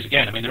old stories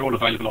again. I mean, they're all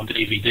available on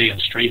DVD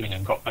and streaming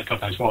and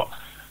God knows what.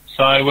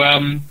 So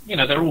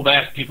they're all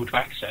there for people to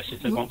access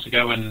if they want to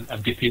go and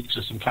dip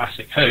into some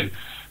classic Who.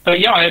 But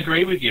yeah, I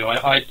agree with you.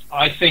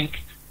 I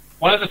think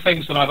one of the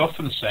things that I've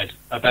often said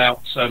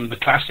about the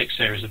classic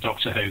series of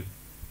Doctor Who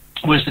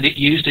was that it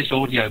used its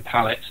audio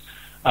palette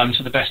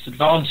to the best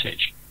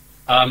advantage.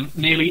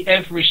 Nearly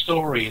every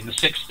story in the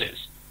 60s,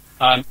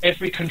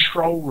 every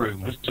control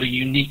room has got a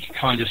unique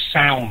kind of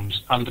sound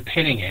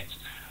underpinning it,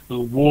 the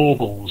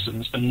warbles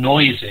and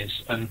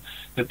noises, and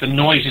the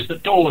noises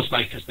that doors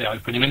make as they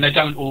open. I mean, they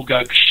don't all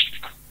go,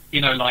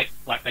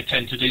 like they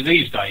tend to do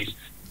these days.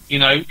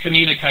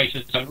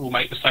 Communicators don't all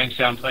make the same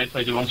sound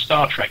they do on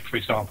Star Trek, for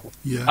example.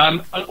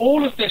 And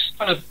all of this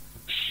kind of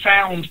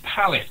sound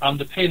palette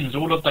underpins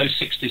all of those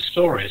 60s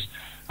stories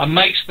and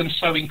makes them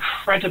so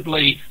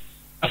incredibly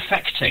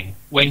affecting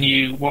when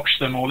you watch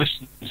them or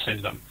listen to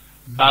them.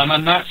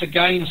 And that's,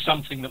 again,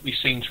 something that we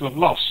seem to have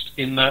lost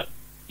in that,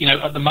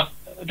 at the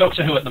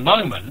Doctor Who at the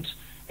moment,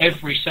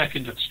 every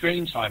second of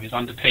screen time is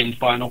underpinned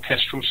by an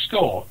orchestral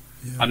score.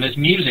 And there's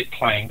music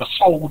playing the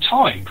whole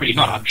time, pretty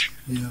much.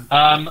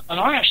 And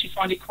I actually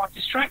find it quite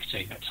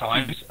distracting at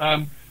times,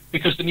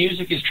 because the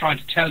music is trying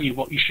to tell you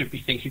what you should be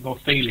thinking or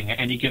feeling at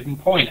any given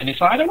point. And it's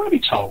like, I don't want to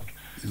be told.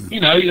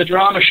 The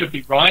drama should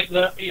be right.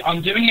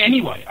 I'm doing it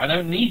anyway. I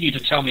don't need you to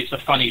tell me it's a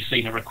funny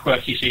scene or a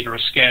quirky scene or a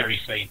scary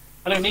scene.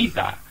 I don't need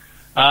that.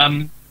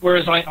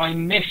 Whereas I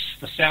miss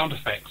the sound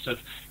effects of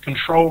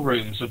control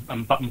rooms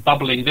and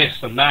bubbling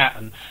this and that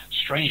and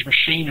strange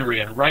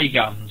machinery and ray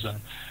guns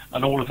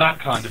and all of that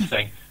kind of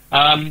thing.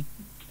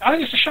 I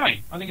think it's a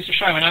shame.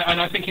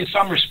 And I think in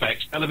some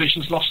respects,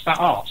 television's lost that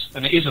art,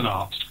 and it is an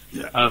art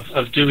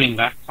of doing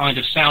that kind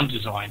of sound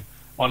design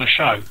on a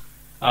show.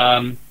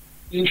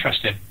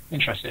 Interesting.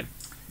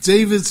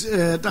 David,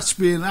 that's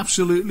been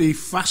absolutely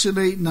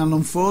fascinating, and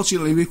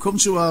unfortunately, we've come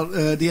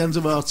to the end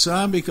of our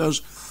time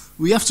because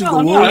we have to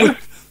over.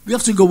 We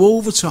have to go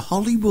over to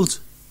Hollywood.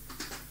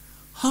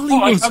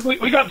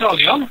 We got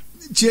Dolly on.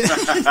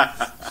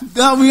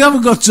 No, we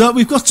haven't got.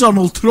 We've got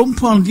Donald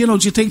Trump on. You know,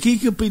 do you think he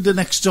could be the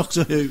next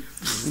Doctor Who?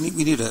 We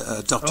need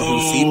a Doctor Who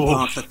theme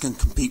park that can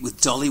compete with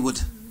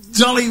Dollywood.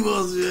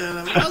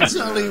 Dollywood, that's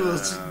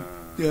Dollywood.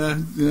 Yeah,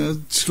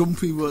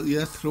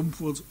 Trump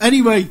would.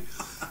 Anyway,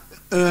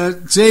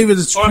 David,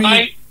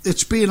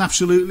 it's been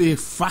absolutely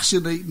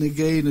fascinating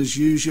again as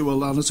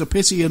usual, and it's a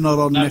pity you're not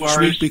on next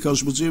week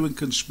because we're doing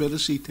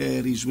conspiracy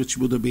theories, which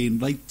would have been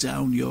right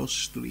down your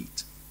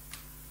street.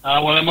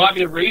 Well, there might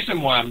be a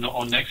reason why I'm not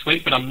on next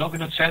week, but I'm not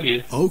going to tell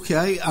you.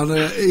 Okay,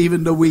 and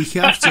even the week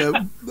after,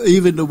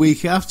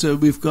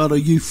 we've got a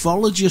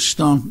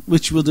ufologist on,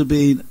 which would have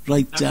been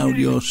right down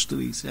your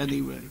street.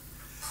 Anyway.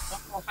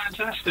 Oh,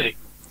 fantastic.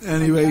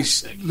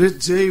 Anyways,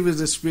 David,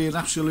 it's been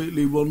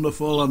absolutely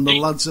wonderful, and the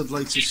lads would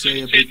like to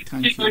say a big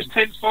thank you. Keep those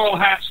tinfoil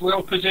hats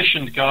well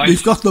positioned, guys.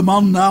 We've got them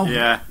on now.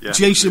 Yeah.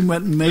 Jason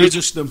went and made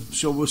us them,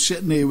 so we're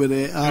sitting here with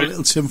our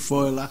little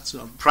tinfoil hats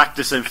on.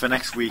 Practicing for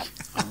next week.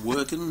 I'm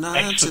working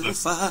 9 to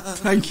 5.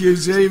 Thank you,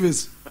 David.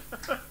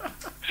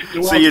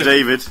 See you,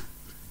 David.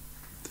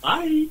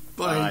 Bye.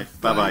 Bye.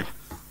 Bye.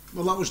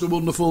 Well, that was the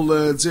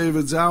wonderful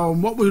David Howe,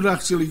 and what we're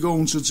actually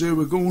going to do,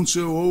 we're going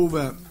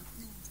to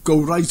go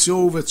right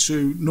over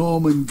to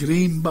Norman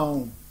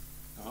Greenbaum.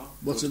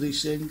 What did he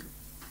sing?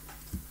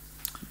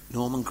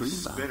 Norman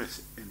Greenbaum.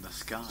 Spirit in the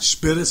Sky.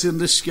 Spirit in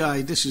the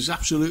Sky. This is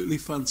absolutely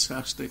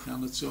fantastic,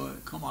 and it's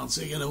come on,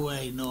 sing it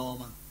away,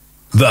 Norman.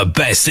 The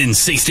best in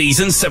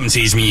 60s and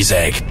 70s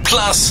music,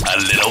 plus a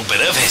little bit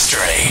of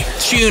history.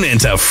 Tune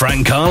into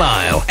Frank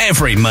Carlyle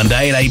every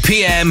Monday at 8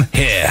 p.m.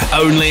 here,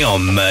 only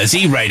on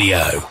Mersey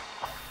Radio.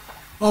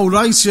 Oh,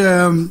 right,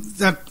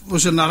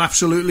 wasn't that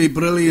absolutely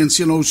brilliant,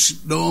 you know,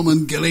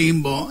 Norman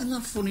Greenbaum. Isn't that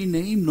a funny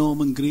name,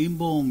 Norman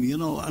Greenbaum, you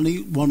know, and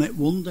he one-hit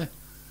wonder.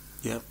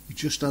 Yeah. He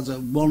just had a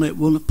one-hit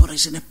wonder, but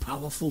isn't it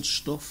powerful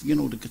stuff, you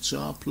know, the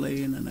guitar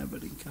playing and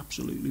everything,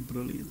 absolutely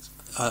brilliant.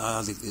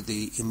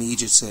 The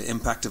immediate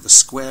impact of a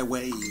square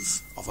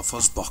wave of a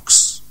fuzz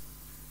box.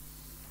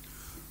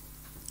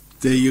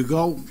 There you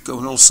go.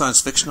 Going all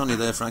science fiction on you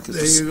there, Frank.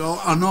 There you go.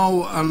 I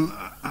know, and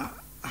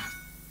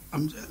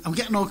I'm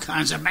getting all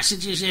kinds of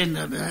messages in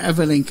and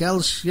everything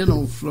else, you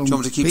know, from. Do you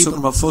want me to keep people.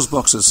 talking about fuzz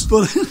boxes?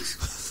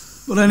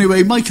 But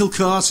anyway, Michael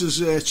Carter's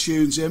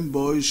tunes in,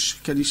 boys.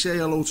 Can you say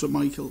hello to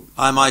Michael?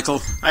 Hi, Michael.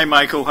 Hey,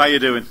 Michael. How you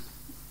doing?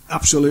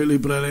 Absolutely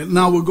brilliant.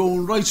 Now we're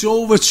going right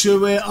over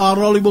to our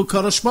Hollywood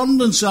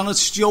correspondent, and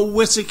it's Joe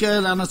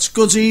Whittaker, and it's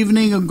good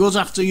evening and good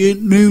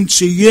afternoon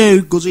to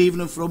you. Good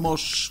evening from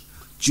us,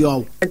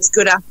 Joe. It's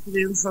good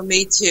afternoon from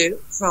me too,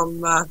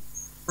 from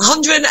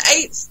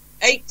 108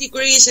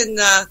 degrees in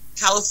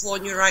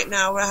California right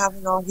now. We're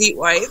having our heat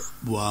wave.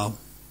 Wow.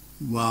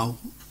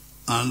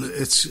 And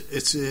it's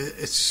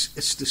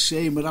the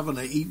same. We're having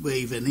a heat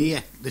wave in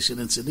here,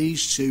 listening to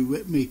these two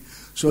with me.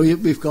 So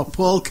we've got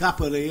Paul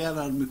Kappa here,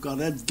 and we've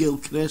got Ed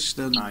Gilchrist.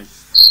 And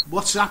nice.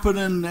 What's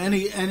happening?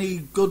 Any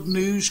good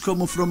news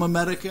coming from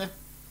America?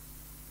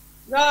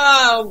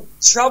 No,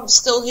 Trump's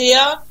still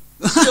here.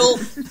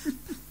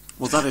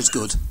 Well, that is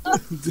good.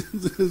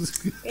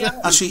 Yeah.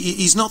 Actually,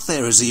 he's not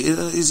there, is he?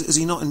 Is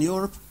he not in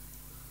Europe?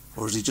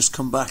 Or has he just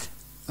come back?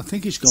 I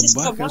think he's gone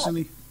back, hasn't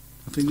he?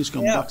 I think he's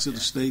gone back to the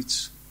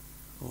States.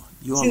 Oh,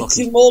 you are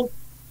lucky. More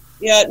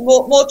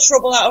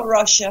trouble out of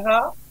Russia,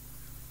 huh?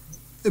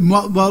 In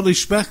what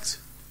respect?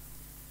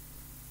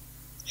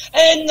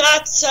 And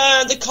that's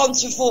the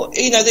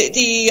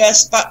the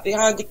spat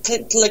behind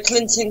the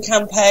Clinton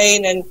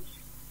campaign, and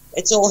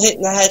it's all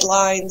hitting the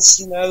headlines.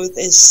 You know,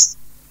 this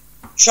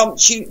Trump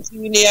Jr.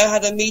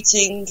 had a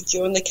meeting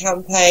during the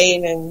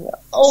campaign, and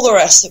all the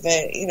rest of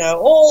it. You know,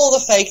 all the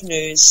fake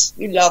news.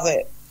 You love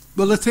it.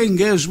 Well, the thing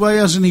is, why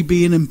hasn't he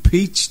been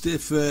impeached?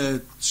 If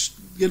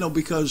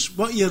because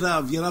what you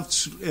have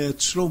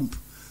Trump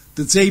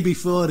the day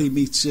before he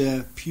meets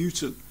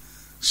Putin,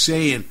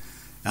 saying,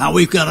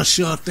 we've got to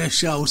sort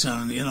this out,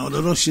 and, you know,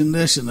 the Russian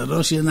this and the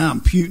Russian that,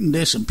 and Putin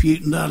this and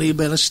Putin that, you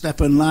better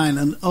step in line.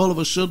 And all of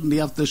a sudden, they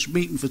have this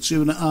meeting for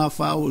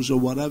 2.5 hours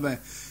or whatever.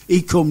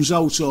 He comes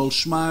out all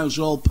smiles,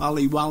 all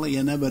pally-wally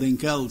and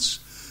everything else.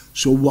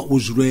 So what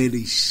was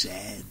really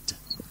said?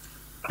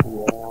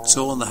 It's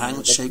all in the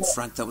handshake,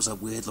 Frank. That was a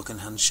weird-looking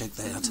handshake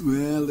they had.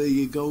 Well, there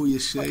you go. You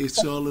say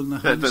it's all in the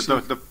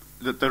handshake.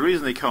 The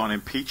reason they can't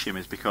impeach him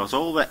is because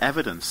all the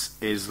evidence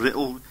is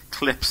little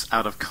clips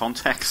out of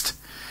context.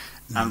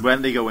 And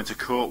when they go into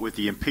court with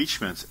the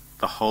impeachment,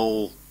 the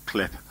whole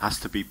clip has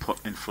to be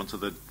put in front of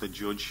the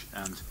judge,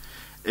 and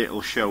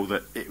it'll show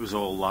that it was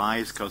all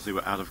lies because they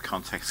were out of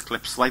context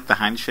clips. Like the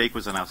handshake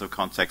was an out of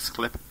context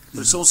clip.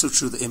 But it's also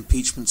true that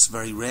impeachment's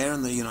very rare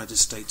in the United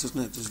States,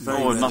 isn't it? It's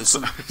very rare. Not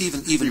so.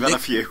 Even a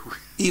few.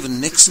 Even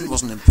Nixon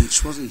wasn't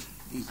impeached, was he?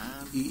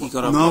 He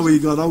got out. No, he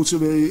got out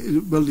of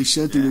it. Well, they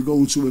said they were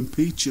going to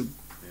impeach him.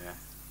 Yeah.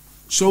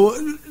 So,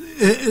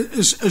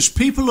 is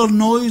people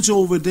annoyed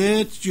over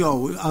there,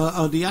 Joe?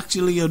 Are they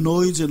actually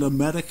annoyed in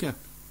America?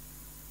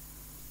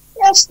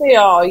 Yes, they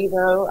are.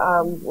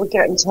 We're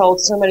getting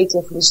told so many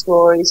different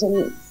stories,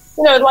 and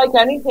like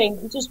anything,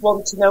 you just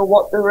want to know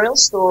what the real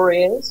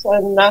story is.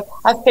 And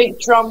I think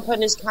Trump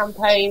and his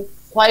campaign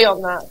play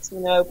on that.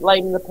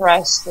 Blaming the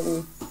press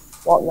and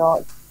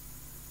whatnot.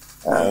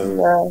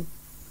 And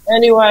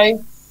anyway,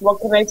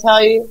 what can I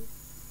tell you?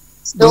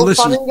 Still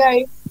fun and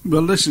games.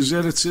 Well, this is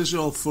it. It is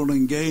all fun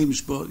and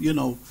games, but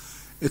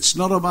it's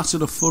not a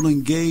matter of fun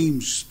and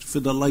games for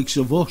the likes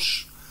of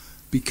us,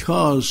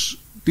 because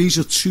these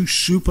are two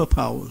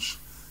superpowers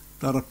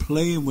that are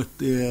playing with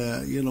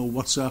the,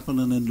 what's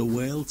happening in the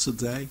world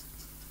today.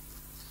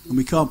 And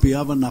we can't be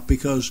having that,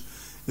 because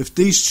if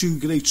these two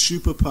great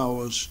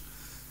superpowers,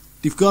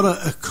 they've got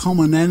a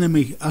common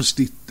enemy, as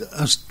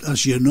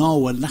you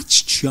know, and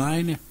that's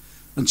China.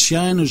 And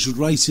China's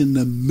right in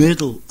the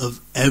middle of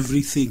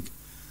everything.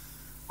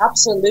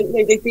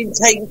 Absolutely. They've been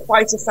taking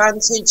quite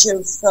advantage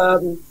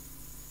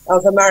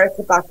of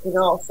America backing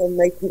off and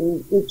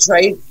making good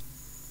trade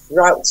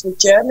routes with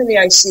Germany,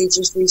 I see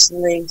just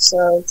recently.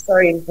 So it's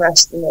very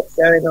interesting what's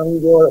going on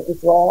in Europe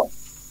as well.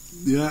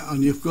 Yeah,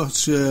 and you've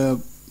got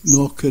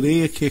North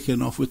Korea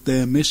kicking off with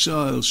their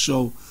missiles.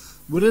 So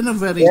we're in a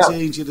very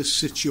dangerous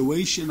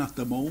situation at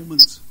the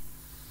moment.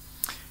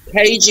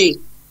 Cagey.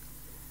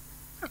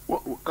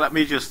 Well, let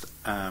me just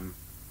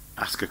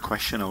ask a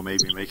question, or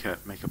maybe make a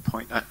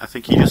point. I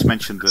think you just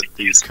mentioned that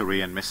these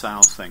Korean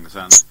missile things,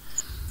 and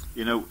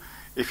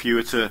if you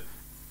were to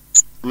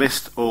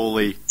list all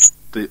the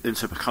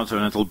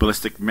intercontinental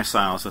ballistic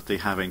missiles that they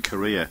have in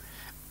Korea,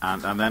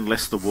 and then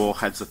list the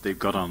warheads that they've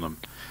got on them,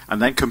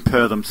 and then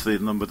compare them to the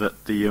number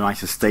that the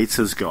United States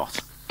has got,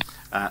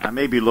 and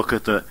maybe look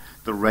at the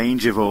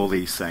range of all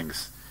these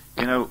things.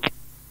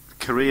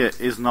 Korea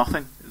is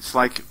nothing. It's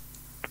like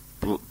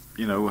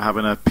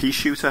having a pea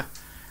shooter,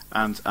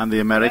 and the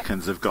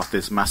Americans have got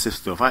this massive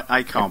stuff.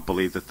 I can't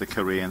believe that the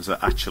Koreans are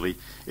actually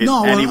in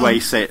any way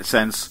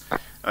sense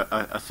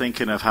are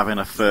thinking of having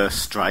a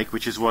first strike,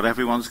 which is what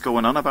everyone's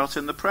going on about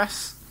in the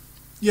press.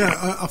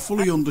 Yeah, I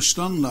fully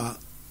understand that,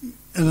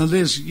 and it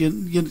is.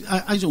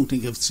 I don't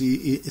think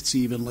it's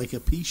even like a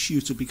pea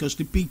shooter, because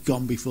they'd be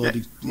gone before.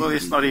 Yeah. Well,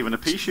 it's not even a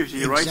pea shooter.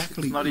 You're right.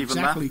 It's not even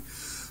that.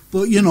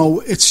 But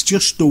it's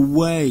just the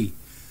way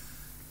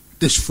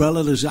this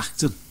fella is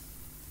acting.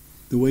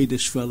 The way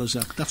this fella's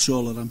act. That's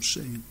all that I'm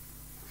saying.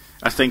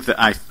 I think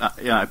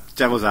that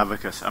devil's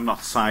advocate. I'm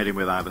not siding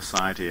with either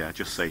side here. I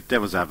just say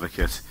devil's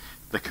advocate.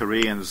 The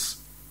Koreans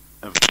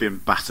have been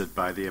battered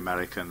by the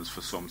Americans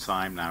for some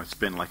time now. It's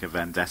been like a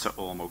vendetta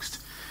almost.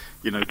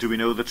 Do we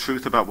know the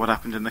truth about what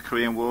happened in the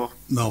Korean War?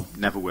 No.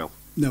 Never will.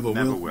 Never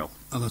will.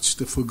 And it's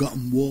the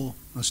forgotten war,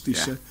 as they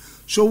say.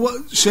 So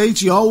what, say,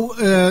 Joe,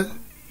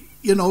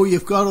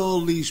 you've got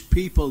all these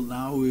people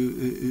now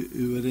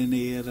who are in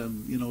here,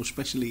 and,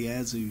 especially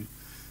Ed, who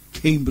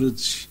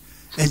Cambridge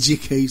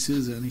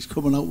educated, and he's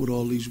coming out with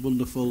all these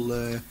wonderful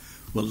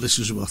this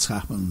is what's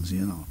happened,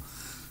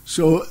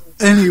 So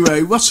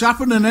anyway, what's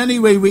happening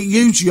anyway with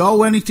you,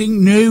 Joe?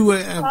 Anything new?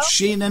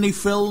 Seen any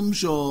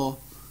films or?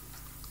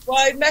 Well,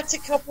 I met a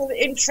couple of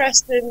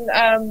interesting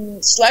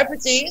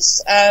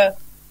celebrities.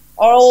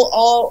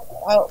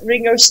 All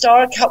Ringo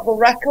Starr, Kappa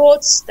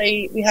Records.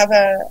 We have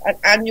an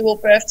annual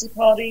birthday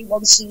party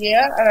once a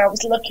year, and I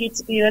was lucky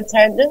to be in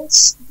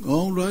attendance.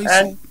 Oh, right.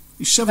 And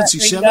he's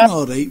 77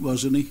 or 8,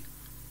 wasn't he?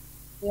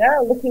 Yeah,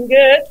 looking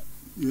good.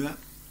 Yeah.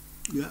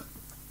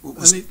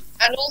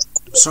 And also,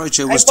 sorry,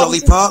 Joe, was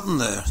Dolly Parton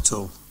there at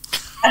all?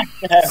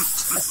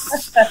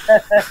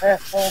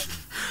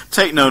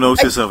 Take no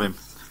notice of him.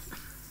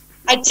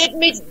 I did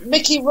meet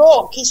Mickey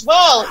Rourke as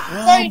well.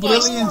 Oh, very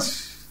brilliant.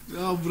 Nice.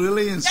 Oh,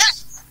 brilliant.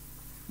 Yes.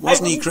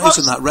 Wasn't he great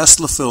in that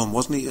wrestler film,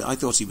 wasn't he? I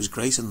thought he was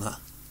great in that.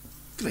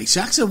 Great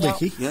actor,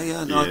 Mickey.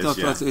 Yeah. No, I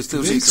thought he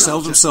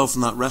excelled himself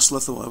in that wrestler.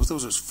 I thought it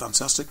was a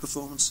fantastic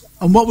performance.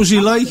 And what was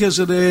he like as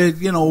a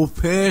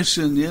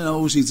person?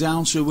 Was he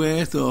down to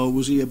earth, or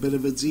was he a bit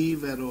of a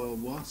diva, or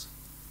what?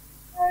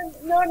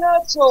 No,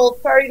 not at all.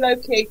 Very low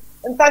key.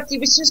 In fact, he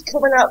was just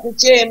coming out the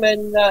gym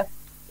and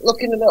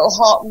looking a little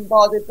hot and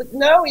bothered. But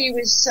no, he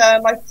was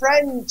my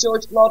friend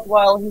George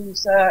Lodwell,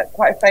 who's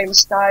quite a famous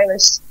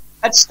stylist,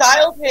 had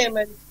styled him,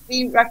 and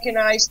he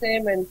recognised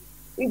him, and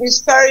he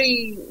was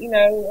very, he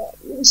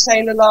was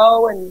saying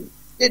hello and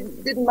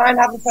didn't mind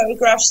having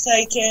photographs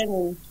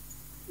taken,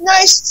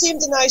 and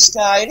seemed a nice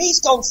guy, and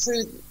he's gone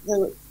through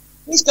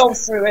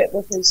it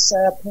with his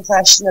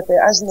profession a bit,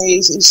 hasn't he?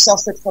 He's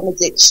suffered from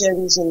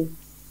addictions and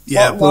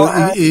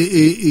but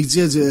he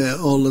did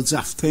all the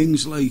daft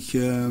things like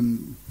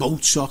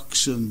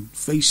Botox and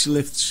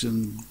facelifts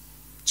and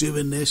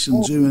doing this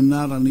and doing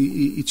that, and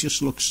he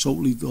just looked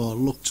totally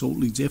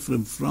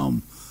different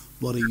from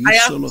what he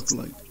used to look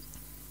like.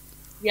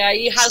 Yeah,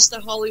 he has the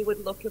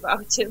Hollywood look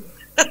about him.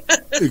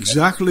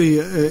 Exactly.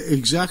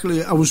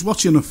 I was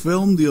watching a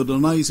film the other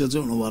night. I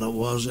don't know what it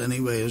was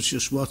anyway. I was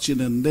just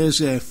watching, and there's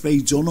Faye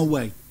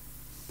Dunaway,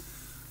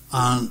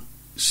 and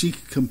she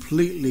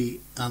completely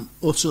and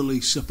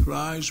utterly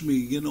surprised me,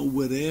 you know,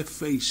 with her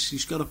face.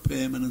 She's got a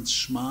permanent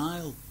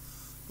smile,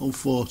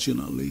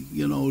 unfortunately,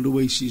 you know, the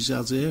way she's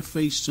had her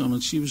face done,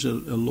 and she was a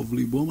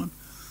lovely woman.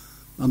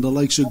 And the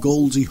likes of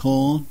Goldie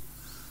Hawn,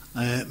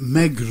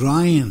 Meg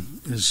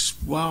Ryan is,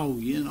 wow,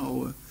 you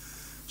know,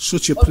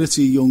 such a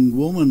pretty young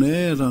woman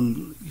there,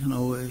 and, you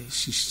know,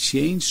 she's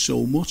changed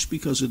so much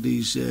because of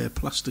these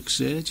plastic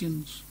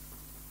surgeons.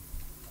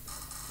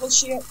 Well,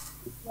 she had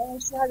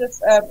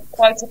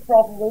quite a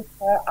problem with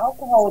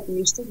alcohol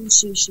abuse, didn't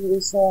she? She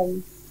was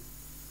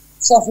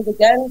suffered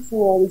again through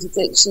all these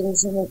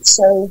addictions, and it's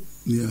so...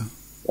 Yeah.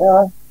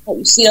 What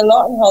you see a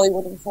lot in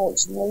Hollywood,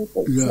 unfortunately,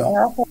 but it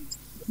happens.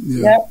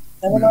 Yeah.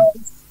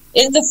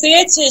 In the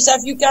theatres,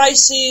 have you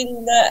guys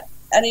seen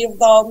any of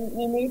the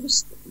new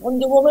movies,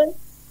 Wonder Woman?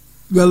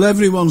 Well,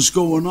 everyone's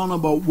going on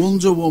about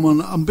Wonder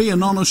Woman. I'm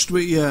being honest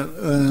with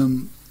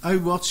you. I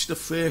watched the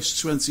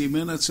first 20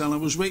 minutes and I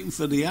was waiting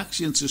for the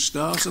action to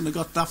start, and I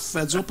got that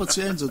fed up, I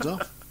turned it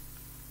off.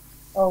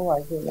 Oh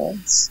my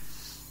goodness.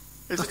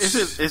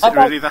 Is it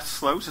really that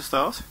slow to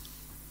start?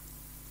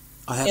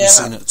 I haven't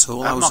seen it at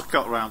all. I've not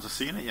got around to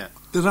seeing it yet.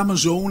 The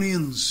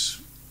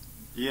Amazonians.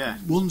 Yeah.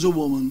 Wonder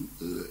Woman.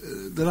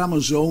 The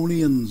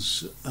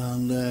Amazonians.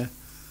 And...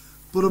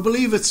 but I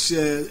believe it's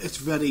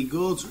very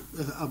good.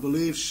 I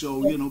believe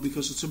so, you know,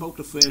 because it's about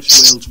the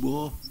First World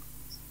War.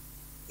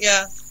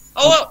 Yeah.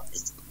 Oh,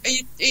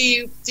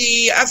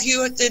 have you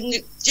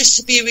just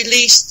to be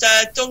released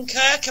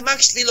Dunkirk? I'm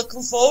actually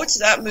looking forward to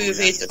that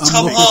movie.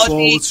 I'm looking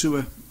forward to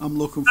it. I'm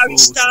looking Harry forward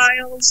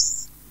Styles.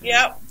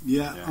 Yeah,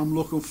 I'm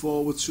looking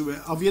forward to it.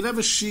 Have you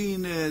ever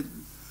seen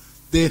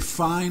Their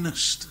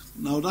Finest?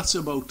 Now that's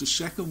about the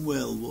Second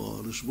World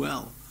War as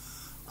well,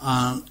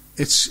 and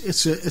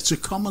it's a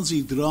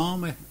comedy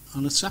drama,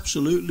 and it's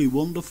absolutely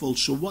wonderful.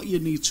 So what you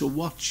need to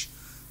watch,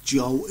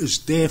 Joe, is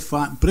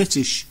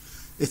British.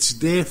 It's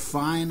Their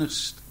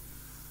Finest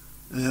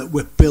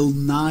with Bill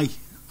Nye.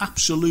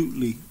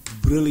 Absolutely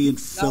brilliant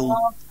film.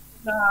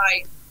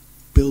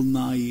 Bill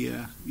Nye,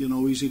 yeah. You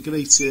know, he's a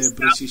great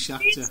British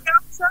actor.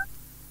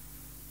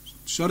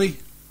 Sorry?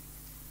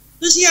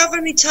 Does he have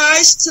any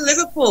ties to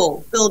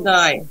Liverpool, Bill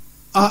Nye?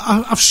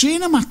 I've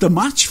seen him at the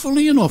match,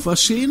 funny enough. I've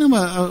seen him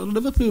at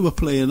Liverpool were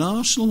playing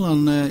Arsenal,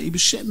 and he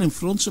was sitting in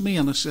front of me,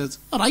 and I said,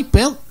 "All right,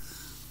 Bill."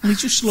 And he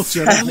just looked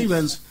around and he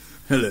went,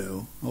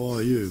 "Hello, how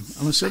are you?"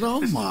 And I said,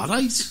 "Oh, I'm all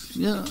right."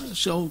 Yeah,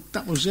 so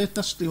that was it.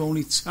 That's the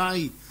only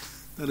tie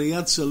that he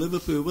had to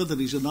Liverpool, whether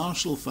he's an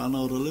Arsenal fan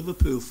or a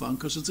Liverpool fan,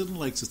 because I didn't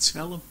like to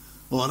tell him,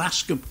 or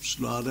ask him,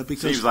 rather,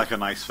 because... Seems like a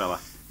nice fella.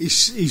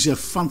 He's a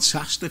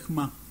fantastic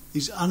man.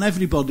 And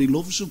everybody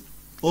loves him.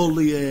 All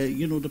the,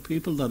 the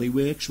people that he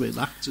works with,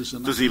 actors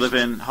and... Does he live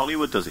in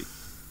Hollywood, does he?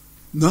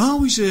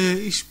 No,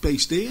 he's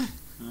based here.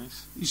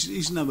 Nice.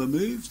 He's never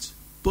moved.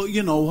 But,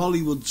 you know,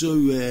 Hollywood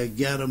do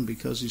get him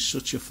because he's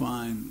such a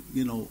fine,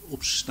 you know,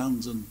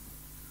 upstanding,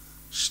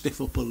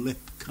 stiff upper lip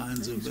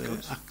kind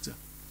of actor.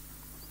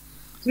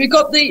 We've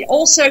got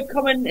also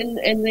coming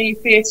in the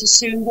theatre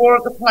soon, War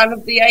of the Planet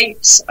of the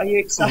Apes. Are you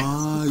excited?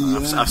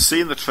 Yeah. I've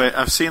seen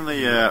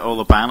the all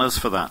the banners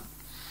for that.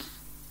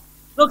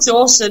 Looks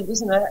awesome,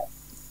 doesn't it?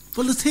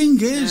 Well, the thing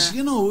is,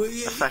 you know,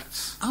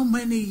 effects. How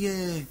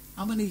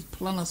many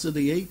Planet of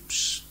the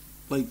Apes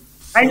like?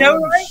 I know,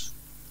 right?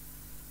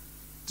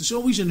 There's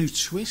always a new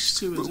twist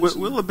to it.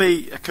 Will there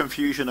be a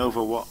confusion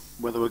over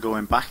whether we're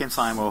going back in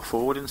time or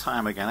forward in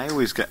time again? I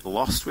always get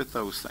lost with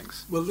those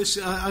things. Well,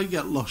 listen, I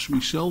get lost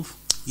myself.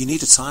 You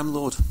need a Time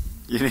Lord.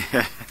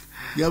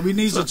 Yeah, we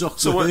need a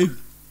Doctor Who.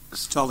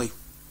 Tolly.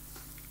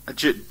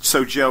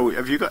 So, Joe,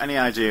 have you got any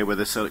idea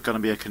whether it's going to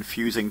be a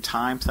confusing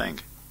time thing?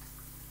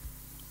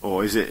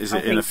 Or is it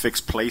in a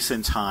fixed place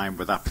in time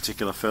with that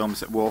particular film?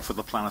 Is it War for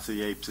the Planet of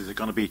the Apes? Is it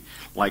going to be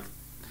like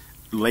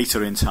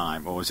later in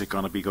time, or is it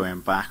going to be going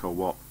back, or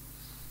what?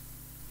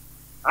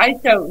 I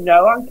don't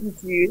know. I'm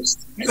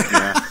confused.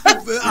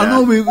 I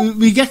know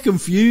we get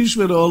confused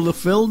with all the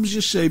films,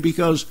 you say,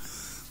 because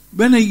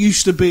when it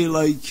used to be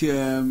like,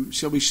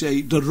 shall we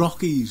say, the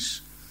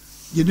Rockies,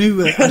 you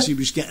knew as he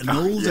was getting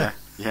older.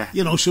 Yeah.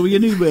 You know, so you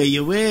knew where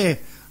you were.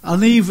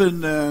 And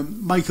even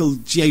Michael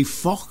J.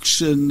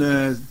 Fox and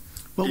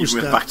what was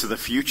that? Back to the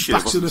Future.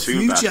 Back to the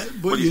Future,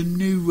 but you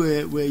knew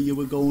where you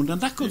were going,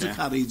 and that could have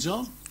carried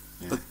on.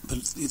 Yeah. But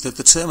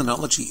the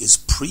terminology is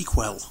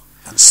prequel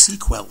and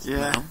sequel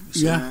now.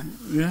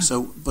 Yeah.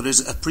 So, but is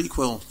it a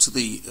prequel to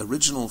the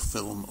original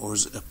film, or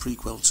is it a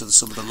prequel to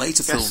some of the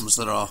later films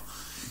that are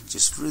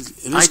just really?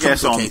 It is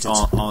complicated.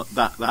 On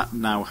that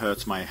now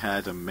hurts my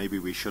head, and maybe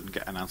we shouldn't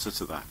get an answer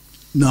to that.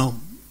 No,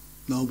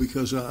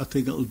 because I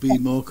think it'll be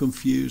more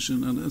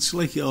confusing, and it's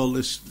like all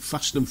this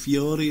Fast and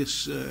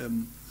Furious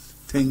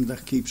thing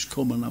that keeps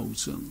coming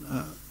out, and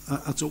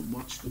I don't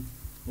watch them,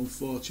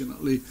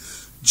 unfortunately.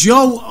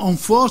 Joe,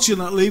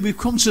 unfortunately, we've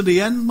come to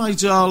the end, my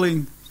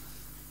darling.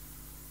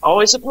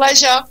 Always a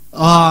pleasure.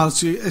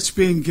 It's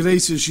been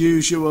great as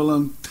usual,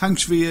 and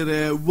thanks for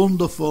your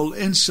wonderful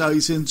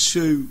insight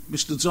into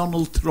Mr.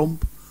 Donald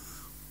Trump,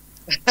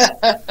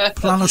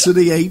 Planet of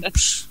the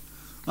Apes,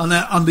 and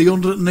the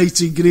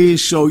 180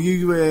 degrees. So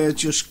you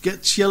just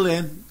chill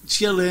in,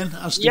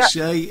 as they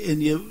say, in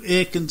your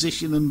air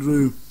conditioning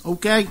room.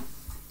 Okay.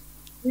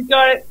 You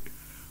got it.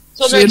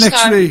 See you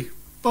next week.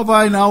 Bye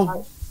bye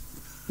now.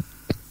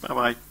 Bye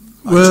bye.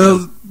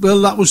 Well,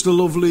 that was the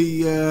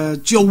lovely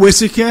Joe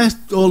Whittaker,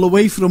 all the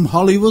way from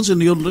Hollywood in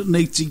the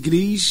 180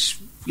 degrees.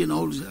 You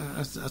know,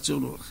 I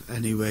don't know.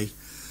 Anyway,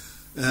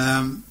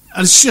 and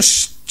it's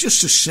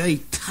just to say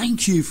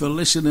thank you for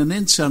listening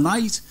in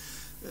tonight.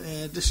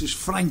 This is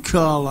Frank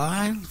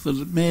Carlyle for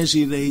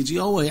Mersey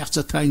Radio. I have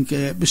to thank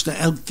Mr.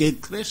 Ed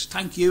Gilchrist.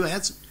 Thank you,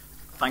 Ed.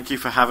 Thank you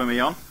for having me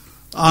on.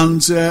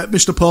 And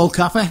Mr. Paul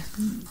Kappa.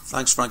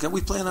 Thanks, Frank. Are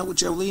we playing out with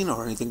Jolene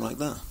or anything like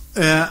that?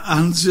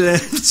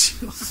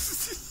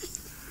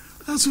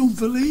 That's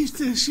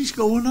unbelievable. She's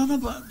going on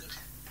about.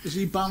 Is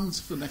he banned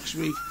for next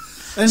week?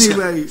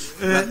 Anyway,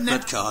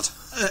 red card.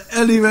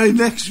 Anyway,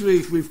 next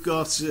week we've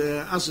got,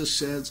 as I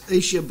said,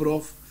 Aisha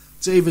Bruff,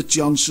 David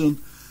Johnson,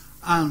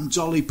 and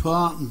Dolly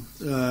Parton,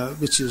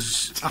 which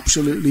is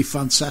absolutely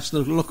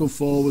fantastic. Looking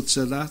forward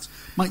to that.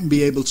 Mightn't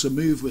be able to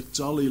move with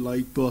Dolly,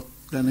 but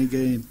then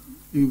again,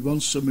 who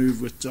wants to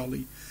move with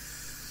Dolly?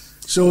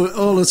 So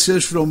all it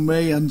is from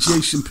me and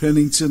Jason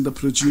Pinnington, the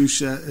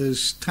producer,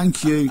 is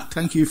thank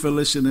you for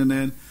listening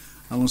in,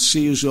 and we'll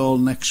see you all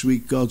next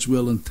week, God's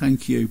will, and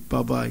thank you.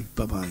 Bye bye.